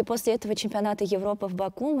раз-таки после этого чемпионата Европы в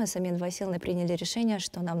Баку мы с Аминой Васильевной приняли решение,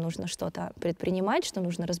 что нам нужно что-то предпринимать, что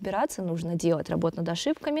нужно разбираться, нужно делать работу над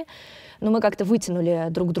ошибками. Но мы как-то вытянули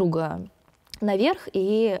друг друга наверх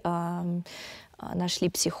и нашли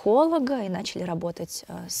психолога и начали работать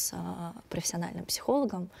с профессиональным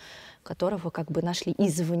психологом, которого как бы нашли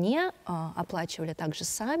извне, оплачивали также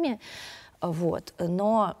сами. Вот.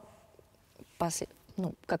 Но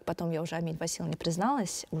как потом я уже Амине Васильевне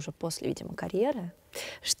призналась, уже после, видимо, карьеры,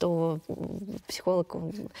 что психолог,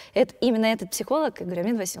 именно этот психолог, я говорю,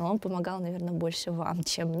 Амина Васильевна, он помогал, наверное, больше вам,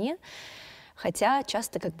 чем мне. Хотя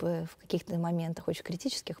часто как бы в каких-то моментах очень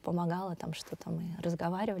критических помогала, там что-то мы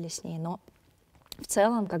разговаривали с ней, но в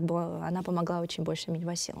целом как бы она помогла очень больше Амине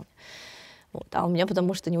Васильевне. Вот. А у меня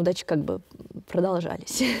потому что неудачи как бы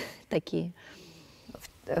продолжались такие.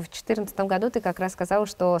 В 2014 году ты как раз сказала,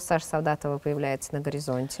 что Саша Солдатова появляется на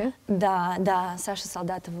горизонте. Да, Саша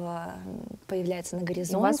Солдатова появляется на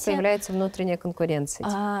горизонте. У вас появляется внутренняя конкуренция.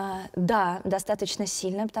 Да, достаточно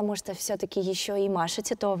сильно, потому что все-таки еще и Маша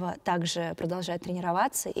Титова также продолжает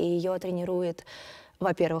тренироваться, и ее тренирует,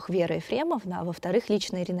 во-первых, Вера Ефремовна, а во-вторых,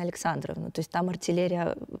 лично Ирина Александровна. То есть там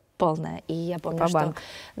артиллерия полная. И я помню, что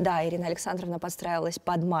Ирина Александровна подстраивалась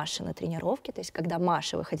под Машу на тренировке. То есть когда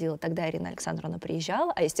Маша выходила, тогда Ирина Александровна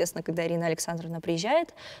приезжала. А, естественно, когда Ирина Александровна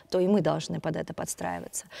приезжает, то и мы должны под это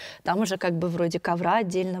подстраиваться. Там уже как бы вроде ковра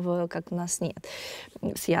отдельного, как у нас нет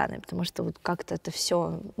с Яной. Потому что вот как-то это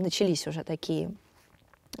все, начались уже такие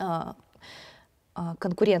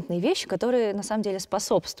конкурентные вещи, которые на самом деле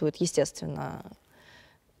способствуют, естественно,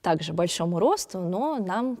 также большому росту, но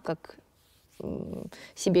нам, как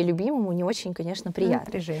себе любимому, не очень, конечно, приятно.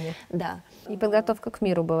 Напряжение. Да. И подготовка к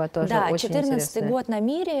миру была тоже очень интересная. 14-й год на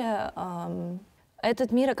мире.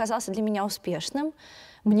 Этот мир оказался для меня успешным.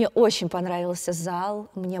 Мне очень понравился зал,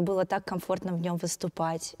 мне было так комфортно в нем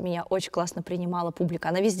выступать. Меня очень классно принимала публика.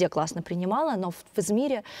 Она везде классно принимала, но в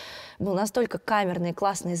Измире был настолько камерный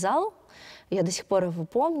классный зал, я до сих пор его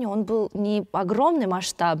помню, он был не огромный,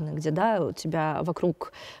 масштабный, где, да, у тебя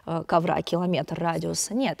вокруг ковра километр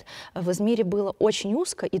радиуса, нет. В Измире было очень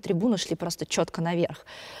узко, и трибуны шли просто четко наверх.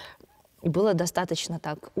 И было достаточно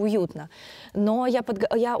так уютно. Но я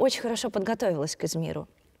очень хорошо подготовилась к Измиру.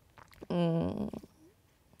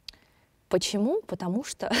 Почему? Потому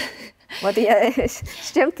что... Вот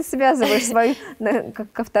с чем ты связываешь свою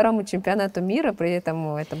ко второму чемпионату мира, при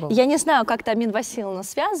этом это был... Я не знаю, как Татьяна Васильевна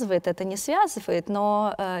связывает, это не связывает,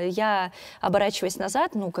 но я, оборачиваясь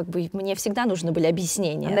назад, ну, как бы мне всегда нужны были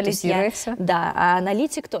объяснения. Анализируя все. Да, а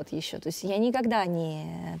аналитик тот еще. То есть я никогда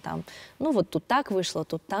не там, ну, вот тут так вышло,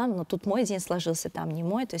 тут там, но тут мой день сложился, там не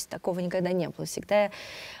мой. То есть такого никогда не было. Всегда я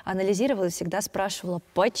анализировала, всегда спрашивала,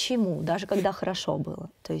 почему, даже когда хорошо было.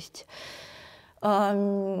 То есть...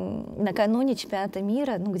 Накануне чемпионата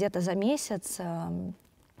мира, ну, где-то за месяц,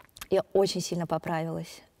 я очень сильно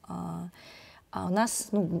поправилась. А у нас,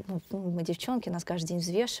 ну, мы девчонки, нас каждый день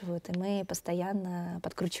взвешивают, и мы постоянно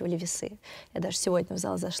подкручивали весы. Я даже сегодня в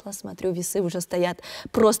зал зашла, смотрю, весы уже стоят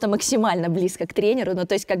просто максимально близко к тренеру, ну,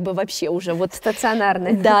 то есть как бы вообще уже вот...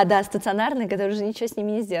 Стационарные. Да, стационарные, которые уже ничего с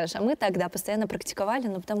ними не сделаешь. А мы тогда постоянно практиковали,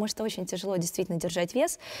 ну, потому что очень тяжело действительно держать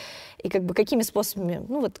вес, и как бы какими способами,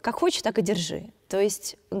 ну, вот как хочешь, так и держи. То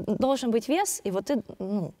есть должен быть вес, и вот ты,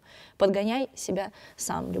 ну, подгоняй себя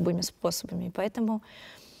сам любыми способами. Поэтому...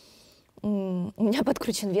 У меня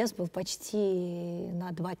подкручен вес был почти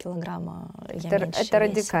на 2 килограмма. Это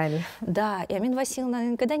радикально. Да, и Амина Васильевна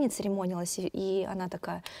никогда не церемонилась, и она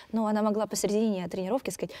такая, ну, она могла посередине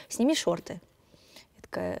тренировки сказать, сними шорты. Я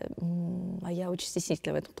такая, а я очень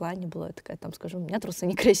стеснительна в этом плане была, я такая, там, скажу, у меня трусы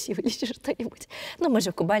некрасивые или что-нибудь. Ну, мы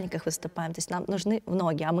же в купальниках выступаем, то есть нам нужны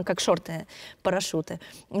ноги, а мы как шорты, парашюты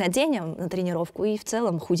наденем на тренировку, и в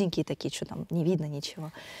целом худенькие такие, что там не видно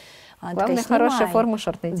ничего. Главное, такая, хорошая форма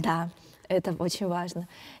шорт найти. Да. Это очень важно.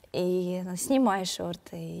 И снимай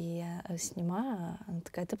шорты, и я снимаю. Она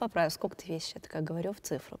такая, ты поправила, сколько ты весишь? Я такая говорю в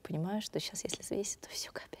цифру, понимаю, что сейчас, если взвесить, то все,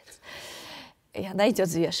 капец. И она идет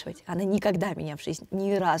взвешивать. Она никогда меня в жизни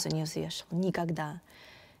ни разу не взвешивала, никогда.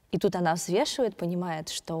 И тут она взвешивает, понимает,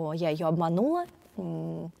 что я ее обманула,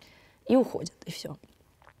 и уходит, и все.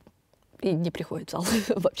 И не приходит в зал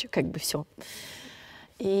вообще, как бы все.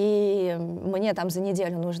 И мне там за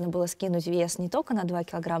неделю нужно было скинуть вес не только на 2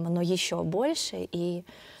 килограмма, но еще больше. И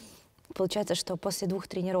получается, что после 2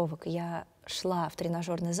 тренировок я шла в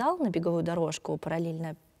тренажерный зал на беговую дорожку,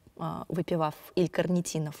 параллельно выпивав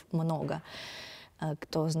L-карнитинов много.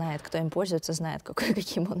 Кто знает, кто им пользуется, знает,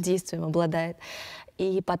 каким он действием обладает.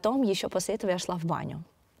 И потом еще после этого я шла в баню.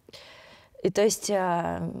 И то есть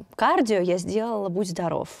кардио я сделала «Будь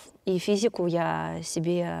здоров». И физику я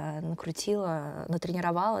себе накрутила,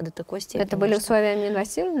 натренировала до такой степени. Это были условия Амины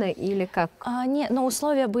Васильевны или как? Нет, но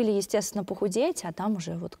условия были, естественно, похудеть, а там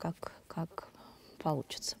уже вот как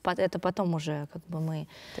получится. Это потом уже как бы мы...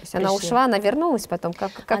 То есть она ушла, она вернулась потом?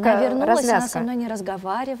 Как она вернулась, развязка? Она со мной не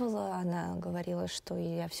разговаривала, она говорила, что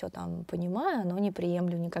я все там понимаю, но не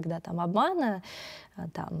приемлю никогда там обмана,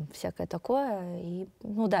 там всякое такое. И,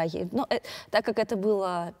 ну да, так как это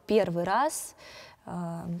было первый раз,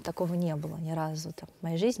 такого не было ни разу там, в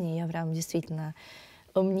моей жизни, я прям действительно...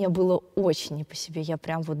 Мне было очень не по себе. Я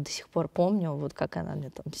прям вот до сих пор помню, вот как она мне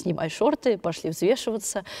там, снимай шорты, пошли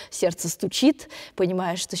взвешиваться, сердце стучит,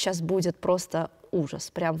 понимаешь, что сейчас будет просто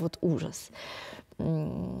ужас, прям вот ужас.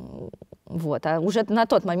 Вот. А уже на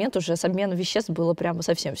тот момент уже с обменом веществ было прямо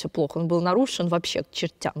совсем все плохо. Он был нарушен вообще к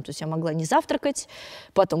чертям. То есть я могла не завтракать,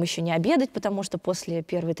 потом еще не обедать, потому что после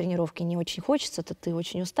первой тренировки не очень хочется, ты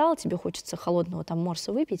очень устал, тебе хочется холодного там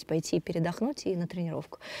морса выпить, пойти передохнуть и на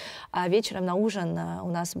тренировку. А вечером на ужин у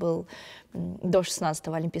нас был, до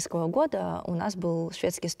 16-го Олимпийского года, у нас был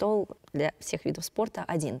шведский стол для всех видов спорта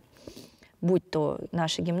один. Будь то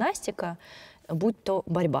наша гимнастика, будь то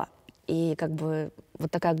борьба. И как бы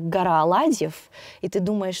вот такая гора оладьев, и ты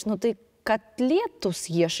думаешь, ну ты котлету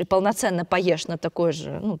съешь и полноценно поешь на такую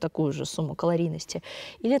же сумму калорийности,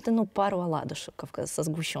 или ты, пару оладушек со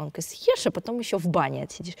сгущенкой съешь, а потом еще в бане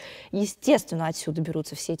отсидишь. Естественно, отсюда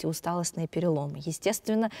берутся все эти усталостные переломы.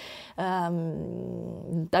 Естественно,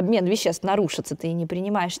 обмен веществ нарушится, ты не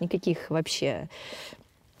принимаешь никаких вообще...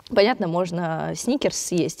 Понятно, можно сникерс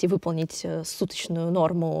съесть и выполнить суточную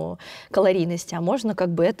норму калорийности, а можно как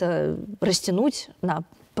бы это растянуть на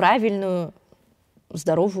правильную,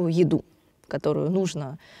 здоровую еду, которую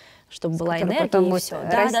нужно, чтобы была энергия потом и все.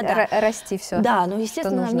 Расти все. Да, но,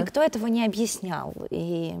 естественно, нам никто этого не объяснял.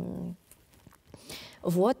 И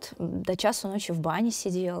вот до часу ночи в бане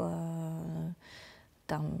сидела,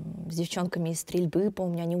 там, с девчонками из стрельбы,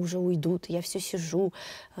 помню, они уже уйдут, я все сижу,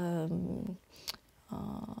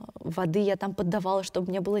 воды я там поддавала, чтобы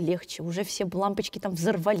мне было легче, уже все лампочки там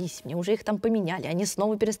взорвались, мне уже их там поменяли, они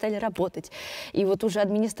снова перестали работать, и вот уже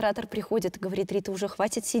администратор приходит и говорит: Рита, уже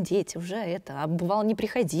хватит сидеть, уже это, а бывало не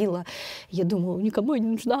приходила, я думала, никому я не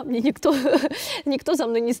нужна, мне никто за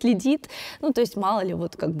мной не следит, ну, то есть мало ли,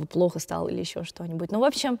 вот как бы плохо стало или еще что-нибудь, ну, в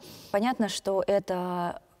общем, понятно, что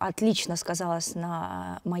это отлично сказалось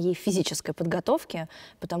на моей физической подготовке,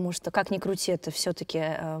 потому что, как ни крути, это все-таки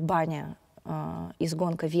баня,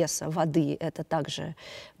 изгонка веса, воды, это также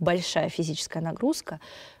большая физическая нагрузка,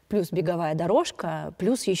 плюс беговая дорожка,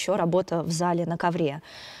 плюс еще работа в зале на ковре.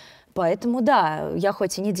 Поэтому, да, я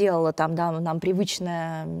хоть и не делала там, да, нам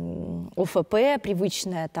привычное ОФП,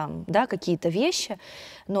 привычные там, да, какие-то вещи,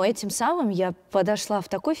 но этим самым я подошла в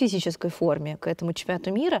такой физической форме к этому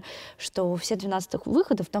чемпионату мира, что все 12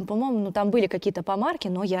 выходов, там, по-моему, ну, там были какие-то помарки,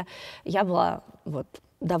 но я была вот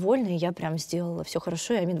довольна, и я прям сделала все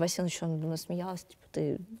хорошо. И Амин Васильевич, он насмеялся, типа,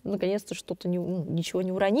 ты наконец-то что-то, ничего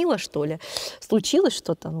не уронила, что ли? Случилось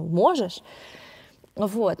что-то? Ну, можешь?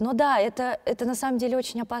 Вот, ну да, это на самом деле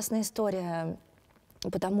очень опасная история,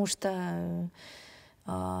 потому что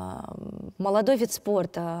молодой вид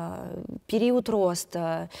спорта, период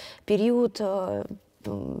роста, период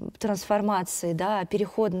трансформации, да,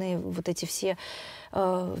 переходные вот эти все,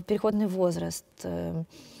 переходный возраст,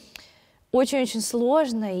 очень-очень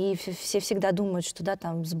сложно, и все всегда думают, что, да,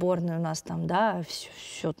 там сборная у нас там, да,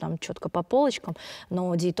 все там четко по полочкам,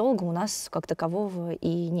 но диетолога у нас как такового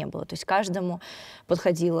и не было. То есть каждому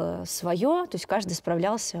подходило свое, то есть каждый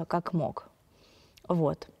справлялся как мог.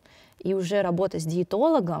 Вот. И уже работа с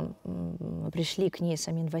диетологом, мы пришли к ней с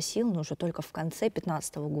Амин Васильевной уже только в конце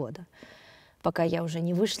 2015 года, пока я уже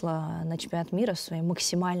не вышла на чемпионат мира в своей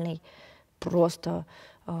максимальной просто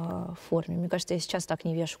форме. Мне кажется, я сейчас так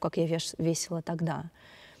не вешу, как я весила тогда.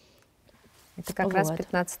 Это как раз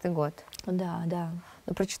 15-й год. Да, да.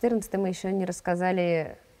 Но про 14-й мы еще не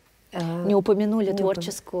рассказали. Не упомянули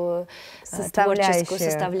творческую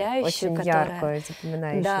составляющую, очень которая, яркую,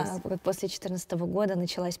 запоминающуюся. Да, после 2014 года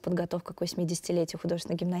началась подготовка к 80-летию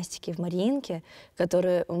художественной гимнастики в Мариинке,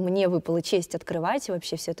 которую мне выпала честь открывать, и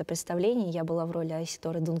вообще все это представление. Я была в роли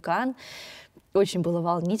Айсидоры Дункан. Очень было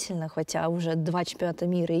волнительно, хотя уже 2 чемпионата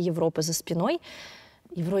мира и Европы за спиной.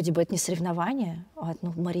 И вроде бы это не соревнование, а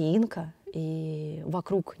Мариинка, и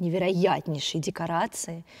вокруг невероятнейшие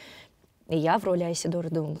декорации. И я в роли Айсидоры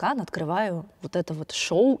Дункан открываю вот это вот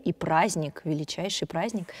шоу и праздник, величайший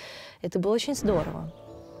праздник. Это было очень здорово.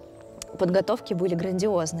 Подготовки были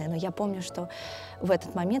грандиозные, но я помню, что в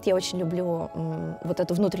этот момент я очень люблю вот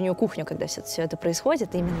эту внутреннюю кухню, когда все это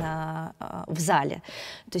происходит именно в зале.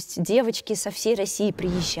 То есть девочки со всей России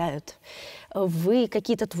приезжают, вы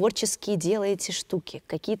какие-то творческие делаете штуки,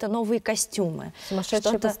 какие-то новые костюмы.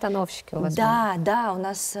 Сумасшедшие постановщики у вас были. Да, у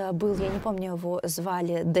нас был, я не помню, его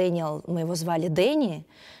звали Дэниел, мы его звали Дэнни,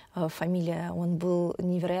 фамилия, он был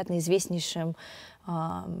невероятно известнейшим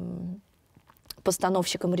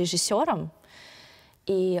постановщиком и режиссером,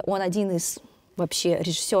 и он один из вообще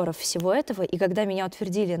режиссеров всего этого, и когда меня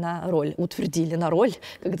утвердили на роль,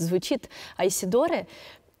 как это звучит, Айсидоры,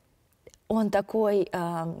 он такой,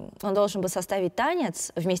 он должен был составить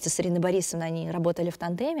танец, вместе с Ириной Борисовной они работали в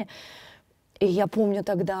тандеме, и я помню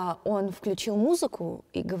тогда, он включил музыку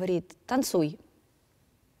и говорит: танцуй.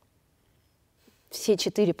 Все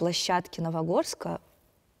 4 площадки Новогорска,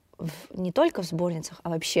 не только в сборницах, а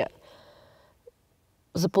вообще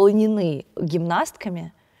заполнены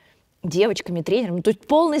гимнастками, девочками, тренерами, то есть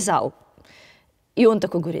полный зал. И он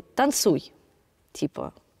такой говорит: танцуй,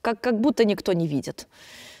 типа, как будто никто не видит.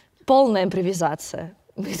 Полная импровизация.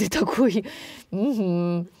 И ты такой...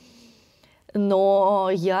 Но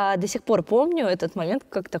я до сих пор помню этот момент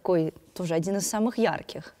как такой, тоже один из самых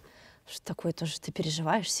ярких. Что такое тоже ты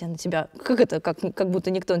переживаешь, все на тебя... Как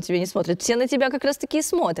будто никто на тебя не смотрит. Все на тебя как раз-таки и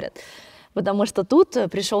смотрят. Потому что тут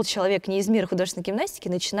пришел человек не из мира художественной гимнастики,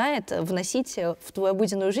 начинает вносить в твою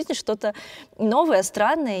обыденную жизнь что-то новое,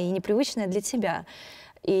 странное и непривычное для тебя.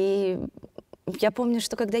 И я помню,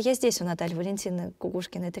 что когда я здесь у Натальи Валентины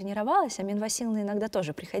Кукушкиной тренировалась, Амин Васильевна иногда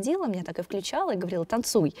тоже приходила, меня так и включала и говорила: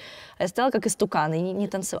 танцуй. А я стала как истукан и не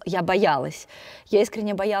танцевала. Я боялась. Я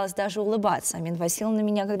искренне боялась даже улыбаться. Амин Васильевна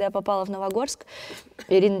меня, когда я попала в Новогорск,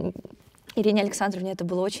 Ирине Александровне это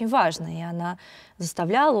было очень важно, и она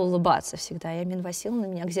заставляла улыбаться всегда. И Амина Васильевна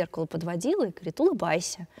меня к зеркалу подводила и говорит: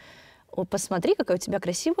 улыбайся, посмотри, какая у тебя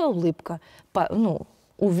красивая улыбка,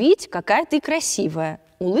 увидь, какая ты красивая.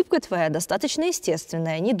 Улыбка твоя достаточно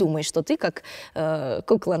естественная, не думай, что ты как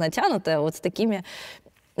кукла натянутая, вот с такими...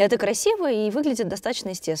 Это красиво и выглядит достаточно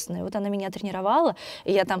естественно. И вот она меня тренировала,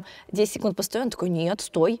 и я там 10 секунд постоянно такой: нет,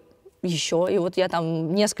 стой, еще. И вот я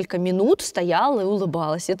там несколько минут стояла и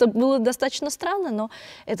улыбалась. Это было достаточно странно, но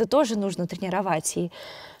это тоже нужно тренировать. И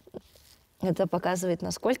это показывает,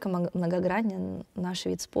 насколько многогранен наш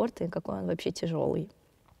вид спорта и какой он вообще тяжелый.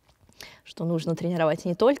 Что нужно тренировать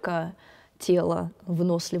не только тело,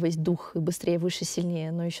 выносливость, дух и быстрее, выше,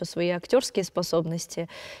 сильнее, но еще свои актерские способности,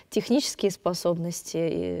 технические способности,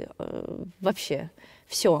 и вообще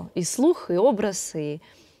все. И слух, и образ, и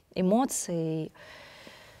эмоции.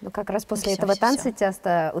 Ну, как раз после этого танца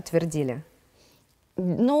часто утвердили.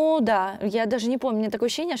 Ну да, я даже не помню, у меня такое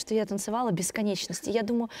ощущение, что я танцевала бесконечности. Я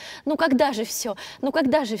думаю, ну когда же все, ну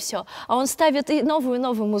когда же все? А он ставит и новую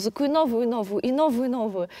музыку, и новую, и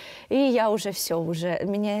новую. И я уже все,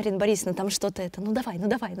 меня Ирина Борисовна там что-то ну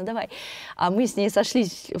давай. А мы с ней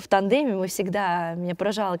сошлись в тандеме, меня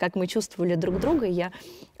поражало, как мы чувствовали друг друга. И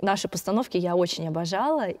наши постановки я очень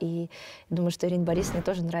обожала, и думаю, что Ирине Борисовне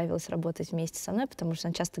тоже нравилось работать вместе со мной, потому что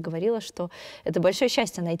она часто говорила, что это большое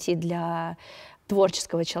счастье найти для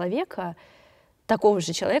творческого человека, такого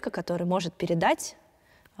же человека, который может передать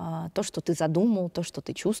то, что ты задумал, то, что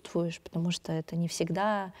ты чувствуешь, потому что это не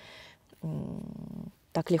всегда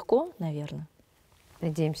так легко, наверное.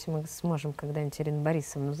 Надеемся, мы сможем когда-нибудь Ирину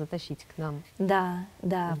Борисовну затащить к нам. Да,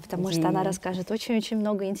 потому что она расскажет очень-очень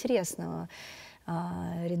много интересного.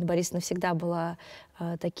 Ирина Борисовна всегда была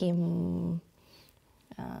таким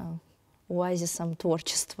оазисом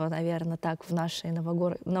творчества, наверное, так, в нашей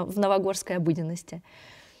в новогорской обыденности.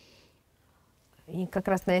 И как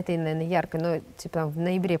раз на этой, наверное, яркой, типа в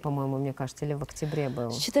ноябре, по-моему, мне кажется, или в октябре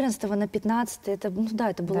было. С 14 на 15, это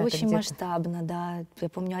было очень это масштабно, да. Я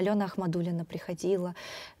помню, Алена Ахмадуллина приходила,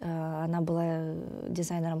 она была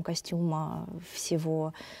дизайнером костюма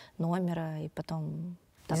всего номера, и потом...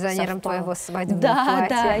 Дизайнером твоего свадебного платья.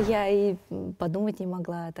 Да, я и подумать не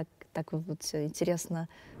могла, так вот все интересно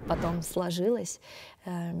потом сложилось.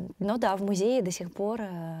 Но да, в музее до сих пор,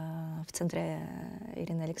 в центре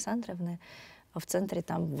Ирины Александровны, в центре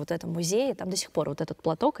там вот этом музее, там до сих пор вот этот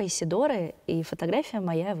платок Айсидоры, и фотография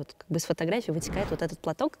моя, вот как бы с фотографии вытекает вот этот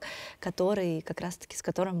платок, который как раз-таки, с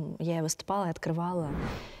которым я и выступала, и открывала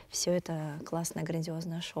все это классное,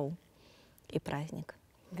 грандиозное шоу и праздник.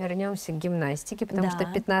 Вернемся к гимнастике, потому что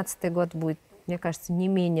 15-й год будет, мне кажется, не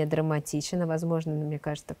менее драматичен, а возможно, мне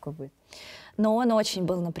кажется, такой будет. Но он очень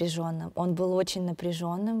был напряженным. Он был очень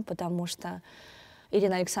напряженным, потому что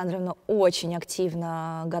Ирина Александровна очень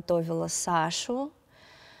активно готовила Сашу.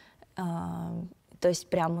 То есть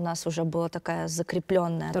прям у нас уже была такая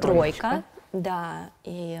закрепленная тройка. Да,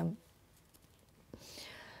 и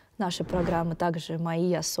наши программы также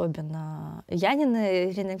мои особенно.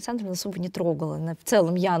 Янина Ирина Александровна особо не трогала. В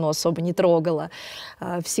целом Яну особо не трогала.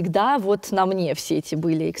 Всегда вот на мне все эти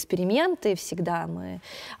были эксперименты. Всегда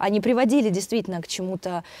они приводили действительно к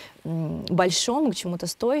чему-то большому, к чему-то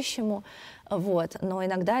стоящему. Вот. Но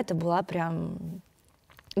иногда это была прям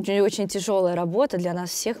очень тяжелая работа для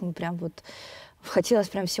нас всех. Мы прям вот хотелось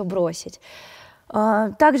прям все бросить.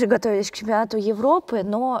 Также готовились к чемпионату Европы,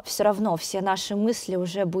 но все равно все наши мысли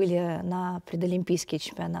уже были на предолимпийский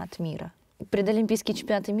чемпионат мира. Предолимпийские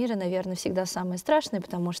чемпионаты мира, наверное, всегда самые страшные,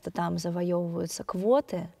 потому что там завоевываются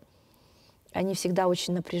квоты. Они всегда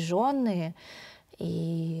очень напряженные.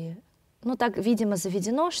 И, так, видимо,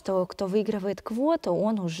 заведено, что кто выигрывает квоту,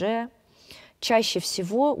 он уже чаще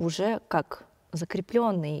всего уже как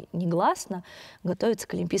закрепленный негласно готовится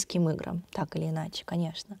к Олимпийским играм, так или иначе,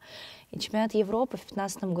 конечно. И чемпионат Европы в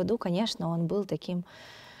 2015 году, конечно, он был таким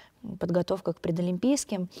подготовка к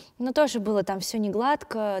предолимпийским, но тоже было там все не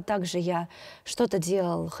гладко, также я что-то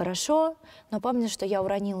делала хорошо, но помню, что я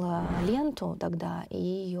уронила ленту тогда и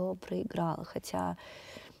ее проиграла, хотя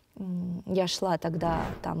я шла тогда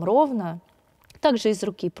там ровно, также из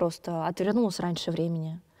руки просто отвернулась раньше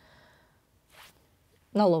времени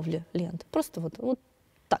на ловле ленты, просто вот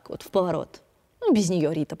так вот в поворот. Без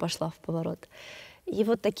нее Рита пошла в поворот. И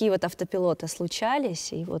вот такие вот автопилоты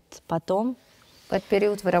случались, и вот потом... В этот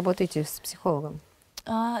период вы работаете с психологом?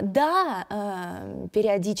 Да,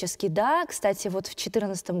 периодически, да. Кстати, вот в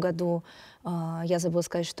 2014 году я забыла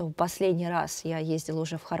сказать, что последний раз я ездила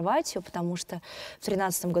уже в Хорватию, потому что в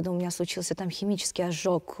 2013 году у меня случился там химический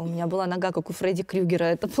ожог, у меня была нога, как у Фредди Крюгера,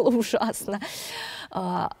 это было ужасно.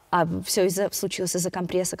 Все случилось из-за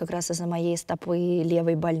компресса, как раз из-за моей стопы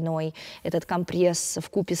левой больной. Этот компресс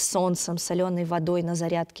вкупе с солнцем, соленой водой на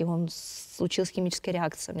зарядке, случилась химическая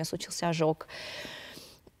реакция, у меня случился ожог.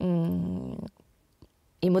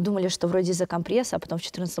 И мы думали, что вроде из-за компресса, а потом в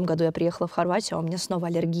 2014 году я приехала в Хорватию, а у меня снова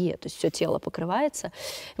аллергия, то есть все тело покрывается.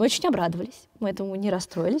 Мы очень обрадовались, мы этому не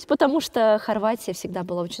расстроились, потому что Хорватия всегда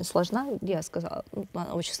была очень сложна, я сказала,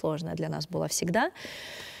 она очень сложная для нас была всегда.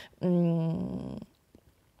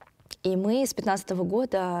 И мы с 2015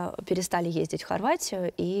 года перестали ездить в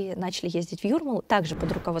Хорватию и начали ездить в Юрмалу, также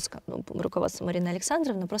под руководством Марины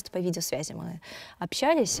Александровны, просто по видеосвязи мы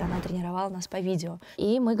общались, она тренировала нас по видео.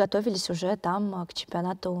 И мы готовились уже там к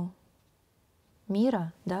чемпионату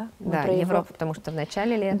мира, да? Да, Европа, потому что в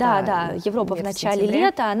начале лета. Да, Европа в начале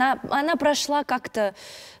лета, она прошла как-то,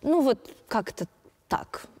 ну вот как-то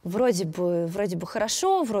так, вроде бы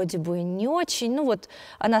хорошо, вроде бы не очень, ну вот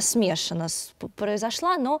она смешанно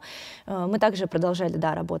произошла, но мы также продолжали,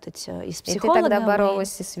 да, работать и с психологом. И ты тогда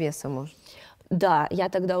боролась и с весом уже? Да, я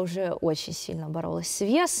тогда уже очень сильно боролась с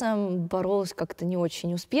весом, боролась как-то не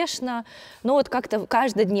очень успешно, но вот как-то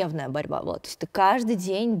каждодневная борьба была, то есть ты каждый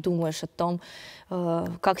день думаешь о том,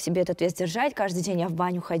 как себе этот вес держать, каждый день я в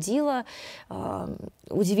баню ходила,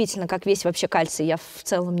 удивительно, как весь вообще кальций я в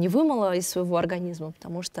целом не вымыла из своего организма,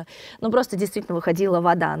 потому что, ну, просто действительно выходила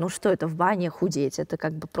вода, ну, что это в бане худеть, это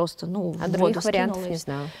как бы просто, ну, в воду других вариантов не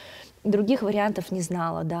знала? Других вариантов не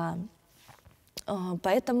знала, да,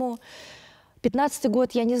 поэтому... 15-й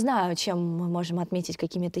год, я не знаю, чем мы можем отметить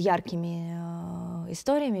какими-то яркими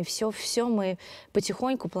историями. Все мы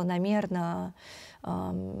потихоньку, планомерно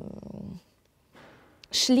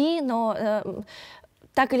шли, но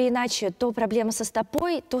так или иначе, то проблема со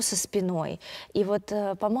стопой, то со спиной. И вот,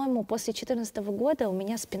 по-моему, после 2014 года у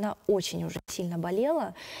меня спина очень уже сильно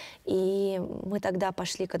болела, и мы тогда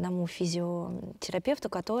пошли к одному физиотерапевту,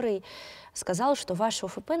 который сказал, что ваше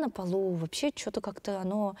ОФП на полу вообще что-то как-то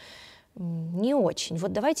оно... не очень.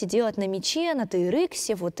 Вот давайте делать на мяче, на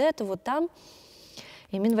TRX, вот это, вот там.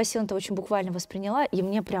 И Мина Васильевна это очень буквально восприняла, и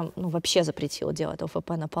мне прям, ну, вообще запретила делать ОФП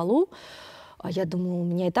на полу. А я думаю, у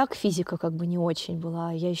меня и так физика как бы не очень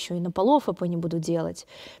была, я еще и на полу ОФП не буду делать.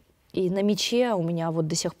 И на мяче у меня вот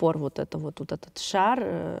до сих пор вот этот шар,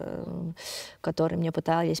 который мне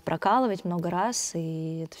пытались прокалывать много раз,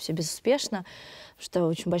 и это все безуспешно, что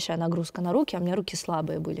очень большая нагрузка на руки, а у меня руки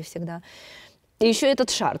слабые были всегда. И еще этот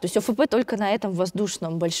шар, то есть ОФП только на этом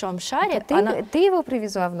воздушном большом шаре. Ты его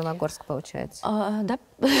привезла в Новогорск, получается? Да.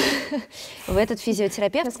 В этот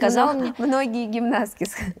физиотерапевт сказал мне... Многие гимнастки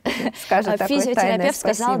скажут такое тайное физиотерапевт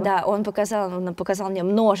сказал, спасибо. да, он показал мне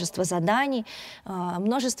множество заданий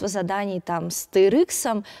там с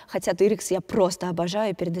TRX, хотя TRX я просто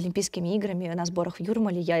обожаю, перед Олимпийскими играми на сборах в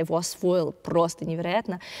Юрмале я его освоила просто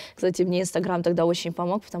невероятно. Кстати, мне Инстаграм тогда очень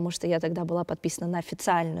помог, потому что я тогда была подписана на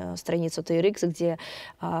официальную страницу TRX, где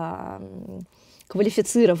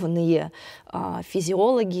квалифицированные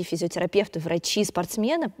физиологи, физиотерапевты, врачи,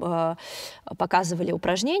 спортсмены показывали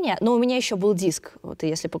упражнения. Но у меня еще был диск. Ты,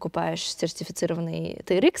 если покупаешь сертифицированный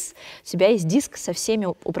TRX, у тебя есть диск со всеми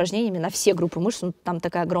упражнениями на все группы мышц. Там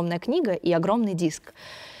такая огромная книга и огромный диск.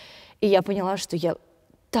 И я поняла, что я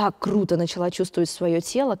так круто начала чувствовать свое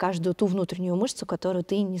тело, каждую ту внутреннюю мышцу, которую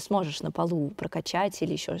ты не сможешь на полу прокачать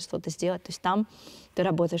или еще что-то сделать. То есть там ты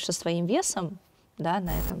работаешь со своим весом, да,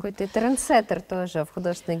 на этом. Какой ты трендсеттер тоже в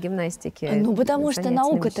художественной гимнастике. Ну, потому что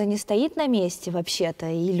наука-то не стоит на месте вообще-то,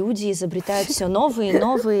 и люди изобретают все новые и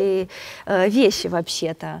новые вещи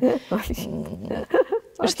вообще-то.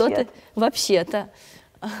 Что-то вообще-то.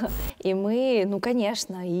 И мы, ну,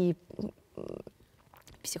 конечно, и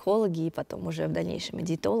психологи, и потом уже в дальнейшем и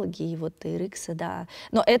диетологи, и вот TRX, да.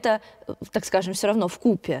 Но это, так скажем, все равно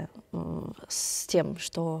вкупе с тем,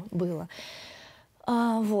 что было.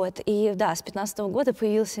 Вот, и да, с 2015 года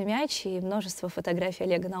появился мяч, и множество фотографий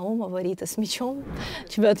Олега Наумова, Рита с мячом,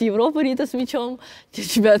 чемпионат Европы Рита с мячом,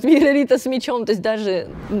 чемпионат мира Рита с мячом, то есть даже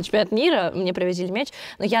на чемпионат мира мне привозили мяч,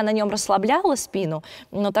 но я на нем расслабляла спину,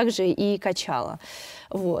 но также и качала.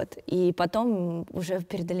 Вот. И потом уже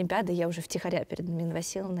перед Олимпиадой я уже втихаря перед Миной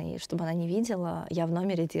Васильевной, чтобы она не видела, я в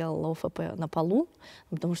номере делала ОФП на полу,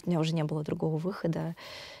 потому что у меня уже не было другого выхода,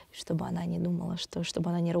 чтобы она не думала, чтобы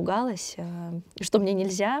она не ругалась, что мне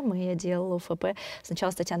нельзя. Я делала ОФП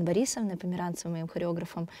сначала с Татьяной Борисовной Померанцевой, моим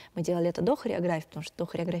хореографом. Мы делали это до хореографии, потому что до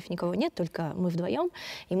хореографии никого нет, только мы вдвоем,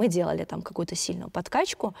 и мы делали там какую-то сильную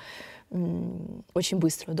подкачку, очень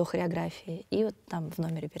быструю, до хореографии. И вот там в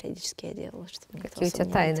номере периодически я делала. Какие у тебя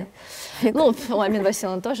тайны? Ну, у Амины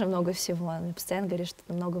Васильевны тоже много всего. Она постоянно говорит, что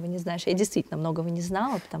ты многого не знаешь. Я действительно многого не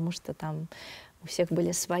знала, потому что там у всех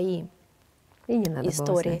были свои и не надо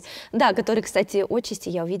истории. Да, которые, кстати, отчасти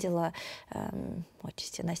я увидела,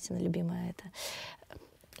 отчасти, Настина любимая это.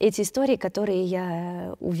 Эти истории, которые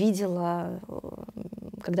я увидела,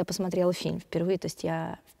 когда посмотрела фильм впервые, то есть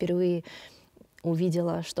я впервые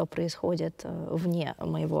увидела, что происходит вне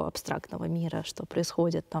моего абстрактного мира, что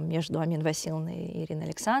происходит там между Аминой Васильевной и Ириной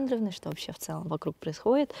Александровной, что вообще в целом вокруг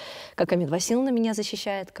происходит, как Амина Васильевна меня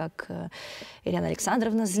защищает, как Ирина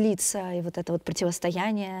Александровна злится, и вот это вот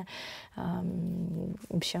противостояние. В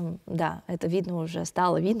общем, да, это видно уже,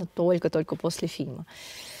 стало видно только после фильма.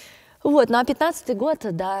 Вот, ну а 15-й год,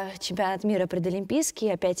 да, чемпионат мира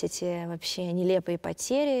предолимпийский, опять эти вообще нелепые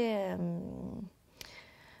потери,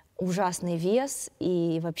 ужасный вес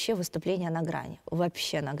и вообще выступление на грани,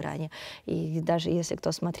 вообще на грани. И даже если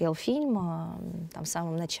кто смотрел фильм, там в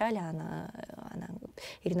самом начале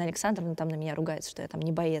Ирина Александровна там на меня ругается, что я там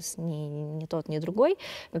не боец, ни тот, ни другой.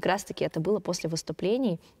 Как раз-таки это было после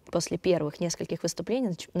выступлений, после первых нескольких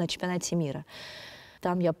выступлений на чемпионате мира.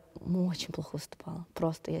 Там я очень плохо выступала,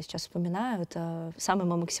 просто я сейчас вспоминаю, это самый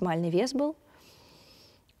мой максимальный вес был.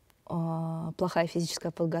 Плохая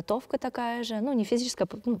физическая подготовка такая же, ну не физическая,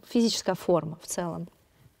 физическая форма в целом.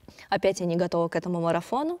 Опять я не готова к этому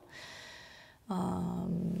марафону.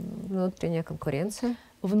 Внутренняя конкуренция.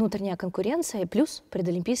 Внутренняя конкуренция плюс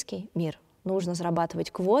предолимпийский мир. Нужно зарабатывать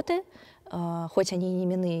квоты, хоть они не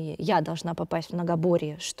именные, я должна попасть в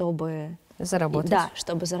многоборье, чтобы заработать. Да,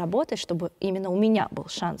 чтобы заработать, чтобы именно у меня был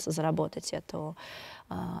шанс заработать эту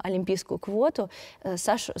олимпийскую квоту.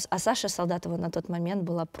 Саша Солдатова на тот момент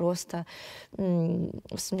была просто,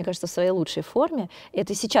 мне кажется, в своей лучшей форме.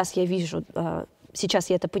 Это сейчас я вижу, сейчас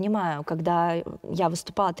я это понимаю. Когда я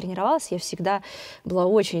выступала, тренировалась, я всегда была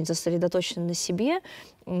очень сосредоточена на себе.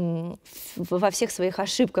 Во всех своих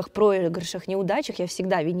ошибках, проигрышах, неудачах я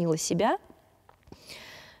всегда винила себя.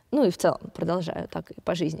 Ну и в целом продолжаю так и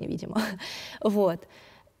по жизни, видимо. Вот.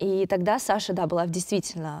 И тогда Саша, да, была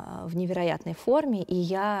действительно в невероятной форме, и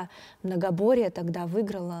я многоборье тогда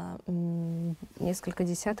выиграла... Несколько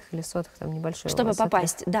десятых или сотых, там небольшой. Чтобы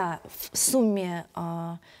попасть, да, в сумме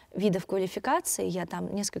видов квалификации, я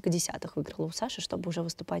там несколько десятых выиграла у Саши, чтобы уже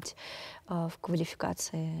выступать в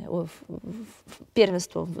квалификации, в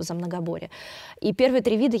первенство за многоборье. И первые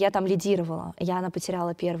 3 вида я там лидировала. Она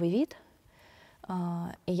потеряла первый вид,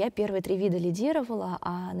 и я первые 3 вида лидировала,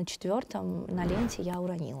 а на 4-м на ленте я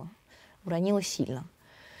уронила сильно.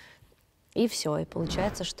 И все, и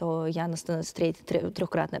получается, что я становлюсь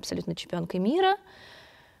 3-кратной абсолютно чемпионкой мира.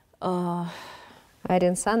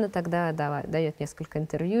 Ринсана тогда дает несколько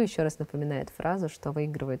интервью, еще раз напоминает фразу, что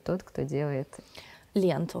выигрывает тот, кто делает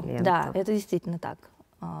ленту. Да, это действительно так.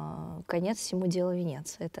 Конец всему делу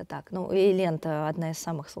венец, это так. Ну и лента один из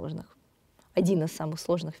самых сложных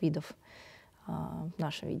видов в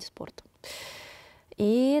нашем виде спорта.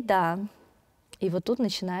 И да, и вот тут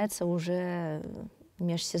начинается уже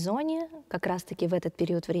межсезонье. Как раз-таки в этот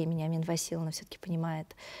период времени Амина Васильевна все-таки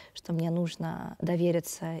понимает, что мне нужно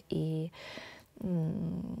довериться и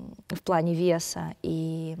в плане веса,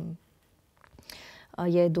 и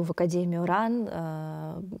я иду в Академию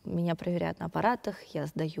РАН, меня проверяют на аппаратах, я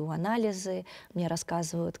сдаю анализы, мне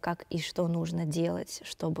рассказывают, как и что нужно делать,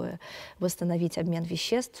 чтобы восстановить обмен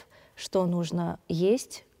веществ, что нужно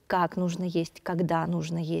есть, как нужно есть, когда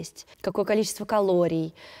нужно есть, какое количество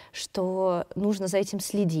калорий, что нужно за этим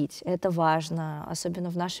следить. Это важно, особенно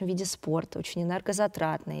в нашем виде спорта, очень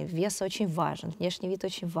энергозатратный, вес очень важен, внешний вид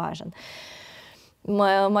очень важен.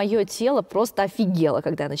 Мое тело просто офигело,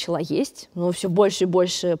 когда я начала есть. Но все больше и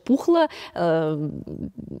больше пухло.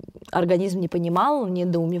 Организм не понимал,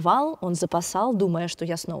 недоумевал, он запасал, думая, что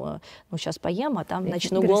я снова сейчас поем, а там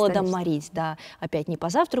начну голодом морить. Да. Опять не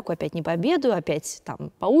позавтраку, опять не пообедаю, опять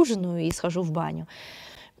там поужинаю и схожу в баню.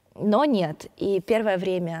 Но нет. И первое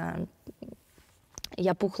время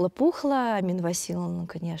Я пухла-пухла, аминвасила, ну,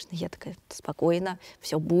 конечно, я такая, спокойно,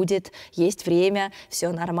 все будет, есть время,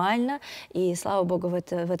 все нормально. И, слава богу, в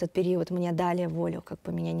этот период мне дали волю, как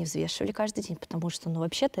бы меня не взвешивали каждый день, потому что, ну,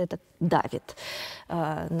 вообще-то это давит.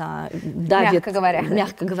 Мягко говоря.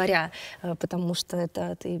 Мягко говоря, потому что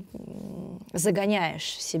это ты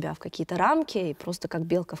загоняешь себя в какие-то рамки, и просто как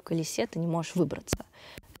белка в колесе ты не можешь выбраться.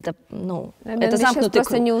 Это, ну, это замкнутый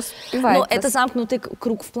круг. Не успевает. Но это замкнутый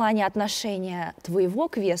круг в плане отношения твоего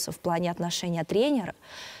к весу, в плане отношения тренера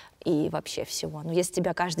и вообще всего. Но если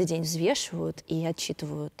тебя каждый день взвешивают и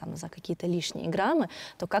отчитывают там за какие-то лишние граммы,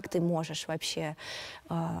 то как ты можешь вообще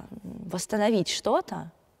восстановить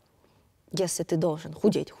что-то, если ты должен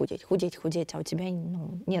худеть, а у тебя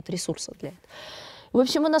нет ресурсов для этого? В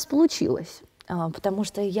общем, у нас получилось, потому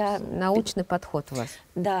что я... Научный подход у вас.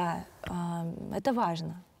 Да, это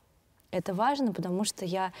важно. Это важно, потому что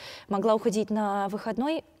я могла уходить на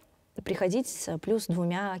выходной, приходить с плюс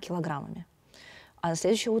 2 килограммами. А на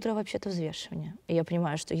следующее утро вообще-то взвешивание. И я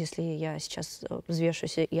понимаю, что если я сейчас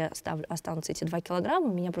взвешиваюсь и останутся эти 2 килограмма,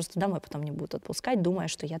 меня просто домой потом не будут отпускать, думая,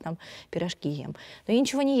 что я там пирожки ем. Но я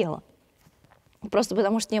ничего не ела. Просто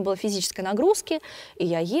потому что не было физической нагрузки, и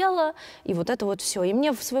я ела, и вот это вот все. И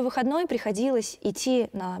мне в свой выходной приходилось идти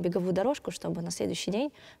на беговую дорожку, чтобы на следующий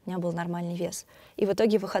день у меня был нормальный вес. И в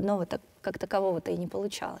итоге выходного как такового-то и не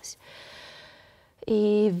получалось.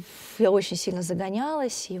 И я очень сильно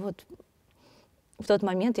загонялась, и вот в тот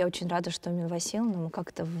момент я очень рада, что Мила Васильевна, мы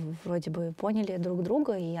как-то вроде бы поняли друг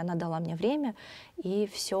друга, и она дала мне время, и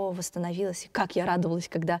все восстановилось. И как я радовалась,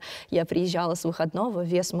 когда я приезжала с выходного,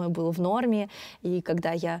 вес мой был в норме, и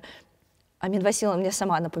когда А Мила Васильевна мне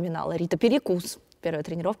сама напоминала: Рита, перекус. Первая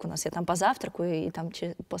тренировка у нас, я там позавтракаю, и там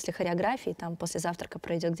после хореографии, там после завтрака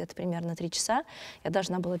пройдет где-то примерно 3 часа, я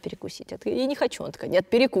должна была перекусить. Я такая, я не хочу. Она такая, нет,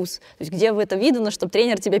 перекус. То есть где в это видно, чтобы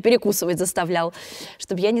тренер тебя перекусывать заставлял,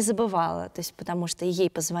 чтобы я не забывала. То есть потому что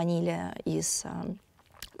ей позвонили из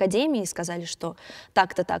академии и сказали, что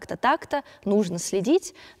так-то, так-то, так-то, нужно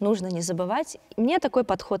следить, нужно не забывать. И мне такой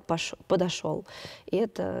подход подошел. И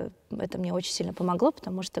это мне очень сильно помогло,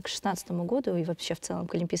 потому что к 2016 году и вообще в целом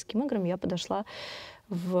к Олимпийским играм я подошла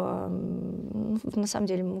на самом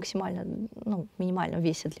деле максимально, минимальном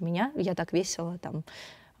весе для меня. Я так весила там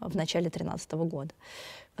в начале 2013 года,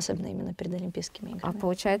 особенно именно перед Олимпийскими играми. А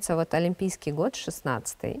получается, вот Олимпийский год,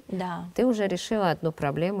 16-й, да. Ты уже решила одну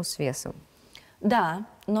проблему с весом. Да,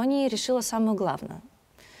 но не решила самое главное.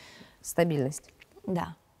 Стабильность.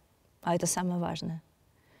 Да, а это самое важное.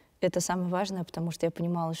 Это самое важное, потому что я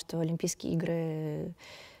понимала, что Олимпийские игры,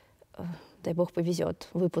 дай бог повезет,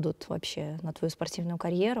 выпадут вообще на твою спортивную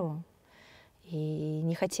карьеру. И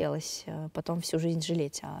не хотелось потом всю жизнь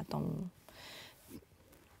жалеть о том,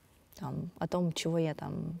 чего я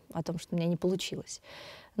там, о том, что у меня не получилось.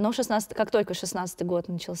 Но как только 16-й год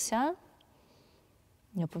начался,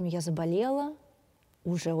 я помню, я заболела,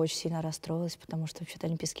 уже очень сильно расстроилась, потому что вообще-то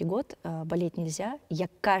Олимпийский год, болеть нельзя. Я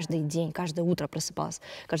каждый день, каждое утро просыпалась,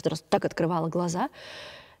 каждый раз так открывала глаза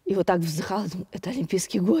и вот так вздыхала, думаю, это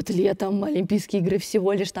Олимпийский год, летом, Олимпийские игры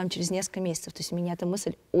всего лишь там через несколько месяцев. То есть меня эта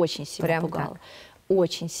мысль очень сильно Прям пугала. так.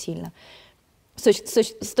 Очень сильно.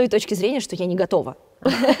 С той точки зрения, что я не готова.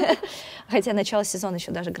 Хотя начало сезона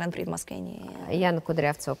еще даже Гран-при в Москве не... Яна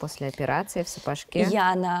Кудрявцева после операции в сапожке.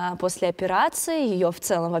 Яна после операции, ее в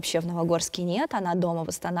целом вообще в Новогорске нет, она дома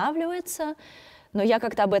восстанавливается. Но я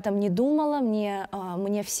как-то об этом не думала,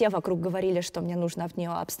 мне все вокруг говорили, что мне нужно от нее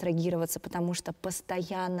абстрагироваться, потому что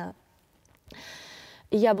постоянно...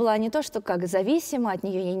 Я была не то, что как зависима от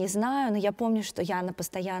нее, я не знаю, но я помню, что Яна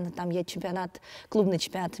постоянно, там я клубный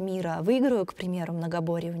чемпионат мира выиграю, к примеру,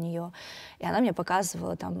 многоборье у нее, и она мне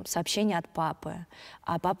показывала там сообщения от папы,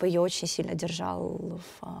 а папа ее очень сильно держал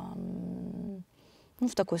в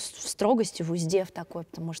такой строгости, в узде в такой,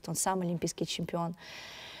 потому что он сам олимпийский чемпион.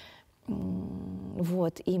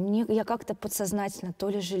 Вот, и я как-то подсознательно то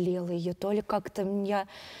ли жалела ее, то ли как-то я...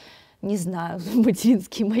 Не знаю,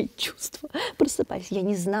 материнские мои чувства просыпались. Я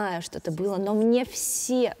не знаю, что это было, но мне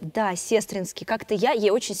все, да, сестринские, как-то я ей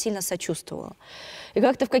очень сильно сочувствовала. И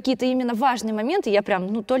как-то в какие-то именно важные моменты я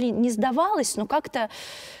прям, то ли не сдавалась, но как-то,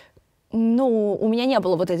 у меня не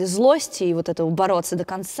было вот этой злости и вот этого бороться до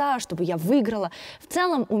конца, чтобы я выиграла. В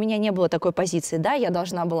целом у меня не было такой позиции, да, я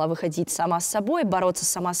должна была выходить сама с собой, бороться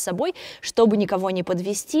сама с собой, чтобы никого не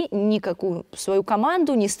подвести, никакую свою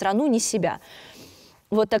команду, ни страну, ни себя.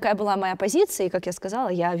 Вот такая была моя позиция, и, как я сказала,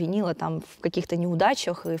 я винила там в каких-то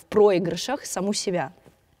неудачах и в проигрышах саму себя.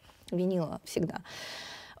 Винила всегда.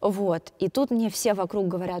 Вот. И тут мне все вокруг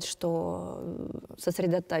говорят, что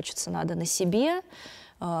сосредоточиться надо на себе,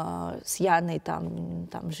 с Яной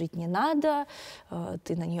там жить не надо,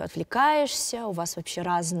 ты на нее отвлекаешься, у вас вообще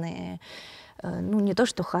разные, ну не то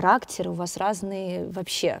что характеры, у вас разные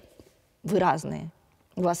вообще, вы разные.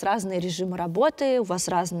 У вас разные режимы работы, у вас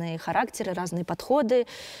разные характеры, разные подходы.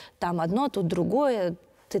 Там одно, тут другое.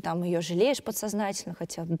 Ты там ее жалеешь подсознательно,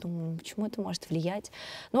 хотя думаю, почему это может влиять.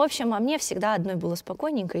 Ну, в общем, а мне всегда одной было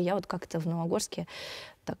спокойненько, и я вот как-то в Новогорске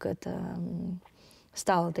так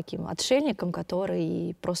стала таким отшельником,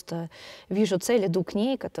 который просто вижу цель, иду к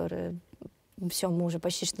ней, которая... Все, мы уже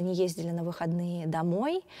почти что не ездили на выходные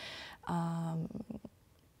домой.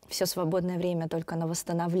 Все свободное время только на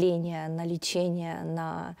восстановление, на лечение,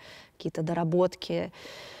 на какие-то доработки.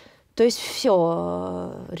 То есть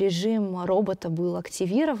все, режим робота был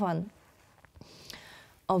активирован.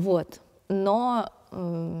 Вот. Но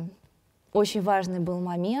очень важный был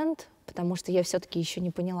момент, потому что я все-таки еще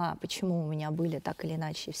не поняла, почему у меня были так или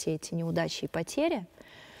иначе все эти неудачи и потери.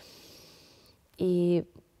 И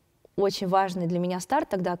очень важный для меня старт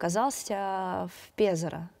тогда оказался в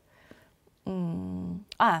Пезаро.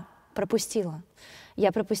 Пропустила.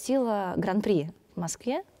 Я пропустила гран-при в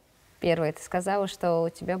Москве. Первое, ты сказала, что у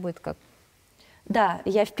тебя будет как... Да,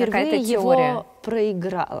 я впервые его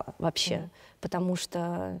проиграла вообще, потому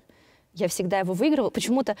что я всегда его выигрывала.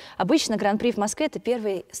 Почему-то обычно гран-при в Москве — это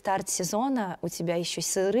первый старт сезона, у тебя еще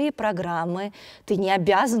сырые программы, ты не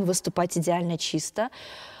обязан выступать идеально чисто.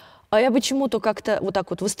 А я почему-то как-то вот так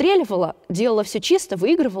вот выстреливала, делала все чисто,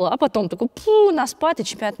 выигрывала, а потом такой, на спад, и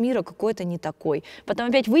чемпионат мира какой-то не такой. Потом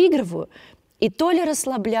опять выигрываю, и то ли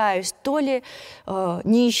расслабляюсь, то ли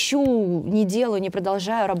не ищу, не делаю, не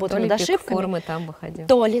продолжаю работу над ошибками. То ли пик формы там выходил.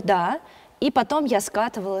 То ли, да. И потом я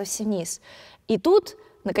скатывалась вниз. И тут,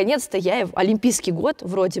 наконец-то, я Олимпийский год,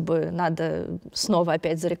 вроде бы надо снова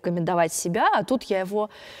опять зарекомендовать себя, а тут я его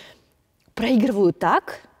проигрываю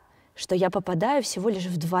так, что я попадаю всего лишь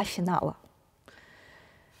в 2 финала.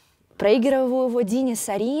 Проигрываю его Дине с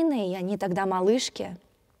Ариной, и они тогда малышки.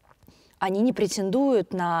 Они не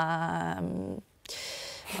претендуют на...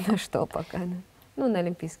 На что пока? Да? Ну, на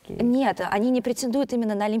Олимпийские игры. Нет, они не претендуют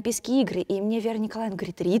именно на Олимпийские игры. И мне Вера Николаевна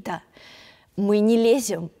говорит: Рита, мы не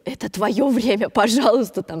лезем, это твое время,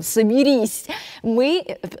 пожалуйста, там, соберись. Мы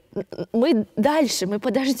дальше, мы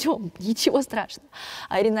подождем, ничего страшного.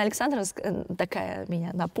 А Ирина Александровна такая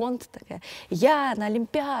меня на понт, такая: я на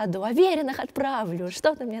Олимпиаду, уверенных отправлю,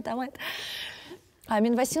 что-то мне там это... А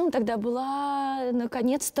Амина Васильевна тогда была,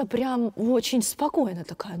 наконец-то, прям очень спокойно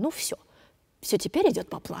такая: ну все, теперь идет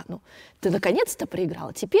по плану. Ты наконец-то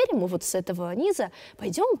проиграла. Теперь мы вот с этого низа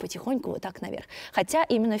пойдем потихоньку вот так наверх. Хотя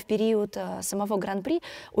именно в период самого гран-при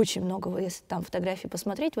очень много, если там фотографии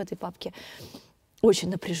посмотреть в этой папке, очень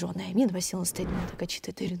напряженная. Амина Васильевна стоит, меня такая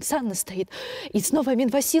читает, Ирина Александровна стоит, и снова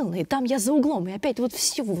Амина Васильевна, и там я за углом, и опять вот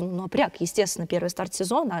все напряг. Естественно, первый старт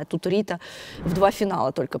сезона, а тут Рита в 2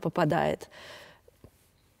 финала только попадает.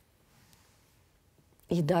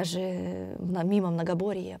 И даже мимо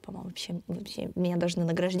многоборья, по-моему, вообще меня даже на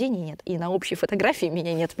награждении нет, и на общей фотографии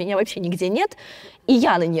меня вообще нигде нет, и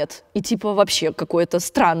Яны нет. И типа вообще какое-то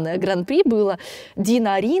странное гран-при было.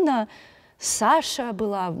 Дина, Арина, Саша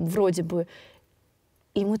была вроде бы.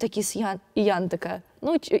 И мы такие с Ян, и Яна такая,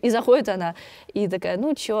 ну, и заходит она, и такая: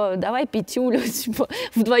 ну, чё, давай пятюлю, типа,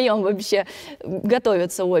 вдвоем вообще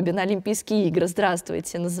готовятся обе на Олимпийские игры.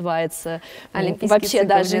 Здравствуйте, называется. Вообще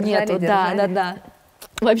даже нету, да.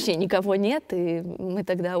 Вообще никого нет, и мы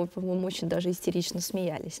тогда, по-моему, очень даже истерично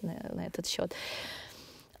смеялись на этот счет.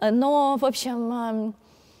 Но, в общем,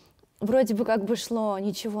 вроде бы как бы шло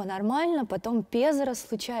ничего нормально, потом Пезаро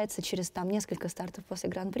случается через там несколько стартов после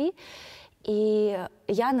Гран-при, и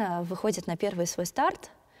Яна выходит на первый свой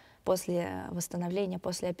старт после восстановления,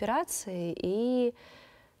 после операции, и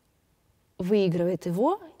выигрывает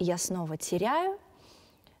его, и я снова теряю.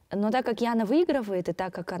 Но так как Яна выигрывает, и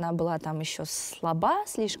так как она была там еще слаба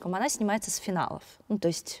слишком, она снимается с финалов. Ну, то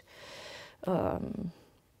есть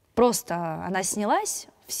просто она снялась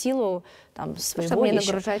в силу там своего... Чтобы не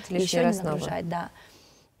нагружать лишний раз нагружать, да.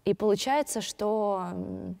 И получается, что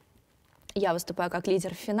я выступаю как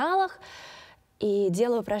лидер в финалах, и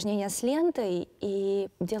делаю упражнения с лентой, и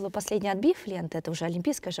делаю последний отбив ленты, это уже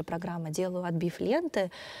олимпийская же программа, делаю отбив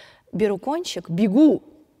ленты, беру кончик, бегу,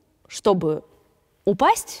 чтобы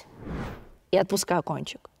упасть, и отпускаю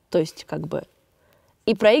кончик. То есть как бы...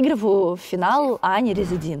 И проигрываю финал Ане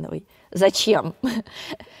Резидиновой. Зачем?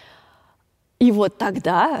 И вот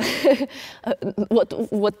тогда,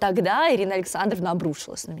 вот тогда Ирина Александровна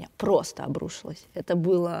обрушилась на меня. Просто обрушилась. Это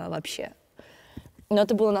было вообще... Но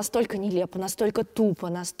это было настолько нелепо, настолько тупо,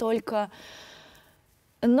 настолько...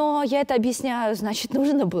 Но я это объясняю, значит,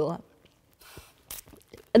 нужно было.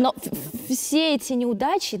 Но все эти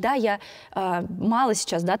неудачи, да, я мало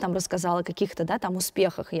сейчас, да, там рассказала о каких-то, да, там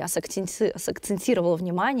успехах. Я сакцентировала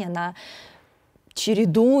внимание на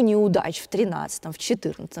череду неудач в 13-м, в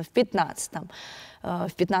 14-м, в 15-м.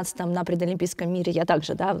 В 15-м на предолимпийском мире я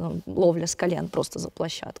также, да, ловля с колен просто за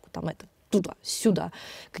площадку, там это, туда, сюда.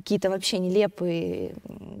 Какие-то вообще нелепые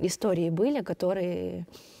истории были, которые...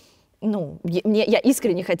 Ну, я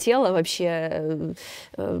искренне хотела вообще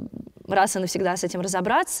раз и навсегда с этим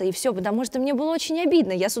разобраться, и все, потому что мне было очень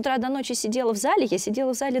обидно. Я с утра до ночи сидела в зале, я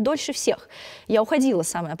сидела в зале дольше всех. Я уходила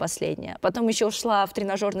самая последняя, потом еще ушла в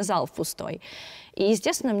тренажерный зал в пустой. И,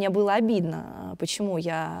 естественно, мне было обидно, почему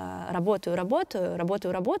я работаю,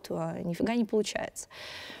 а нифига не получается.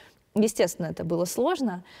 Естественно, это было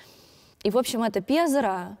сложно. И, в общем, это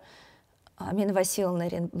Пезаро, Амина Васильевна и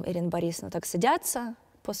Ирина Борисовна так садятся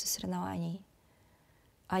после соревнований.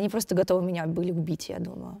 Они просто готовы меня были убить, я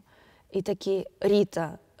думаю. И такие: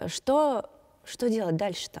 Рита, что делать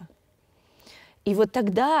дальше-то? И вот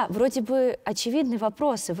тогда вроде бы очевидные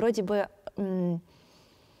вопросы, вроде бы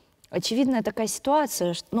очевидная такая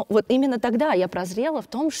ситуация. Ну, вот именно тогда я прозрела в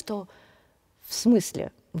том, что в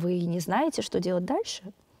смысле, вы не знаете, что делать дальше?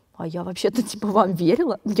 А я вообще-то типа вам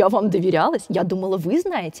верила, я вам доверялась, я думала, вы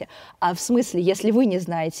знаете. А в смысле, если вы не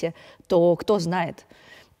знаете, то кто знает?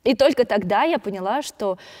 И только тогда я поняла,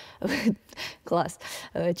 что класс,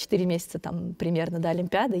 4 месяца там примерно до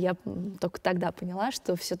Олимпиады, я только тогда поняла,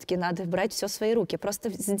 что все-таки надо брать все в свои руки. Просто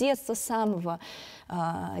с детства самого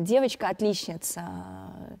девочка-отличница,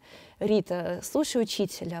 Рита, слушай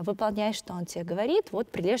учителя, выполняй, что он тебе говорит, вот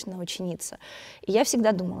прилежная ученица. И я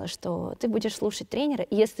всегда думала, что ты будешь слушать тренера,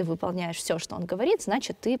 и если выполняешь все, что он говорит,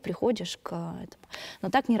 значит, ты приходишь к этому. Но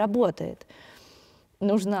так не работает.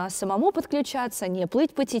 Нужно самому подключаться, не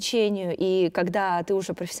плыть по течению, и когда ты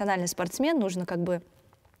уже профессиональный спортсмен, нужно как бы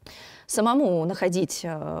самому находить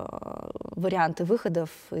варианты выходов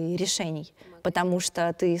и решений, потому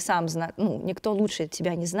что ты сам знаешь, ну, никто лучше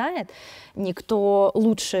тебя не знает, никто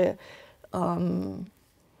лучше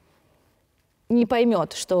не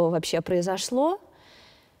поймет, что вообще произошло.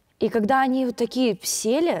 И когда они вот такие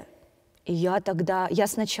сели, я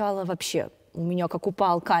сначала вообще, у меня как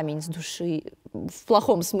упал камень с души, в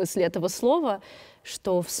плохом смысле этого слова,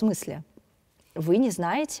 что в смысле? Вы не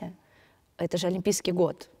знаете? Это же Олимпийский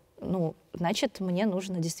год. Ну, значит, мне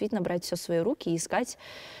нужно действительно брать все в свои руки и искать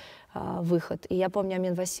выход. И я помню,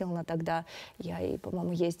 Амина Васильевна тогда, я ей,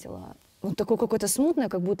 по-моему, ездила, ну, такое какое-то смутное,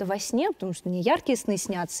 как будто во сне, потому что мне яркие сны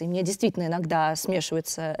снятся, и мне действительно иногда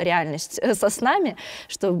смешивается реальность со снами,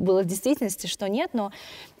 что было в действительности, что нет, но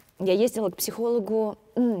я ездила к психологу,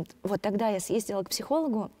 вот тогда я съездила к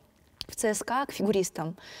психологу в ЦСКА, к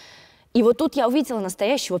фигуристам. И вот тут я увидела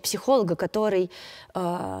настоящего психолога, который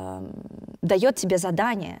дает тебе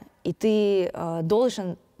задание, и ты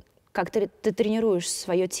должен, как ты тренируешь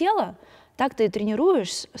свое тело, так ты и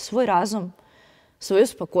тренируешь свой разум, свое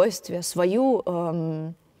спокойствие, свою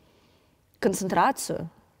концентрацию.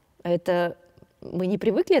 Это мы не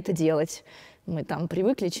привыкли это делать. Мы там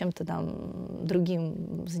привыкли чем-то там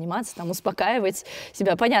другим заниматься, там успокаивать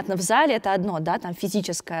себя. Понятно, в зале это одно, да, там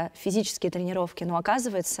физические тренировки, но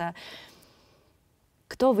оказывается,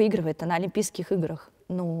 кто выигрывает на Олимпийских играх?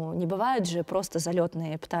 Ну, не бывают же просто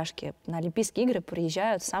залетные пташки. На Олимпийские игры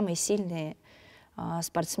приезжают самые сильные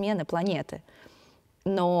спортсмены планеты.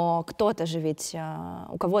 Но кто-то же ведь,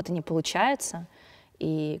 у кого-то не получается,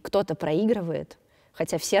 и кто-то проигрывает.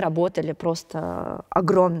 Хотя все работали просто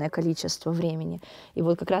огромное количество времени. И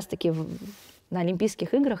вот как раз-таки на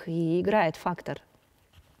Олимпийских играх и играет фактор,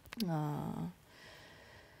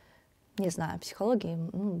 не знаю, психологии,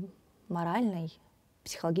 моральной,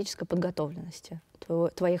 психологической подготовленности.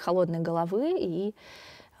 Твоей холодной головы, и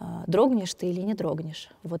дрогнешь ты или не дрогнешь.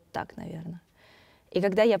 Вот так, наверное. И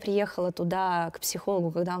когда я приехала туда, к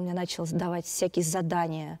психологу, когда он мне начал давать всякие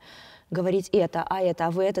задания, говорить а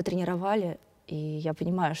вы это тренировали, и я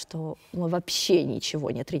понимаю, что мы вообще ничего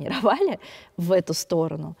не тренировали в эту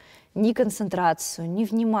сторону. Ни концентрацию, ни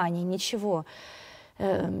внимание, ничего.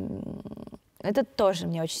 Это тоже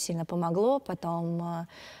мне очень сильно помогло. Потом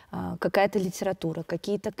какая-то литература,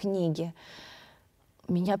 какие-то книги.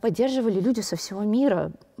 Меня поддерживали люди со всего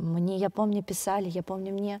мира. Мне, я помню,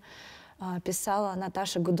 мне писала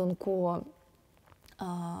Наташа Годунко: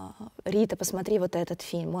 Рита, посмотри вот этот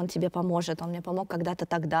фильм, он тебе поможет, он мне помог когда-то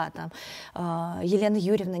тогда. Там. Елена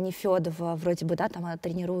Юрьевна Нефёдова, вроде бы, да, там она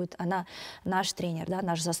тренирует, она наш тренер, да,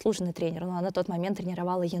 наш заслуженный тренер, но она на тот момент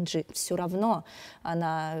тренировала ENG. Все равно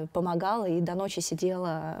она помогала и до ночи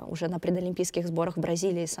сидела уже на предолимпийских сборах в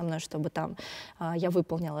Бразилии со мной, чтобы там я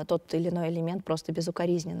выполнила тот или иной элемент просто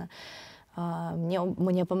безукоризненно.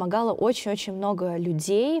 Мне помогало очень-очень много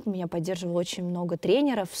людей, меня поддерживало очень много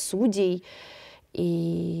тренеров, судей.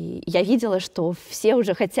 И я видела, что все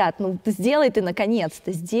уже хотят, ну, сделай ты,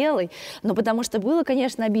 наконец-то, сделай. Но потому что было,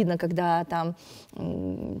 конечно, обидно, когда там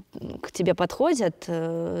к тебе подходят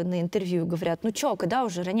на интервью и говорят, ну что, когда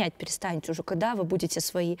уже ронять перестанете, уже когда вы будете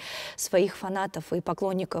своих фанатов и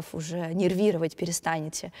поклонников уже нервировать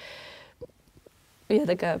перестанете. И я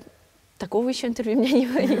такая, такого еще интервью меня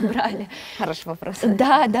не брали. Хороший вопрос.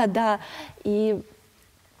 Да. И,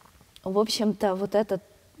 в общем-то,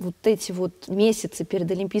 вот эти месяцы перед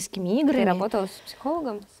Олимпийскими играми... Ты работала с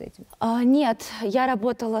психологом с этим? Нет, я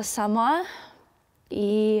работала сама,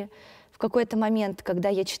 и в какой-то момент, когда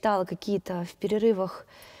я читала какие-то в перерывах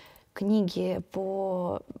книги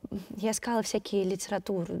я искала всякие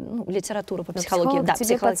литературу по психологии. Да,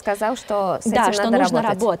 тебе подсказал, что с этим что надо нужно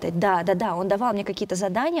работать. Да. Он давал мне какие-то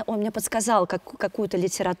задания, он мне подсказал какую-то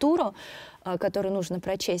литературу, которую нужно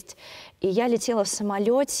прочесть. И я летела в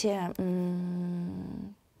самолете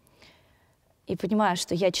и понимаю,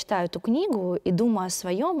 что я читаю эту книгу и думаю о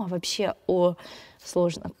своем, а вообще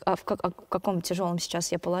в каком тяжелом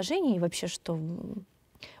сейчас я положении, и вообще, что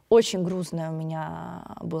очень грустная у меня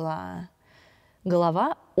была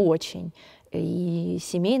голова, очень. И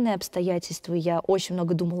семейные обстоятельства, я очень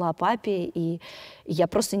много думала о папе, и я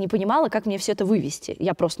просто не понимала, как мне все это вывести.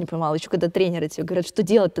 Я просто не понимала, еще когда тренеры тебе говорят, что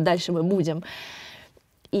делать-то дальше мы будем.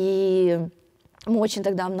 И мы очень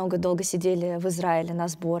тогда долго сидели в Израиле на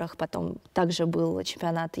сборах, потом также был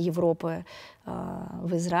чемпионат Европы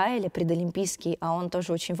в Израиле, предолимпийский, а он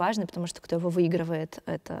тоже очень важный, потому что кто его выигрывает,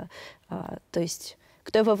 то есть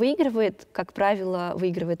кто его выигрывает, как правило,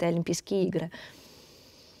 выигрывает и Олимпийские игры.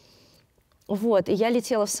 Вот, и я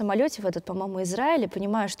летела в самолете в этот, по-моему, Израиль, и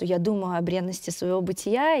понимаю, что я думаю о бренности своего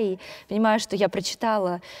бытия, и понимаю, что я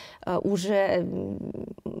прочитала уже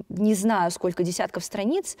не знаю сколько десятков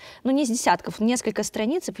страниц, ну не с десятков, несколько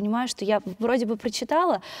страниц, и понимаю, что я вроде бы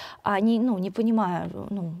прочитала, а не понимаю,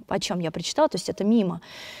 о чем я прочитала, то есть это мимо.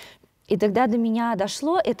 И тогда до меня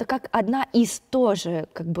дошло, это как одна из тоже,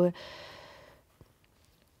 как бы,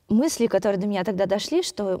 мысли, которые до меня тогда дошли,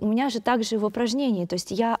 что у меня же также в упражнении, то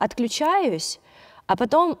есть я отключаюсь, а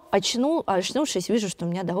потом, очнувшись, вижу, что у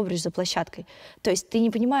меня обруч за площадкой. То есть ты не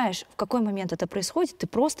понимаешь, в какой момент это происходит, ты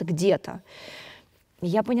просто где-то. И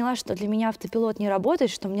я поняла, что для меня автопилот не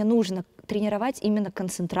работает, что мне нужно тренировать именно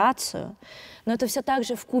концентрацию, но это все так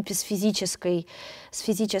же вкупе с физической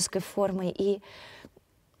формой. И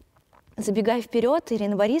забегая вперед,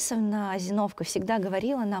 Ирина Борисовна Зиновка всегда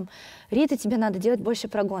говорила нам: Рита, тебе надо делать больше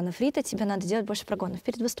прогонов, Рита, тебе надо делать больше прогонов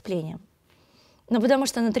перед выступлением. Ну, потому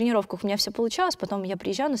что на тренировках у меня все получалось, потом я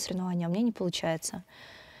приезжаю на соревнования, а у меня не получается.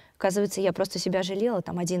 Оказывается, я просто себя жалела,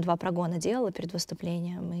 там 1-2 прогона делала перед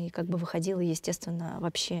выступлением, и как бы выходила, естественно,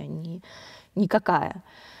 вообще никакая.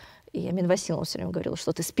 И Амина Васильевна все время говорила,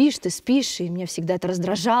 что ты спишь, и меня всегда это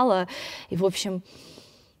раздражало. И, в общем,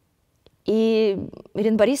 и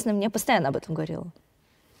Ирина Борисовна мне постоянно об этом говорила.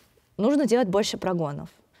 Нужно делать больше прогонов.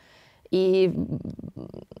 И,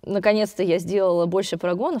 наконец-то, я сделала больше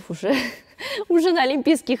прогонов уже на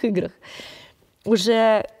Олимпийских играх.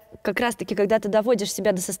 Уже как раз-таки, когда ты доводишь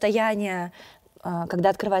себя до состояния, когда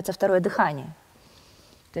открывается второе дыхание.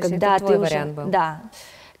 То есть когда это твой вариант был? Да.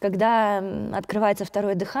 Когда открывается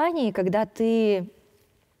второе дыхание, и когда ты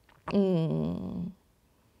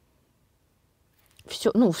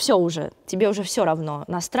все уже, тебе уже все равно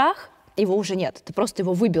на страх, его уже нет. Ты просто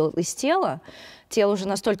его выбил из тела, тело уже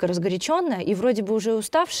настолько разгоряченное и вроде бы уже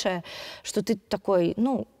уставшее, что ты такой,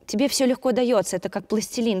 тебе все легко дается. Это как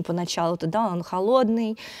пластилин поначалу, он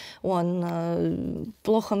холодный, он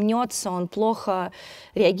плохо мнется, он плохо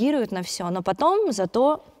реагирует на все, но потом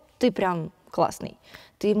зато ты прям классный.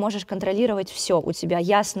 Ты можешь контролировать все, у тебя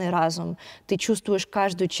ясный разум, ты чувствуешь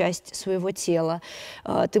каждую часть своего тела,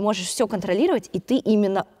 ты можешь все контролировать, и ты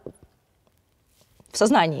именно в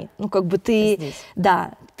сознании. Ты... Здесь.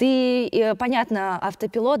 Да, ты, понятно,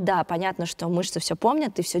 автопилот, да, понятно, что мышцы все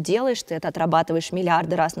помнят, ты все делаешь, ты это отрабатываешь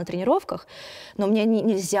миллиарды раз на тренировках, но мне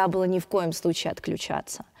нельзя было ни в коем случае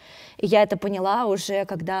отключаться. И я это поняла уже,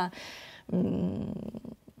 когда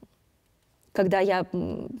я,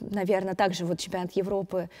 наверное, также чемпионат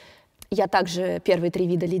Европы, я также первые 3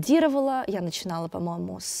 вида лидировала, я начинала,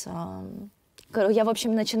 по-моему, я, в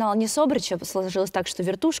общем, начинала не с обруча, сложилось так, что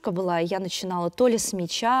вертушка была, и я начинала то ли с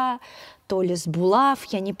мяча, то ли с булав,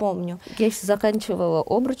 я не помню. Я заканчивала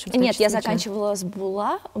обручем? Нет, я заканчивала с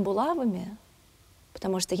булавами,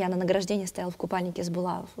 потому что я на награждении стояла в купальнике с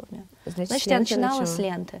булавами. Значит, я начинала с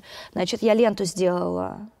ленты. Значит, я ленту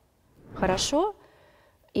сделала хорошо,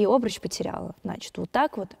 и обруч потеряла. Значит, вот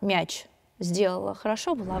так вот мяч сделала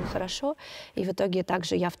хорошо, была хорошо. И в итоге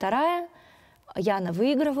также я вторая, Яна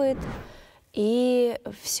выигрывает, и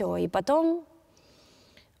все. И потом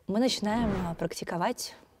мы начинаем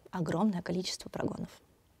практиковать огромное количество прогонов.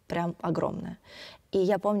 Прям огромное. И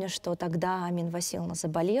я помню, что тогда Амина Васильевна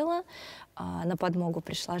заболела, на подмогу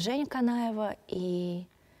пришла Женя Канаева, и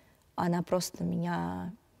она просто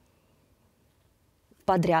меня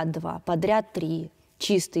подряд 2, подряд 3,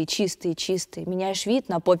 чистые, чистые, чистые. Меняешь вид,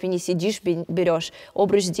 на попе не сидишь, берешь.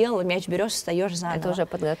 Обруч сделала, мяч берешь, встаешь заново. Это уже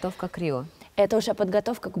подготовка к Рио. Это уже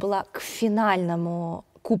подготовка была к финальному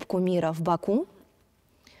Кубку мира в Баку.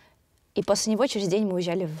 И после него через день мы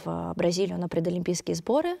уезжали в Бразилию на предолимпийские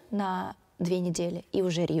сборы на 2 недели, и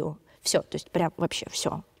уже Рио. Все, то есть прям вообще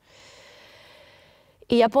все.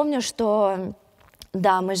 И я помню, что,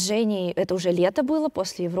 да, мы с Женей, это уже лето было,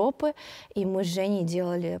 после Европы, и мы с Женей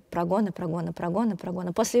делали прогоны.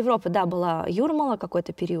 После Европы, да, была Юрмала,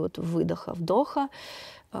 какой-то период выдоха, вдоха,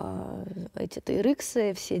 эти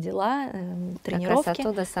тайрыксы, все дела, тренировки. Как раз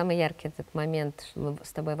оттуда самый яркий этот момент, что мы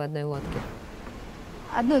с тобой в одной лодке.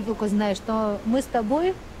 Одно только знаю, что мы с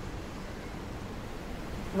тобой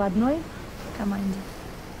в одной Команде.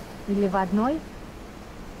 или в одной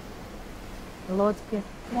лодке.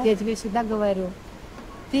 Да. Я тебе всегда говорю,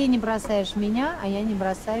 ты не бросаешь меня, а я не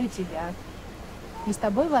бросаю тебя. Мы с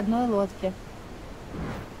тобой в одной лодке.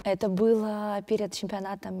 Это было перед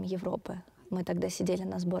чемпионатом Европы. Мы тогда сидели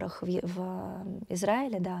на сборах в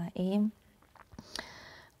Израиле, да, и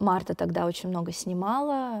Марта тогда очень много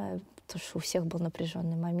снимала, потому что у всех был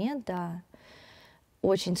напряженный момент, да.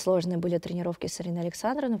 Очень сложные были тренировки с Ириной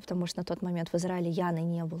Александровной, потому что на тот момент в Израиле Яны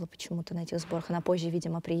не было почему-то на этих сборах. Она позже,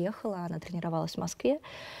 видимо, приехала, она тренировалась в Москве,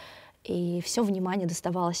 и все внимание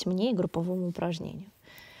доставалось мне и групповому упражнению.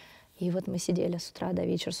 И вот мы сидели с утра до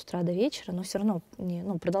вечера, но все равно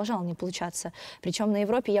продолжало не получаться. Причем на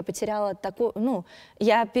Европе я потеряла такую,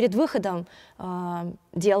 я перед выходом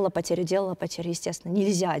делала потерю, естественно.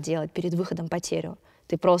 Нельзя делать перед выходом потерю.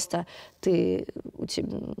 Ты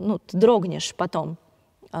дрогнешь потом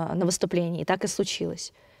на выступлении, и так и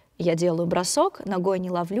случилось. Я делаю бросок, ногой не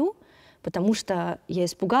ловлю, потому что я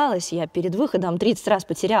испугалась, я перед выходом 30 раз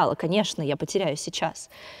потеряла, конечно, я потеряю сейчас.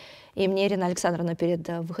 И мне Ирина Александровна перед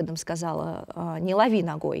выходом сказала, не лови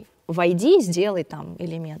ногой, войди, сделай там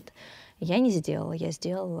элемент. Я не сделала, я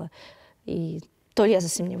сделала, и то ли я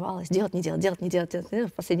засомневалась, делать, не делать, и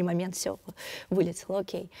в последний момент все вылетело,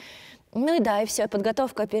 окей. Ну и да, и все,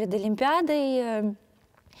 подготовка перед Олимпиадой.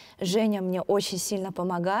 Женя мне очень сильно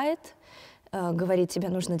помогает, говорит, тебе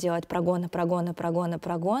нужно делать прогоны.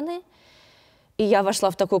 И я вошла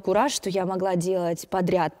в такой кураж, что я могла делать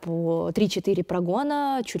подряд по 3-4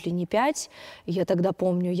 прогона, чуть ли не 5. Я тогда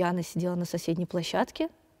помню, Яна сидела на соседней площадке,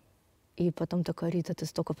 и потом такая, Рита, ты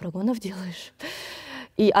столько прогонов делаешь?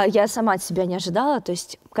 А я сама от себя не ожидала, то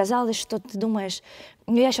есть казалось, что ты думаешь,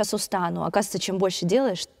 я сейчас устану. Оказывается, чем больше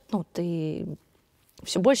делаешь, ты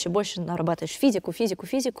все больше и больше нарабатываешь физику.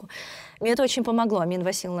 Мне это очень помогло. Амина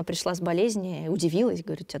Васильевна пришла с болезни, удивилась,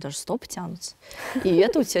 говорит, у тебя даже стопы тянутся. И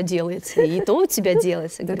это у тебя делается, и то у тебя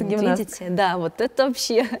делается. Говорю, вот видите? Да, вот это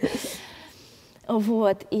вообще.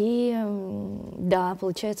 Вот, и да,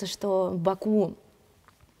 получается, что в Баку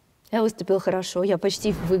я выступила хорошо, я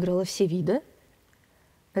почти выиграла все виды.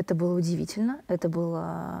 Это было удивительно, это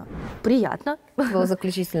было приятно. Это был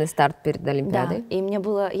заключительный старт перед Олимпиадой. Да,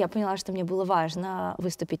 и я поняла, что мне было важно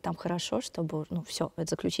выступить там хорошо, чтобы, все,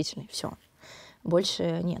 это заключительный, все,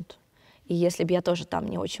 больше нет. И если бы я тоже там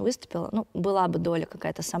не очень выступила, была бы доля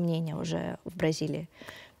какая-то сомнения уже в Бразилии.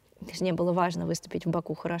 Мне было важно выступить в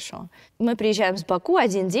Баку хорошо. Мы приезжаем с Баку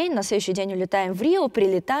один день, на следующий день улетаем в Рио,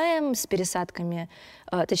 прилетаем с пересадками,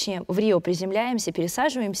 точнее, в Рио приземляемся,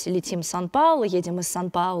 пересаживаемся, летим в Сан-Паулу, едем из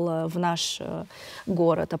Сан-Паула в наш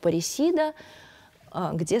город Апаресида,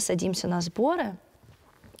 где садимся на сборы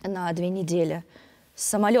на 2 недели. С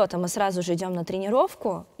самолета мы сразу же идем на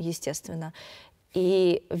тренировку, естественно,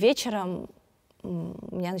 и вечером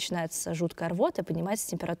у меня начинается жуткая рвота, поднимается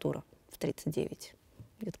температура в 39.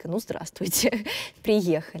 Я такая, здравствуйте,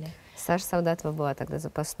 приехали. Саша Солдатова была тогда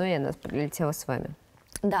запасной, и она прилетела с вами.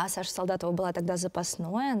 Да, Саша Солдатова была тогда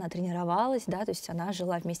запасной, она тренировалась, да, то есть она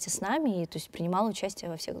жила вместе с нами, и то есть принимала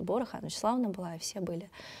участие во всех сборах, она Вячеславовна была, и все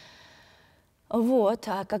были. Вот,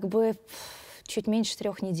 а чуть меньше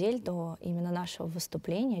 3 недель до именно нашего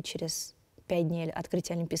выступления, через 5 дней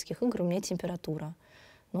открытия Олимпийских игр, у меня температура.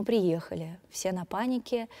 Приехали, все на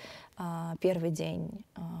панике. Первый день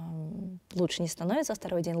лучше не становится,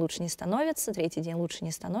 второй день лучше не становится, третий день лучше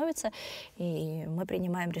не становится. И мы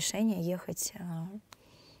принимаем решение ехать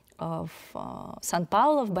в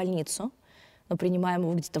Сан-Паулу, в больницу. Но принимаем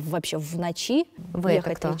его где-то вообще в ночи. Вы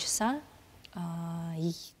ехать это кто? 3 часа.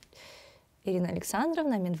 Ирина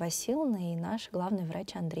Александровна, Медвасиловна и наш главный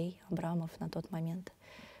врач Андрей Абрамов на тот момент.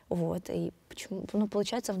 Вот, и почему, ну,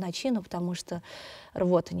 получается, в ночи, ну, потому что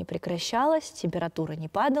рвота не прекращалась, температура не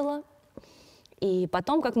падала. И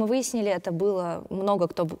потом, как мы выяснили, это было много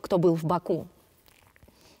кто был в Баку.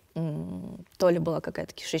 То ли была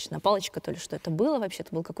какая-то кишечная палочка, то ли что это было, вообще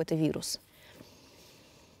это был какой-то вирус.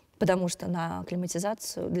 Потому что на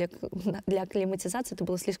акклиматизацию, для акклиматизации это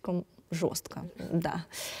было слишком жестко, да.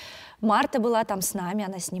 Марта была там с нами,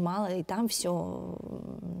 она снимала, и там все.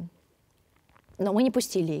 Но мы не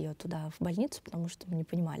пустили ее туда, в больницу, потому что мы не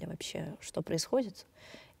понимали вообще, что происходит.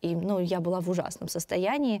 И, ну, я была в ужасном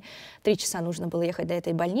состоянии. 3 часа нужно было ехать до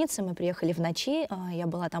этой больницы. Мы приехали в ночи, я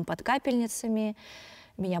была там под капельницами.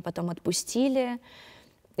 Меня потом отпустили.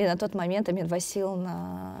 И на тот момент Амина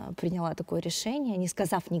Васильевна приняла такое решение, не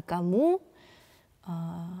сказав никому.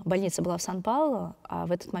 Больница была в Сан-Паулу, а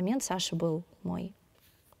в этот момент Саша был мой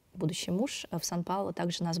будущий муж в Сан-Паулу,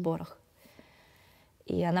 также на сборах.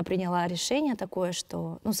 И она приняла решение такое,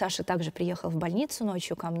 что... Ну, Саша также приехал в больницу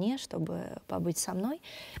ночью ко мне, чтобы побыть со мной.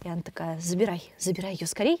 И она такая: забирай ее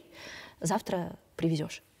скорей, завтра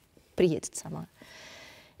привезешь, приедет сама.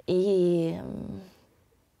 И...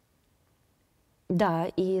 Да,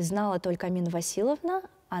 и знала только Амина Васильевна,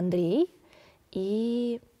 Андрей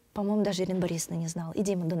и, по-моему, даже Ирина Борисовна не знала. И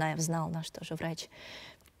Дима Дунаев знал, наш тоже врач.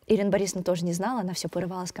 Ирина Борисовна тоже не знала, она все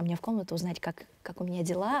порывалась ко мне в комнату узнать, как у меня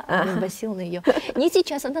дела, а Амина Васильевна ее: не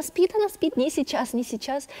сейчас, она спит, не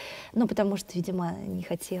сейчас. Ну, потому что, видимо, не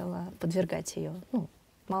хотела подвергать ее. Ну,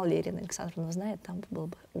 мало ли Ирина Александровна знает, там был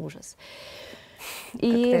бы ужас.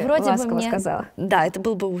 И вроде бы мне... сказала. Да, это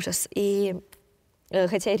был бы ужас. И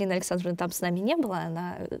хотя Ирина Александровна там с нами не была,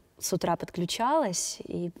 она с утра подключалась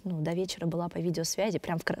и, ну, до вечера была по видеосвязи,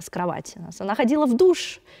 прям с кровати у нас. Она ходила в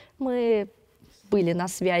душ, мы были на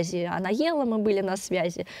связи, она ела, мы были на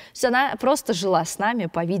связи. То есть она просто жила с нами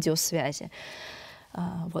по видеосвязи.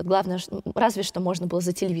 Вот. Главное, разве что можно было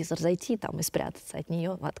за телевизор зайти там и спрятаться от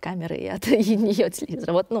нее, от камеры и от нее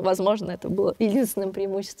телевизора. Вот, ну, возможно, это было единственным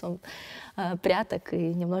преимуществом пряток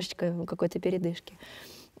и немножечко какой-то передышки.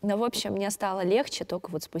 Но, в общем, мне стало легче только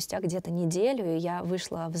вот спустя где-то неделю, и я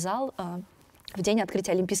вышла в зал в день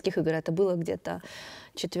открытия Олимпийских игр. Это было где-то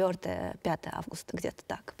 4-5 августа, где-то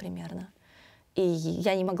так примерно. И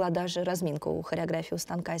я не могла даже разминку, хореографию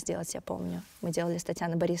станка сделать, я помню. Мы делали с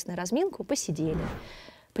Татьяной Борисовной разминку, посидели.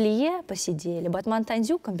 Плие — посидели.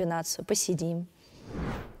 Батман-тандю комбинацию — посидим.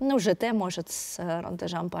 Ну, ЖТ, может, с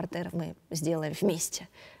ронтажом партер мы сделаем вместе.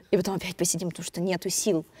 И потом опять посидим, потому что нету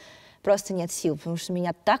сил. Просто нет сил, потому что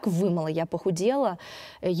меня так вымыло, я похудела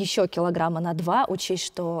еще килограмма на 2, учесть,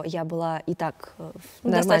 что я была и так в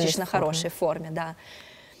достаточно хорошей форме, да.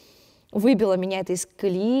 Выбило меня это из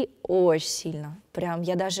колеи очень сильно. Прям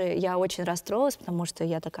я очень расстроилась, потому что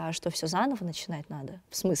я такая: что все заново начинать надо?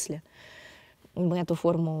 В смысле? Мы эту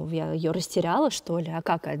форму, я ее растеряла, что ли? А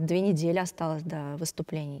как? 2 недели осталось до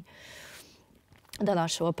выступлений, до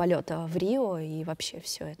нашего полета в Рио и вообще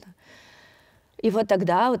все это. И вот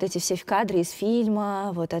тогда вот эти все кадры из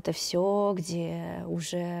фильма, вот это все, где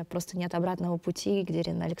уже просто нет обратного пути, где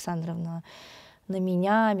Ирина Александровна на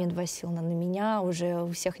меня, Амина Васильевна на меня, уже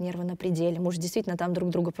у всех нервы на пределе. Мы уже действительно там друг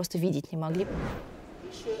друга просто видеть не могли.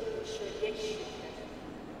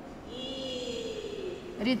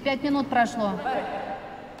 Рит, 5 минут прошло.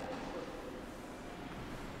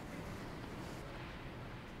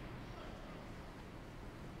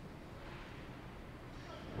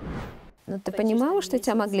 Но ты понимала, что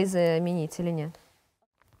тебя могли заменить или нет?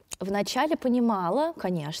 Вначале понимала,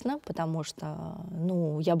 конечно, потому что,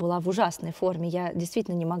 ну, я была в ужасной форме. Я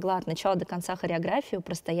действительно не могла от начала до конца хореографию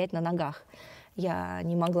простоять на ногах. Я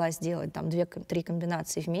не могла сделать там 2-3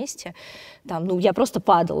 комбинации вместе. Там, ну, я просто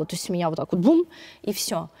падала, то есть у меня вот так вот бум, и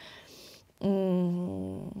все.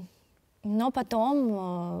 Но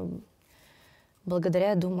потом,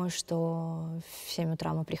 благодаря, я думаю, что в 7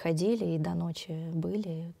 утра мы приходили и до ночи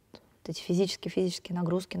были. Вот эти физические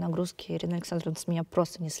нагрузки. Ирина Александровна с меня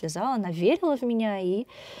просто не слезала. Она верила в меня, и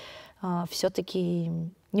все-таки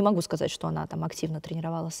не могу сказать, что она там активно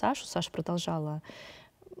тренировала Сашу. Саша продолжала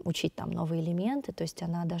учить там новые элементы. То есть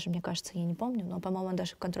она даже, мне кажется, я не помню, но, по-моему, она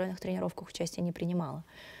даже в контрольных тренировках участия не принимала.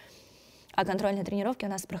 А контрольные тренировки у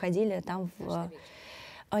нас проходили там в...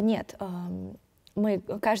 Нет,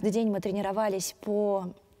 каждый день мы тренировались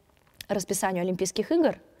по расписанию Олимпийских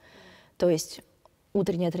игр. То есть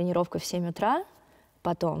утренняя тренировка в 7 утра,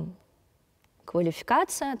 потом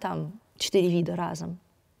квалификация, там 4 вида разом,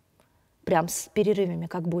 прям с перерывами,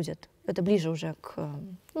 как будет. Это ближе уже к,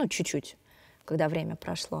 ну, чуть-чуть, когда время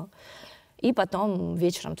прошло. И потом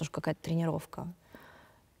вечером тоже какая-то тренировка.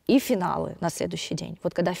 и финалы на следующий день.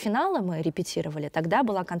 Вот когда финалы мы репетировали, тогда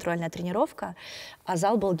была контрольная тренировка, а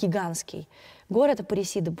зал был гигантский. Город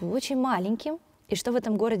Апаресида был очень маленьким, и что в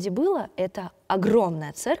этом городе было? Это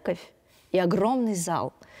огромная церковь и огромный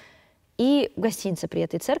зал. И гостиница при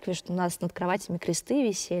этой церкви, что у нас над кроватями кресты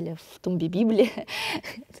висели, в тумбе Библии.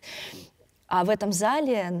 А в этом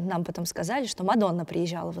зале нам потом сказали, что Мадонна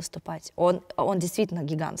приезжала выступать. Он действительно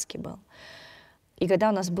гигантский был. И когда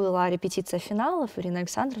у нас была репетиция финалов, Ирина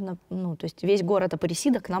Александровна, ну, то есть весь город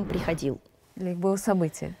Апаресида к нам приходил. Для них было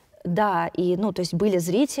событие. Да, и, ну, то есть были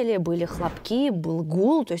зрители, были хлопки, был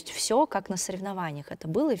гул, то есть все как на соревнованиях это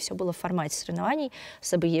было, и все было в формате соревнований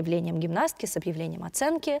с объявлением гимнастки, с объявлением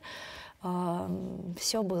оценки,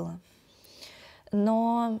 все было.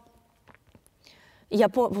 Но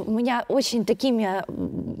у меня очень такими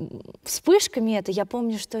вспышками это, я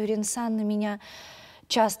помню, что Ирина Александровна меня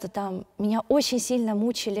очень сильно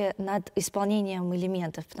мучили над исполнением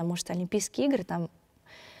элементов, потому что Олимпийские игры там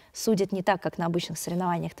судят не так, как на обычных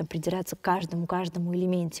соревнованиях, там придираются к каждому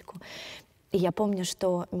элементику. И я помню,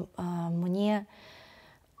 что мне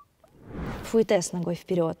фуэте с ногой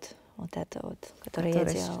вперед, вот это вот, которое я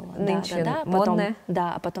делала. Нынче модное.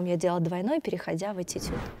 А потом я делала двойной, переходя в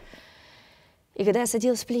этитюд. И когда я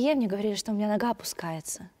садилась в плие, мне говорили, что у меня нога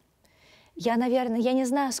опускается. Я, наверное, я не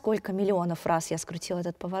знаю, сколько миллионов раз я скрутила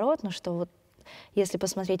этот поворот, но что вот если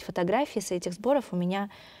посмотреть фотографии с этих сборов, у меня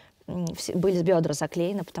были бедра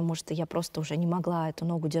заклеены, потому что я просто уже не могла эту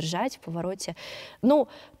ногу держать в повороте. Ну,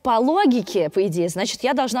 по логике, по идее, значит,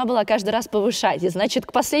 я должна была каждый раз повышать, и значит,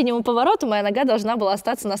 к последнему повороту моя нога должна была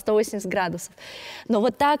остаться на 180 градусов. Но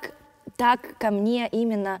вот так ко мне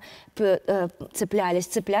именно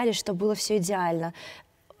цеплялись, что было все идеально.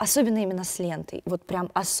 Особенно именно с лентой, вот прям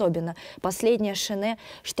особенно. Последняя шене,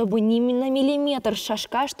 чтобы ни на миллиметр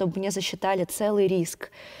шажка, чтобы мне засчитали целый риск.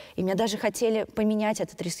 И меня даже хотели поменять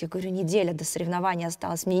этот риск. Я говорю, неделя до соревнования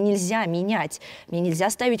осталась, мне нельзя менять, мне нельзя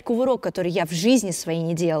ставить кувырок, который я в жизни своей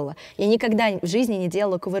не делала. Я никогда в жизни не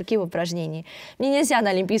делала кувырки в упражнении. Мне нельзя на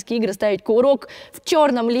Олимпийские игры ставить кувырок в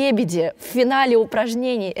черном лебеде, в финале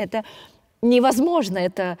упражнений. Это невозможно,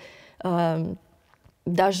 это...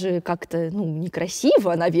 даже как-то, ну,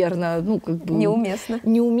 некрасиво, наверное, ну, как бы...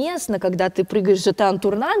 Неуместно, когда ты прыгаешь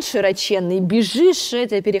жетан-турнан широченный, бежишь,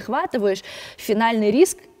 это перехватываешь, финальный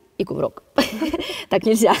риск и кувырок. Так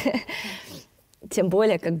нельзя. Тем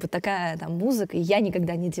более, как бы такая там музыка, и я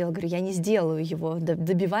никогда не делала, говорю, я не сделаю его,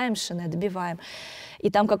 добиваем шене, добиваем. И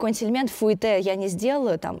там какой-нибудь элемент фуэте я не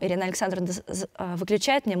сделаю, там Ирина Александровна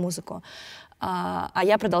выключает мне музыку, а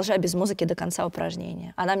я продолжаю без музыки до конца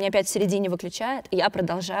упражнения. Она мне опять в середине выключает, и я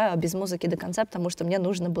продолжаю без музыки до конца, потому что мне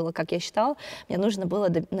нужно было, как я считала, мне нужно было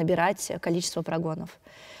набирать количество прогонов,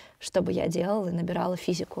 чтобы я делала и набирала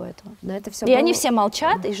физику этого. Но это все и они все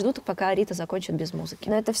молчат и ждут, пока Рита закончит без музыки.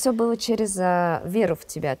 Но это все было через веру в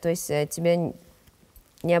тебя, то есть тебя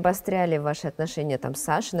не обостряли ваши отношения там с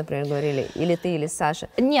Сашей, например, говорили, или ты, или Саша?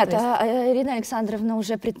 Нет, Ирина Александровна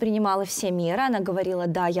уже предпринимала все меры, она говорила,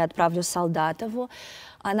 да, я отправлю Солдатову,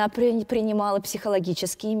 она принимала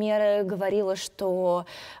психологические меры, говорила, что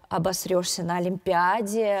обосрешься на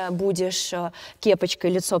Олимпиаде, будешь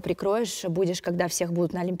кепочкой лицо прикроешь, будешь, когда всех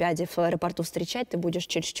будут на Олимпиаде в аэропорту встречать, ты будешь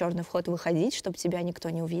через черный вход выходить, чтобы тебя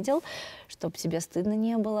никто не увидел, чтобы тебе стыдно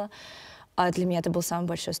не было. А для меня это был самый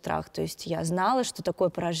большой страх. То есть я знала, что такое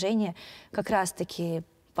поражение как раз-таки,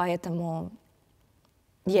 поэтому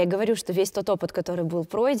я и говорю, что весь тот опыт, который был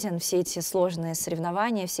пройден, все эти сложные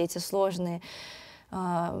соревнования, все эти сложные,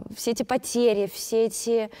 все эти потери, все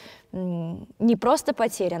эти не просто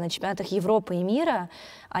потери, а на чемпионатах Европы и мира,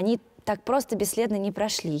 они так просто бесследно не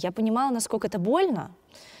прошли. Я понимала, насколько это больно,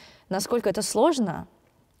 насколько это сложно,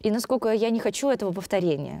 и насколько я не хочу этого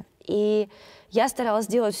повторения. И я старалась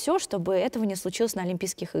сделать все, чтобы этого не случилось на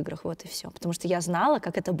Олимпийских играх, вот и все. Потому что я знала,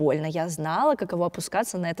 как это больно, я знала, каково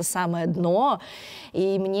опускаться на это самое дно,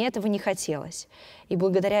 и мне этого не хотелось. И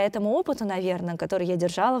благодаря этому опыту, наверное, который я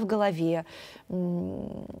держала в голове,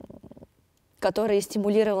 который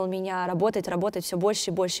стимулировал меня работать все больше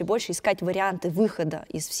и больше и больше, искать варианты выхода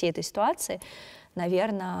из всей этой ситуации,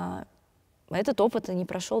 наверное, этот опыт не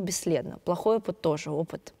прошел бесследно. Плохой опыт тоже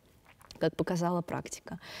опыт, как показала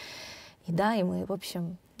практика. И да, и мы, в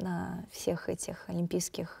общем, на всех этих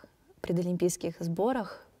олимпийских, предолимпийских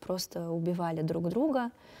сборах просто убивали друг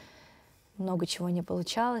друга. Много чего не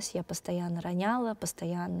получалось, я постоянно роняла,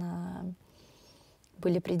 постоянно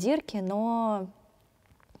были придирки, но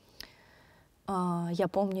я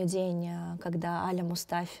помню день, когда Аля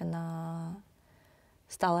Мустафина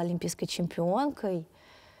стала олимпийской чемпионкой.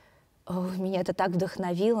 Меня это так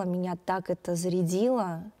вдохновило, меня так это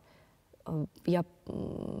зарядило. я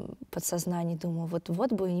подсознание думаю,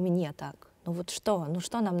 вот бы и мне так. Ну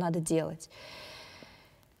что нам надо делать?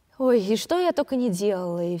 Ой, и что я только не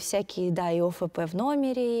делала, и всякие, да, и ОФП в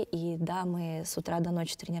номере, и да, мы с утра до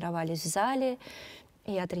ночи тренировались в зале,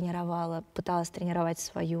 и я пыталась тренировать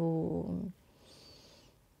свою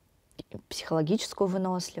психологическую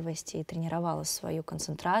выносливость, и тренировала свою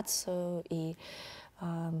концентрацию, и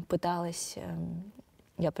пыталась,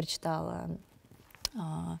 я прочитала,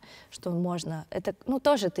 что можно, это, ну,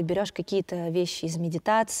 тоже ты берешь какие-то вещи из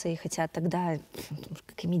медитации, хотя тогда,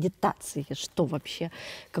 как и медитации, что вообще,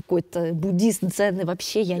 какой-то буддист дзен,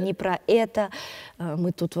 вообще я не про это,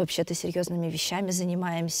 мы тут вообще-то серьезными вещами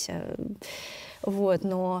занимаемся, вот,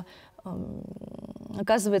 но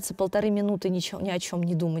оказывается, 1,5 минуты ни о чем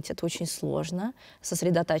не думать, это очень сложно,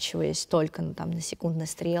 сосредотачиваясь только на секундной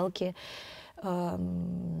стрелке.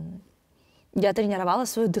 Я тренировала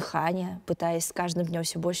свое дыхание, пытаясь с каждым днем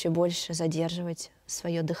все больше и больше задерживать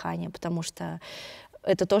свое дыхание, потому что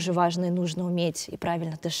это тоже важно и нужно уметь и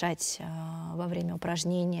правильно дышать во время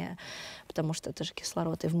упражнения, потому что это же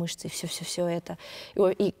кислород и в мышцы, и все это.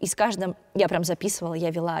 И с каждым, я прям записывала,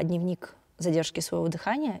 я вела дневник задержки своего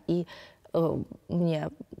дыхания, и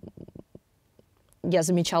я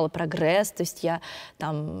замечала прогресс, то есть я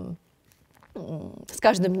там с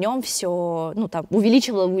каждым днем все,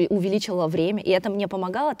 увеличивала время, и это мне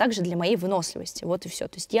помогало также для моей выносливости, вот и все.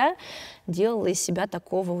 То есть я делала из себя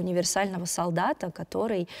такого универсального солдата,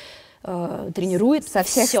 который тренирует со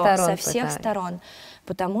всех сторон,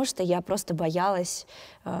 потому что я просто боялась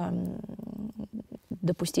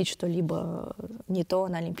допустить что-либо не то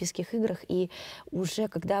на Олимпийских играх. И уже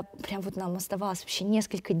когда прям вот нам оставалось вообще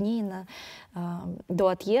несколько дней до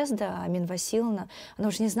отъезда, Амин Васильевна, она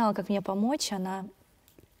уже не знала, как мне помочь, она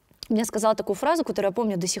мне сказала такую фразу, которую я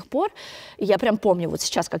помню до сих пор, и я прям помню вот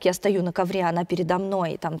сейчас, как я стою на ковре, она передо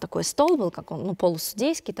мной, и там такой стол был, как он,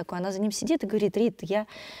 полусудейский такой, она за ним сидит и говорит: Рит, я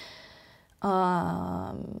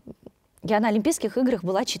на Олимпийских играх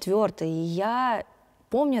была 4-й, и я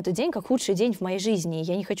помню этот день как худший день в моей жизни. И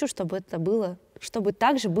я не хочу, чтобы это было, чтобы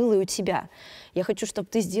так же было и у тебя. Я хочу, чтобы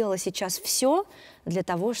ты сделала сейчас все для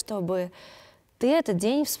того, чтобы ты этот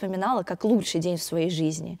день вспоминала как лучший день в своей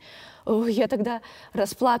жизни. Ой, я тогда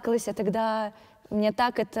расплакалась, мне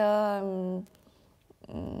так это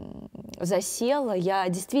засело. Я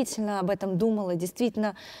действительно об этом думала.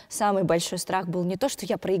 Действительно, самый большой страх был не то, что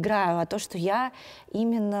я проиграю, а то, что я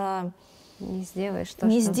именно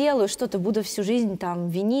не сделаю что-то, буду всю жизнь там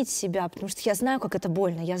винить себя, потому что я знаю, как это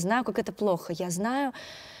больно, я знаю, как это плохо, я знаю.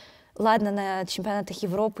 Ладно, на чемпионатах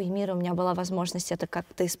Европы и мира у меня была возможность это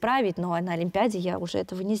как-то исправить, но на Олимпиаде я уже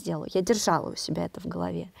этого не сделала. Я держала у себя это в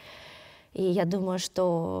голове. И я думаю,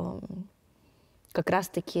 что как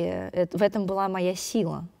раз-таки в этом была моя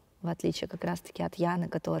сила, в отличие как раз-таки от Яны,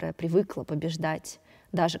 которая привыкла побеждать,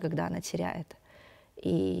 даже когда она теряет.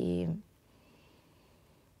 И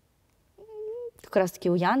как раз-таки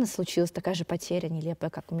у Яны случилась такая же потеря нелепая,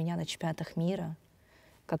 как у меня на чемпионатах мира.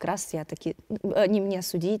 Как раз я таки, не мне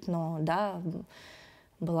судить, но да,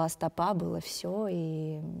 была стопа, было все.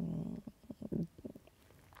 И,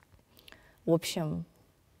 в общем,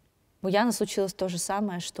 у Яны случилось то же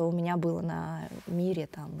самое, что у меня было на мире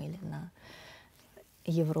там, или на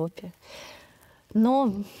Европе.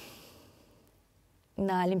 Но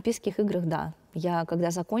на Олимпийских играх, да, я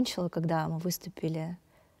когда закончила, когда мы выступили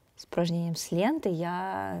с упражнением с лентой,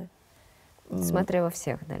 я смотрела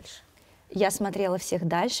всех дальше. Я смотрела всех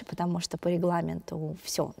дальше, потому что по регламенту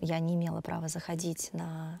все, я не имела права заходить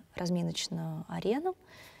на разминочную арену.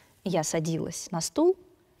 Я садилась на стул,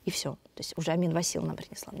 и все. То есть уже Амин Васильевна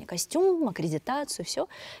принесла мне костюм, аккредитацию, все.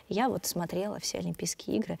 Я вот смотрела все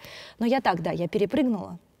Олимпийские игры. Но я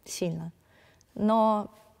перепрыгнула сильно. Но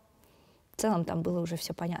в целом там было уже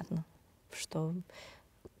все понятно, что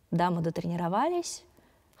да, мы дотренировались,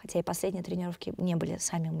 хотя и последние тренировки не были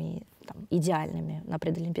самыми идеальными на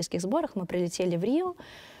предолимпийских сборах. Мы прилетели в Рио,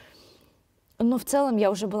 но в целом я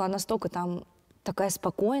уже была настолько там такая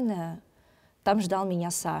спокойная. Там ждал меня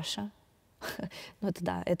Саша. Ну это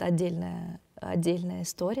да, это отдельная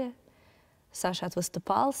история. Саша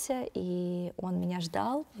отвыступался, и он меня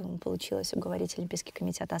ждал. Получилось уговорить Олимпийский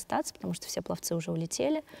комитет остаться, потому что все пловцы уже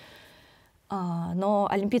улетели. Но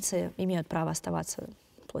олимпийцы имеют право оставаться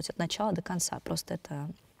вплоть от начала до конца. Просто это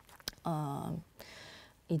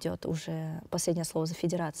идет уже последнее слово за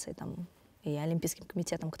федерацией там, и Олимпийским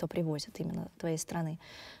комитетом, кто привозит именно твоей страны.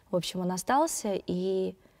 В общем, он остался,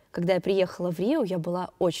 и когда я приехала в Рио, я была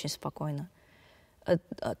очень спокойна.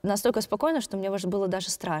 настолько спокойно, что мне уже было даже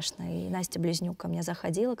страшно. И Настя Близнюк ко мне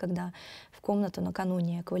заходила, когда в комнату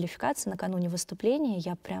накануне квалификации, накануне выступления,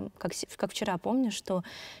 я прям, как вчера помню, что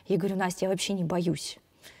я говорю: Настя, я вообще не боюсь.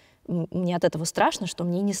 Мне от этого страшно, что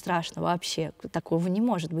мне не страшно вообще. Такого не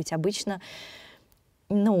может быть. Обычно,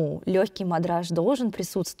 легкий мадраж должен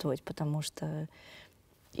присутствовать, потому что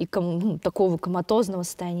и такого коматозного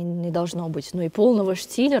состояния не должно быть. И полного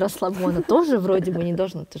штиля, расслабона тоже вроде бы не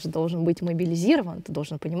должно. Ты же должен быть мобилизирован, ты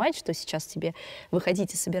должен понимать, что сейчас тебе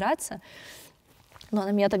выходить и собираться. Но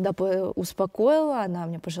она меня тогда успокоила, она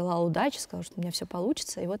мне пожелала удачи, сказала, что у меня все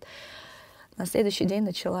получится. И вот на следующий день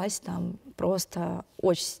началась там просто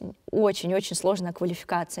очень-очень сложная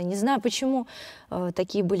квалификация. Не знаю, почему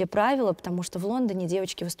такие были правила, потому что в Лондоне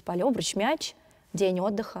девочки выступали обруч-мяч, день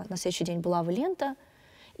отдыха, на следующий день булава лента.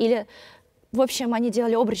 Или, в общем, они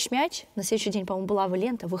делали обруч-мяч, на следующий день, по-моему, булава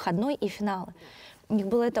лента, выходной и финалы. У них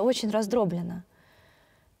было это очень раздроблено.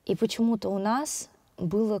 И почему-то у нас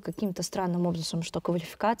было каким-то странным образом, что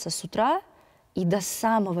квалификация с утра и до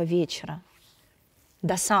самого вечера.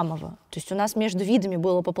 До самого. То есть у нас между видами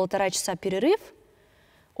было по 1,5 часа перерыв,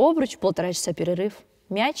 обруч 1,5 часа перерыв,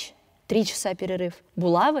 мяч 3 часа перерыв,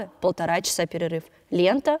 булавы 1,5 часа перерыв,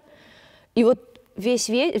 лента. И вот весь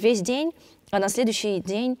день, а на следующий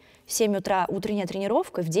день в 7 утра утренняя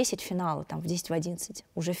тренировка, в 10 финалы, там в 10, в 11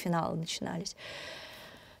 уже финалы начинались.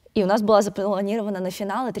 И у нас была запланирована на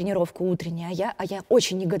финалы тренировка утренняя, а я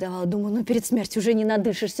очень негодовала, думаю, перед смертью уже не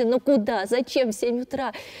надышишься, куда, зачем в 7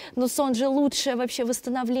 утра, сон же лучшее вообще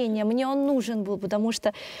восстановление, мне он нужен был, потому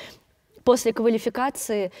что после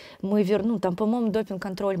квалификации мы там, по-моему,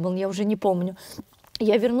 допинг-контроль был, я уже не помню.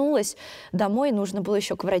 Я вернулась домой, нужно было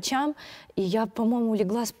еще к врачам, и я, по-моему,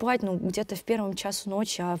 легла спать, где-то в 1 часу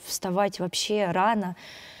ночи, а вставать вообще рано.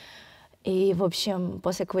 И, в общем,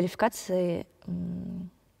 после квалификации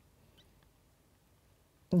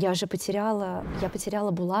я потеряла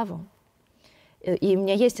булаву. И у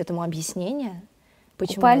меня есть этому объяснение,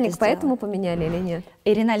 почему Купальник поэтому поменяли или нет?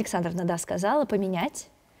 Ирина Александровна, сказала поменять,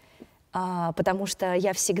 потому что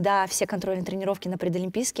я всегда, все контрольные тренировки на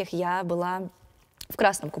предолимпийских, я была в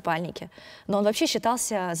красном купальнике, но он вообще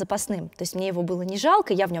считался запасным, то есть мне его было не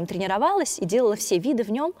жалко, я в нем тренировалась и делала все виды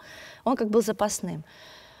в нем, он как был запасным.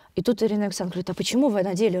 И тут Ирина Александровна говорит: а почему вы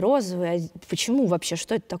надели розовый, почему вообще,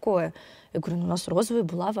 что это такое? Я говорю: у нас розовые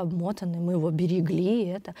булавы обмотаны, мы его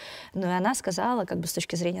берегли, и она сказала, с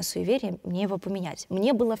точки зрения суеверия, мне его поменять.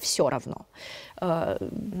 Мне было все равно. Но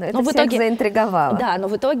в итоге заинтриговало. Да, но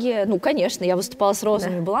в итоге, конечно, я выступала с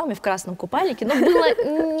розовыми булавами в красном купальнике, но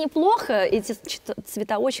было неплохо, эти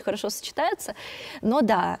цвета очень хорошо сочетаются, но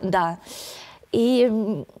да.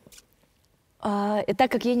 И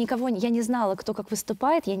так как я не знала, кто как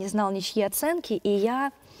выступает, я не знала ничьи оценки, и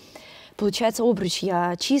я, получается, обруч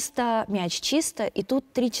я чисто, мяч чисто, и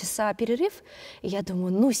тут 3 часа перерыв, и я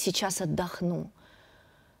думаю, сейчас отдохну.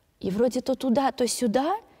 И вроде то туда, то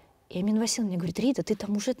сюда, и Амина Васильевна мне говорит: Рита, ты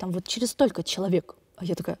там уже вот через столько человек. А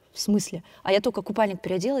я такая: в смысле? А я только купальник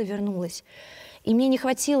переодела и вернулась. И мне не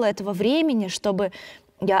хватило этого времени, чтобы...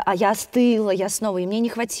 Я остыла, я снова, и мне не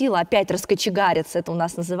хватило опять раскочегариться, это у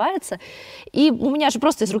нас называется. И у меня же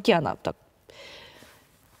просто из руки она так.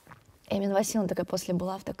 И Амина Васильевна такая после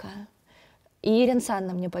булав такая. И Ирина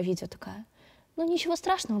Санна мне по видео такая: ничего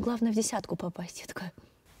страшного, главное в 10 попасть. Я такая: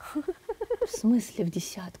 в смысле в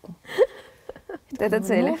 10? Это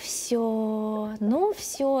цель. Все,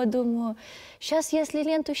 думаю, сейчас, если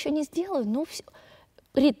ленту еще не сделаю, все.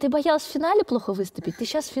 Рит, ты боялась в финале плохо выступить? Ты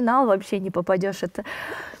сейчас в финал вообще не попадешь.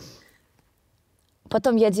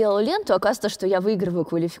 Потом я делала ленту, оказывается, что я выигрываю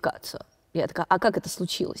квалификацию. Я такая: а как это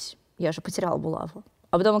случилось? Я же потеряла булаву.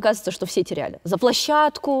 А потом оказывается, что все теряли. За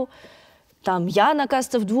площадку, я,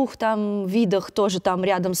 оказывается, в 2 видах тоже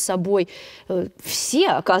рядом с собой. Все,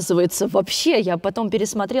 оказывается, вообще. Я потом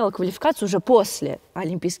пересмотрела квалификацию уже после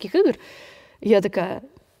Олимпийских игр. Я такая: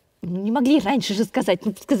 не могли раньше же сказать.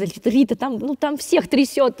 Сказали: Рита, там всех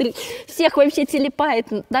трясет, всех вообще телепает.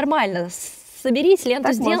 Нормально, соберись, ленту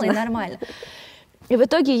так сделай, можно. Нормально. И в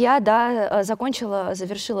итоге я,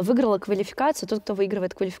 завершила, выиграла квалификацию. Тот, кто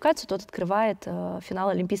выигрывает квалификацию, тот открывает финал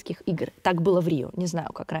Олимпийских игр. Так было в Рио, не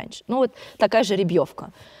знаю, как раньше. Такая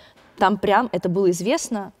жеребьевка. Там прям это было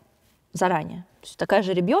известно заранее. То есть такая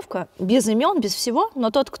жеребьевка, без имен, без всего, но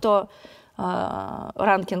тот, кто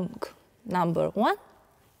ранкинг number one,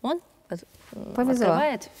 он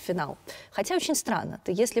открывает финал. Хотя очень странно.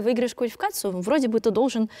 Ты, если выиграешь квалификацию, вроде бы ты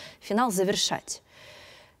должен финал завершать.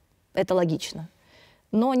 Это логично.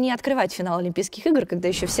 Но не открывать финал Олимпийских игр, когда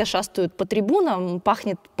еще все шастают по трибунам,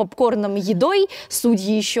 пахнет попкорном, едой,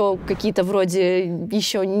 судьи еще какие-то вроде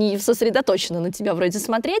еще не сосредоточены на тебя вроде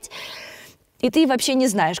смотреть. И ты вообще не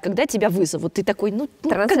знаешь, когда тебя вызовут. Ты такой, ну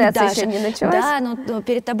трансляция когда еще же? не началась? Да, но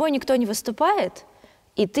перед тобой никто не выступает,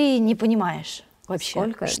 и ты не понимаешь вообще,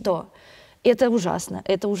 Сколько? что. Это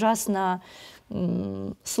ужасно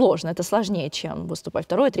сложно, это сложнее, чем выступать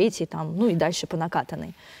второй, третий, там, ну и дальше по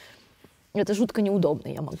накатанной. Это жутко неудобно,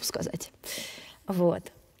 я могу сказать. Вот.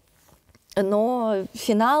 Но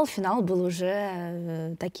финал был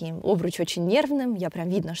уже таким, обруч очень нервным, я прям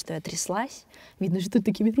видно, что я тряслась, видно, что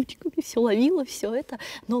такими ручками все ловила, все это,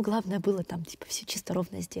 но главное было там типа все чисто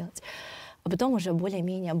ровно сделать. А потом уже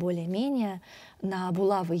более-менее на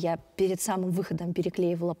булавы я перед самым выходом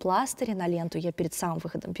переклеивала пластыри, на ленту я перед самым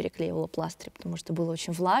выходом переклеивала пластыри, потому что было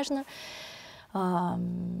очень влажно.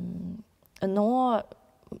 Но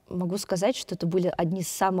могу сказать, что это были одни из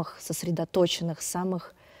самых сосредоточенных,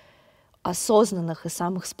 самых осознанных и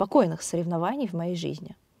самых спокойных соревнований в моей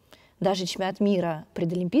жизни. Даже чемпионат мира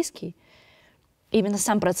предолимпийский, именно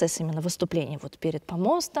сам процесс именно выступления, вот перед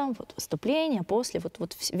помостом, вот выступление, после,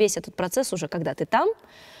 вот весь этот процесс уже, когда ты там,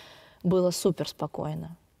 было супер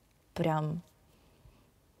спокойно, прям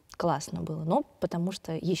классно было. Но потому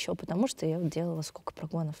что я делала сколько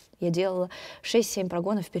прогонов? Я делала 6-7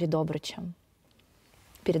 прогонов перед обручем,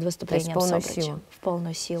 перед выступлением с обручем. В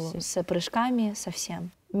полную силу, с прыжками, со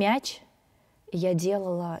всем. Мяч я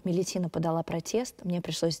делала, Мелетина подала протест, мне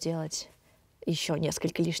пришлось сделать еще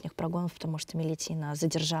несколько лишних прогонов, потому что Мелетина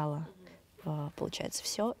задержала, получается,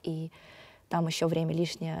 все, и там еще время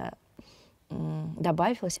лишнее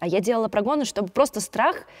добавилось. А я делала прогоны, чтобы просто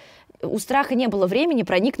у страха не было времени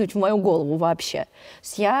проникнуть в мою голову вообще.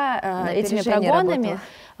 Я этими прогонами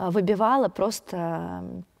выбивала просто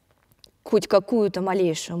хоть какую-то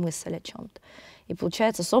малейшую мысль о чем-то. И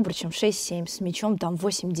получается с обручем 6-7, с мячом там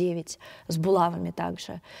 8-9, с булавами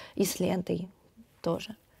также, и с лентой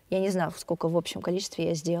тоже. Я не знаю, сколько в общем количестве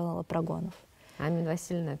я сделала прогонов. Амина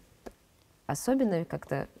Васильевна особенно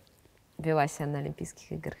как-то вела себя на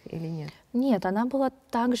Олимпийских играх или нет? Нет, она была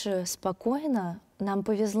также спокойна. Нам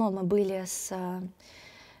повезло, мы были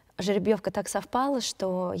жеребьевка так совпала,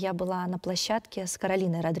 что я была на площадке с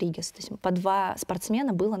Каролиной Родригес. То есть по 2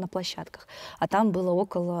 спортсмена было на площадках, а там было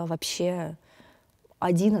около вообще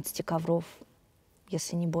 11 ковров,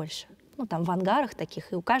 если не больше. Ну, там в ангарах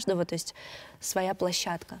таких, и у каждого, то есть, своя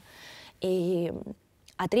площадка.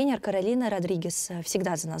 А тренер Каролина Родригес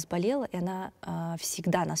всегда за нас болела, и она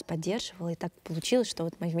всегда нас поддерживала, и так получилось, что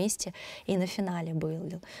вот мы вместе и на финале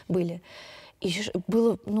были. И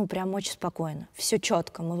было, ну, прям очень спокойно, все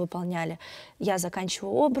четко мы выполняли. Я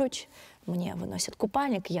заканчиваю обруч, мне выносят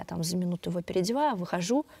купальник, я там за минуту его переодеваю,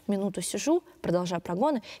 выхожу, минуту сижу, продолжаю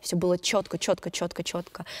прогоны, все было четко.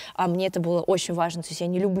 А мне это было очень важно, то есть я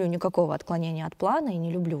не люблю никакого отклонения от плана и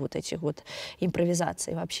не люблю вот этих вот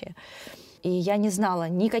импровизаций вообще. И я не знала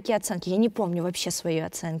никакие оценки, я не помню вообще свои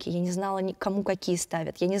оценки, я не знала, кому какие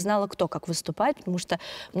ставят, я не знала, кто как выступает, потому что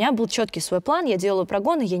у меня был четкий свой план, я делаю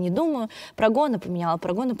прогоны, я не думаю, прогоны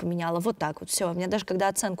поменяла, вот так вот, все. Мне даже когда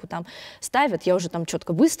оценку там ставят, я уже там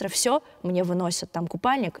четко быстро, все, мне выносят там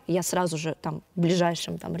купальник, я сразу же там в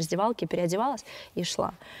ближайшем там раздевалке переодевалась и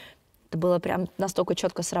шла. Это было прям настолько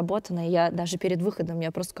четко сработано, и я даже перед выходом, я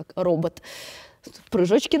просто как робот,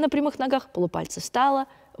 прыжочки на прямых ногах, полупальцы встала,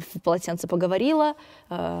 в полотенце поговорила,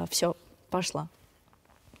 все, пошла.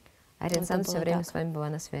 Арина Александровна все время с вами была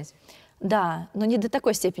на связи? Да, но не до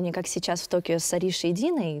такой степени, как сейчас в Токио с Аришей и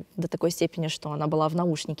Диной, до такой степени, что она была в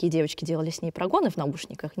наушнике, и девочки делали с ней прогоны в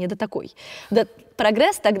наушниках, не до такой.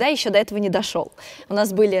 Прогресс тогда еще до этого не дошел. У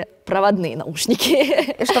нас были проводные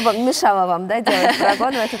наушники. И чтобы мешало вам, да, делать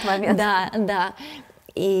прогоны в этот момент? Да.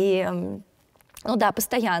 И... Ну да,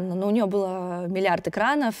 постоянно, но у нее было миллиард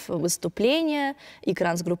экранов, выступления,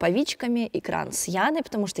 экран с групповичками, экран с Яной,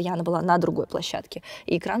 потому что Яна была на другой площадке,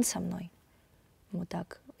 и экран со мной. Вот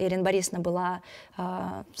так. Ирина Борисовна была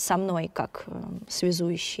со мной как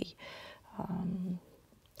связующий.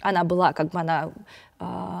 Она была, как бы она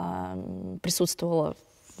присутствовала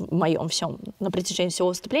в моем всем, на протяжении всего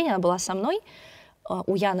выступления, она была со мной.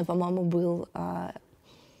 У Яны, по-моему, был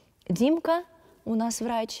Димка, у нас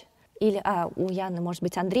врач. Или, у Яны, может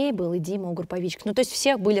быть, Андрей был, и Дима у групповичек. Ну, то есть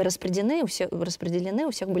все были распределены, у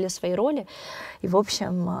всех были свои роли. И, в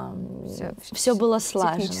общем, все было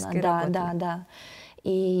слажено. Да.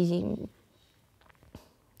 И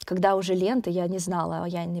когда уже лента, я не знала о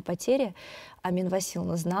Яниной потере, Амина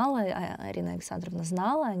Васильевна знала, Арина Александровна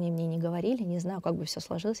знала, они мне не говорили, не знаю, как бы все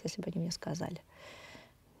сложилось, если бы они мне сказали.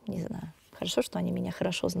 Не знаю. Хорошо, что они меня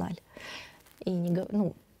хорошо знали.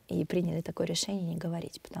 И приняли такое решение не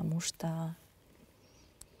говорить, потому что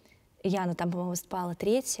Яна там, по-моему, выступала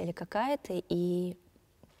 3-я или какая-то, и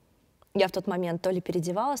я в тот момент то ли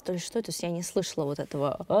переодевалась, то ли что, то есть я не слышала вот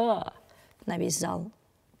этого на весь зал.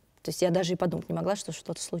 То есть я даже и подумать не могла, что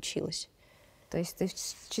что-то случилось. То есть ты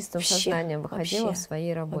с чистым сознанием выходила вообще, в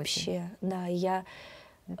своей работе? Вообще, да. Я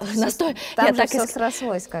Там я же так все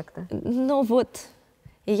срослось как-то. Ну вот.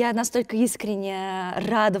 И я настолько искренне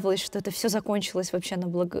радовалась, что это все закончилось вообще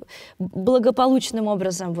благополучным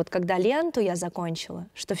образом. Вот когда ленту я закончила,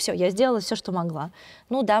 что все, я сделала все, что могла.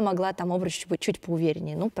 Ну да, могла там образ чуть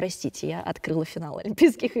поувереннее. Ну, простите, я открыла финал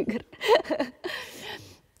Олимпийских игр.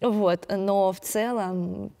 Вот, но в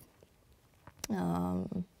целом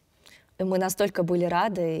мы настолько были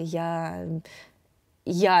рады.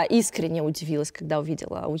 Я искренне удивилась, когда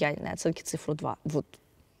увидела у Яниной оценки цифру 2. Вот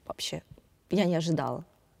вообще, я не ожидала.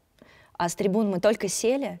 А с трибун мы только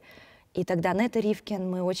сели, и тогда Нета Ривкин,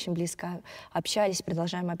 мы очень близко общались,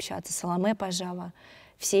 продолжаем общаться, Саломе Пажава,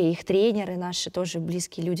 все их тренеры наши, тоже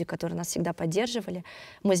близкие люди, которые нас всегда поддерживали.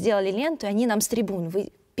 Мы сделали ленту, и они нам с трибун: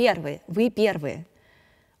 вы первые.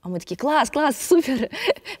 А мы такие: класс, супер.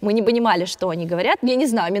 Мы не понимали, что они говорят. Я не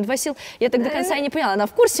знаю, Медвасил, я так до конца и не поняла, она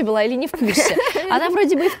в курсе была или не в курсе. Она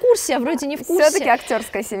вроде бы и в курсе, а вроде не в курсе. Все-таки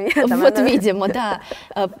актерская семья. Вот, видимо, да.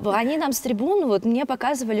 Они нам с трибун вот мне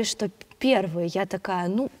показывали, что первые. Я такая: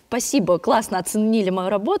 ну, спасибо, классно оценили мою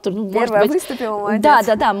работу. Ну, первая может быть, выступила, молодец.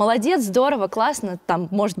 Да, молодец, здорово, классно. Там,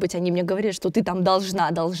 может быть, они мне говорили, что ты там должна.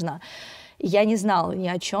 Я не знала ни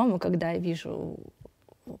о чем, и когда я вижу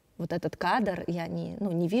вот этот кадр, я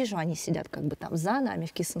не вижу, они сидят как бы там за нами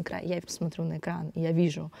в Киссинкрае, я смотрю на экран, и я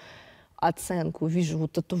вижу оценку, вижу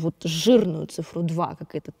вот эту вот жирную цифру 2,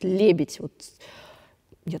 как этот лебедь. Вот.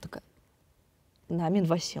 Я такая: Нами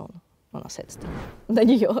Василовна, она с этой стороны, на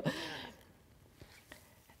нее.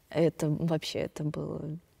 Это было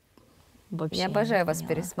вообще... Я обожаю вас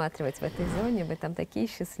пересматривать в этой зоне, вы там такие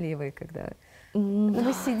счастливые, когда...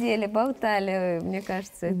 Вы сидели, болтали, мне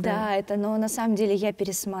кажется. Да, но на самом деле я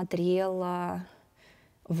пересмотрела,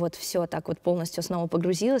 вот все так вот полностью снова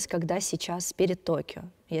погрузилась, когда сейчас перед Токио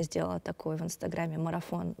я сделала такой в Инстаграме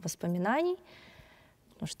марафон воспоминаний,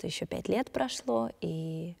 потому что еще 5 лет прошло,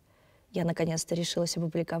 и я наконец-то решилась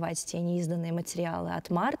опубликовать те неизданные материалы от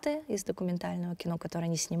Марты из документального кино, которые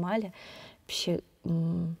они снимали. Вообще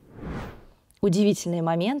удивительные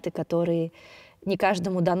моменты, которые не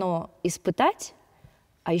каждому дано испытать,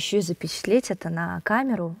 а еще и запечатлеть это на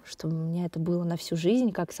камеру, чтобы у меня это было на всю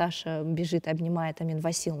жизнь, как Саша бежит, обнимает Амин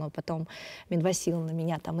Василовну, потом Амин Василовна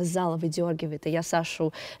меня там из зала выдергивает, и я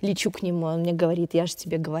Сашу лечу к нему, он мне говорит: я же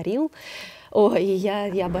тебе говорил. Ой,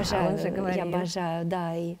 я обожаю, я обожаю,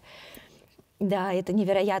 да, и да, это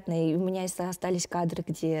невероятно. И у меня остались кадры,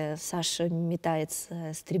 где Саша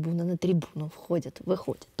метается с трибуны на трибуну, входит,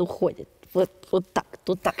 выходит, уходит. Вот так,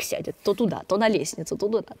 то так сядет, то туда, то на лестницу, то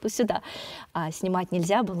туда, то сюда. А снимать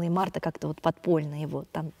нельзя было, и Марта как-то вот подпольно его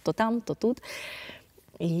там, то тут.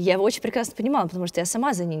 И я его очень прекрасно понимала, потому что я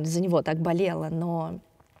сама за него так болела, но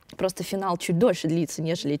просто финал чуть дольше длится,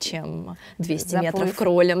 нежели чем 200 метров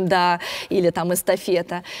кролем, да, или там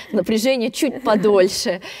эстафета. Напряжение чуть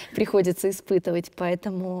подольше приходится испытывать,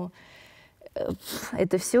 поэтому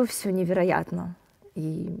это все невероятно.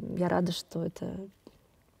 И я рада, что это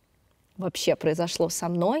вообще произошло со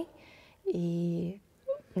мной, и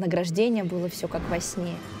награждение было все как во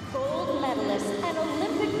сне.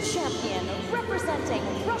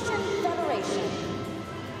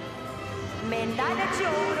 Medalha de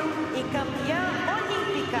ouro e campeã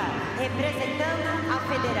olímpica, representando a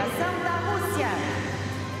Federação da Rússia,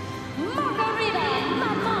 Margarita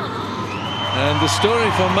Mamun. And the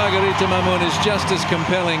story for Margarita Mamun is just as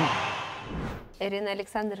compelling. Ирина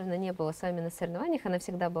Александровна не была с вами на соревнованиях, она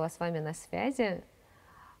всегда была с вами на связи.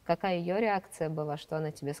 Какая ее реакция была, что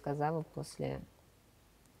она тебе сказала после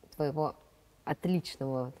твоего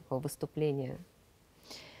отличного такого выступления?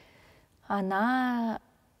 Она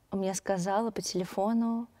мне сказала по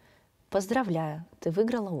телефону: поздравляю, ты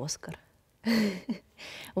выиграла Оскар.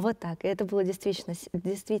 Вот так. И это было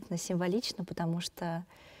действительно символично, потому что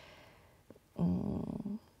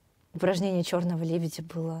упражнение «Черного лебедя»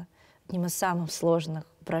 было одним из самых сложных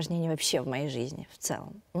упражнений вообще в моей жизни в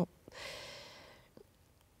целом.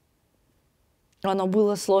 Оно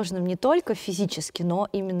было сложным не только физически, но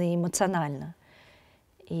именно эмоционально.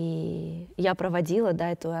 И я проводила, да,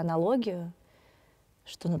 эту аналогию,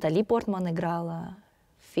 что Натали Портман играла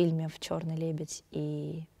в фильме «В «Черный лебедь»,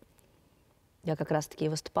 и я как раз-таки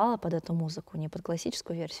выступала под эту музыку, не под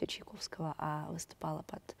классическую версию Чайковского, а выступала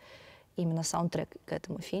под именно саундтрек к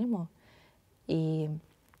этому фильму. И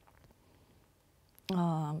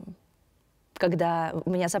когда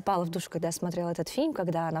меня запало в душу, когда я смотрела этот фильм,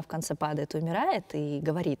 когда она в конце падает, умирает и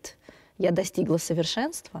говорит: я достигла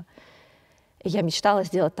совершенства, я мечтала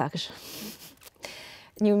сделать так же.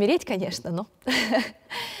 Не умереть, конечно,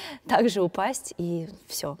 также упасть и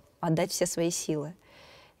все, отдать все свои силы.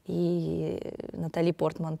 И Натали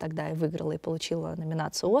Портман тогда и выиграла и получила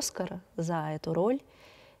номинацию «Оскар» за эту роль.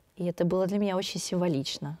 И это было для меня очень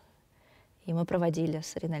символично. И мы проводили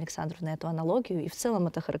с Ириной Александровной эту аналогию, и в целом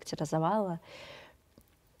это характеризовало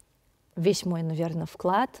весь мой, наверное,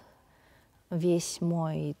 вклад, весь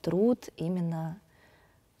мой труд именно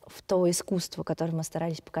в то искусство, которое мы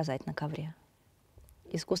старались показать на ковре.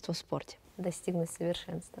 Искусство в спорте. Достигнуть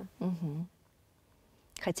совершенства. Угу.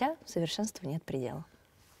 Хотя совершенству нет предела.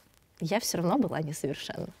 Я все равно была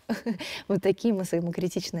несовершенна. Вот такие мы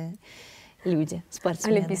самокритичные люди,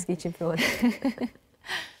 спортсмены. Олимпийские чемпионы.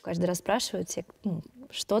 Каждый раз спрашивают тебя,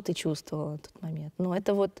 что ты чувствовала в тот момент. Ну,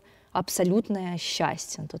 это вот абсолютное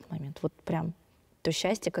счастье на тот момент. Вот прям то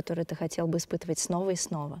счастье, которое ты хотел бы испытывать снова и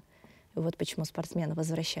снова. И вот почему спортсмены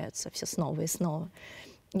возвращаются все снова и снова.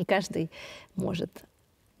 Не каждый может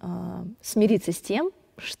смириться с тем,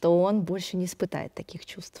 что он больше не испытает таких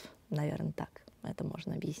чувств. Наверное, так это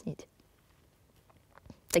можно объяснить.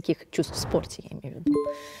 Таких чувств в спорте, я имею в виду.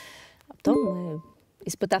 А потом мы,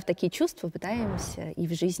 испытав такие чувства, пытаемся и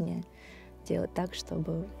в жизни делать так,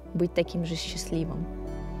 чтобы быть таким же счастливым.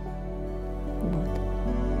 Вот.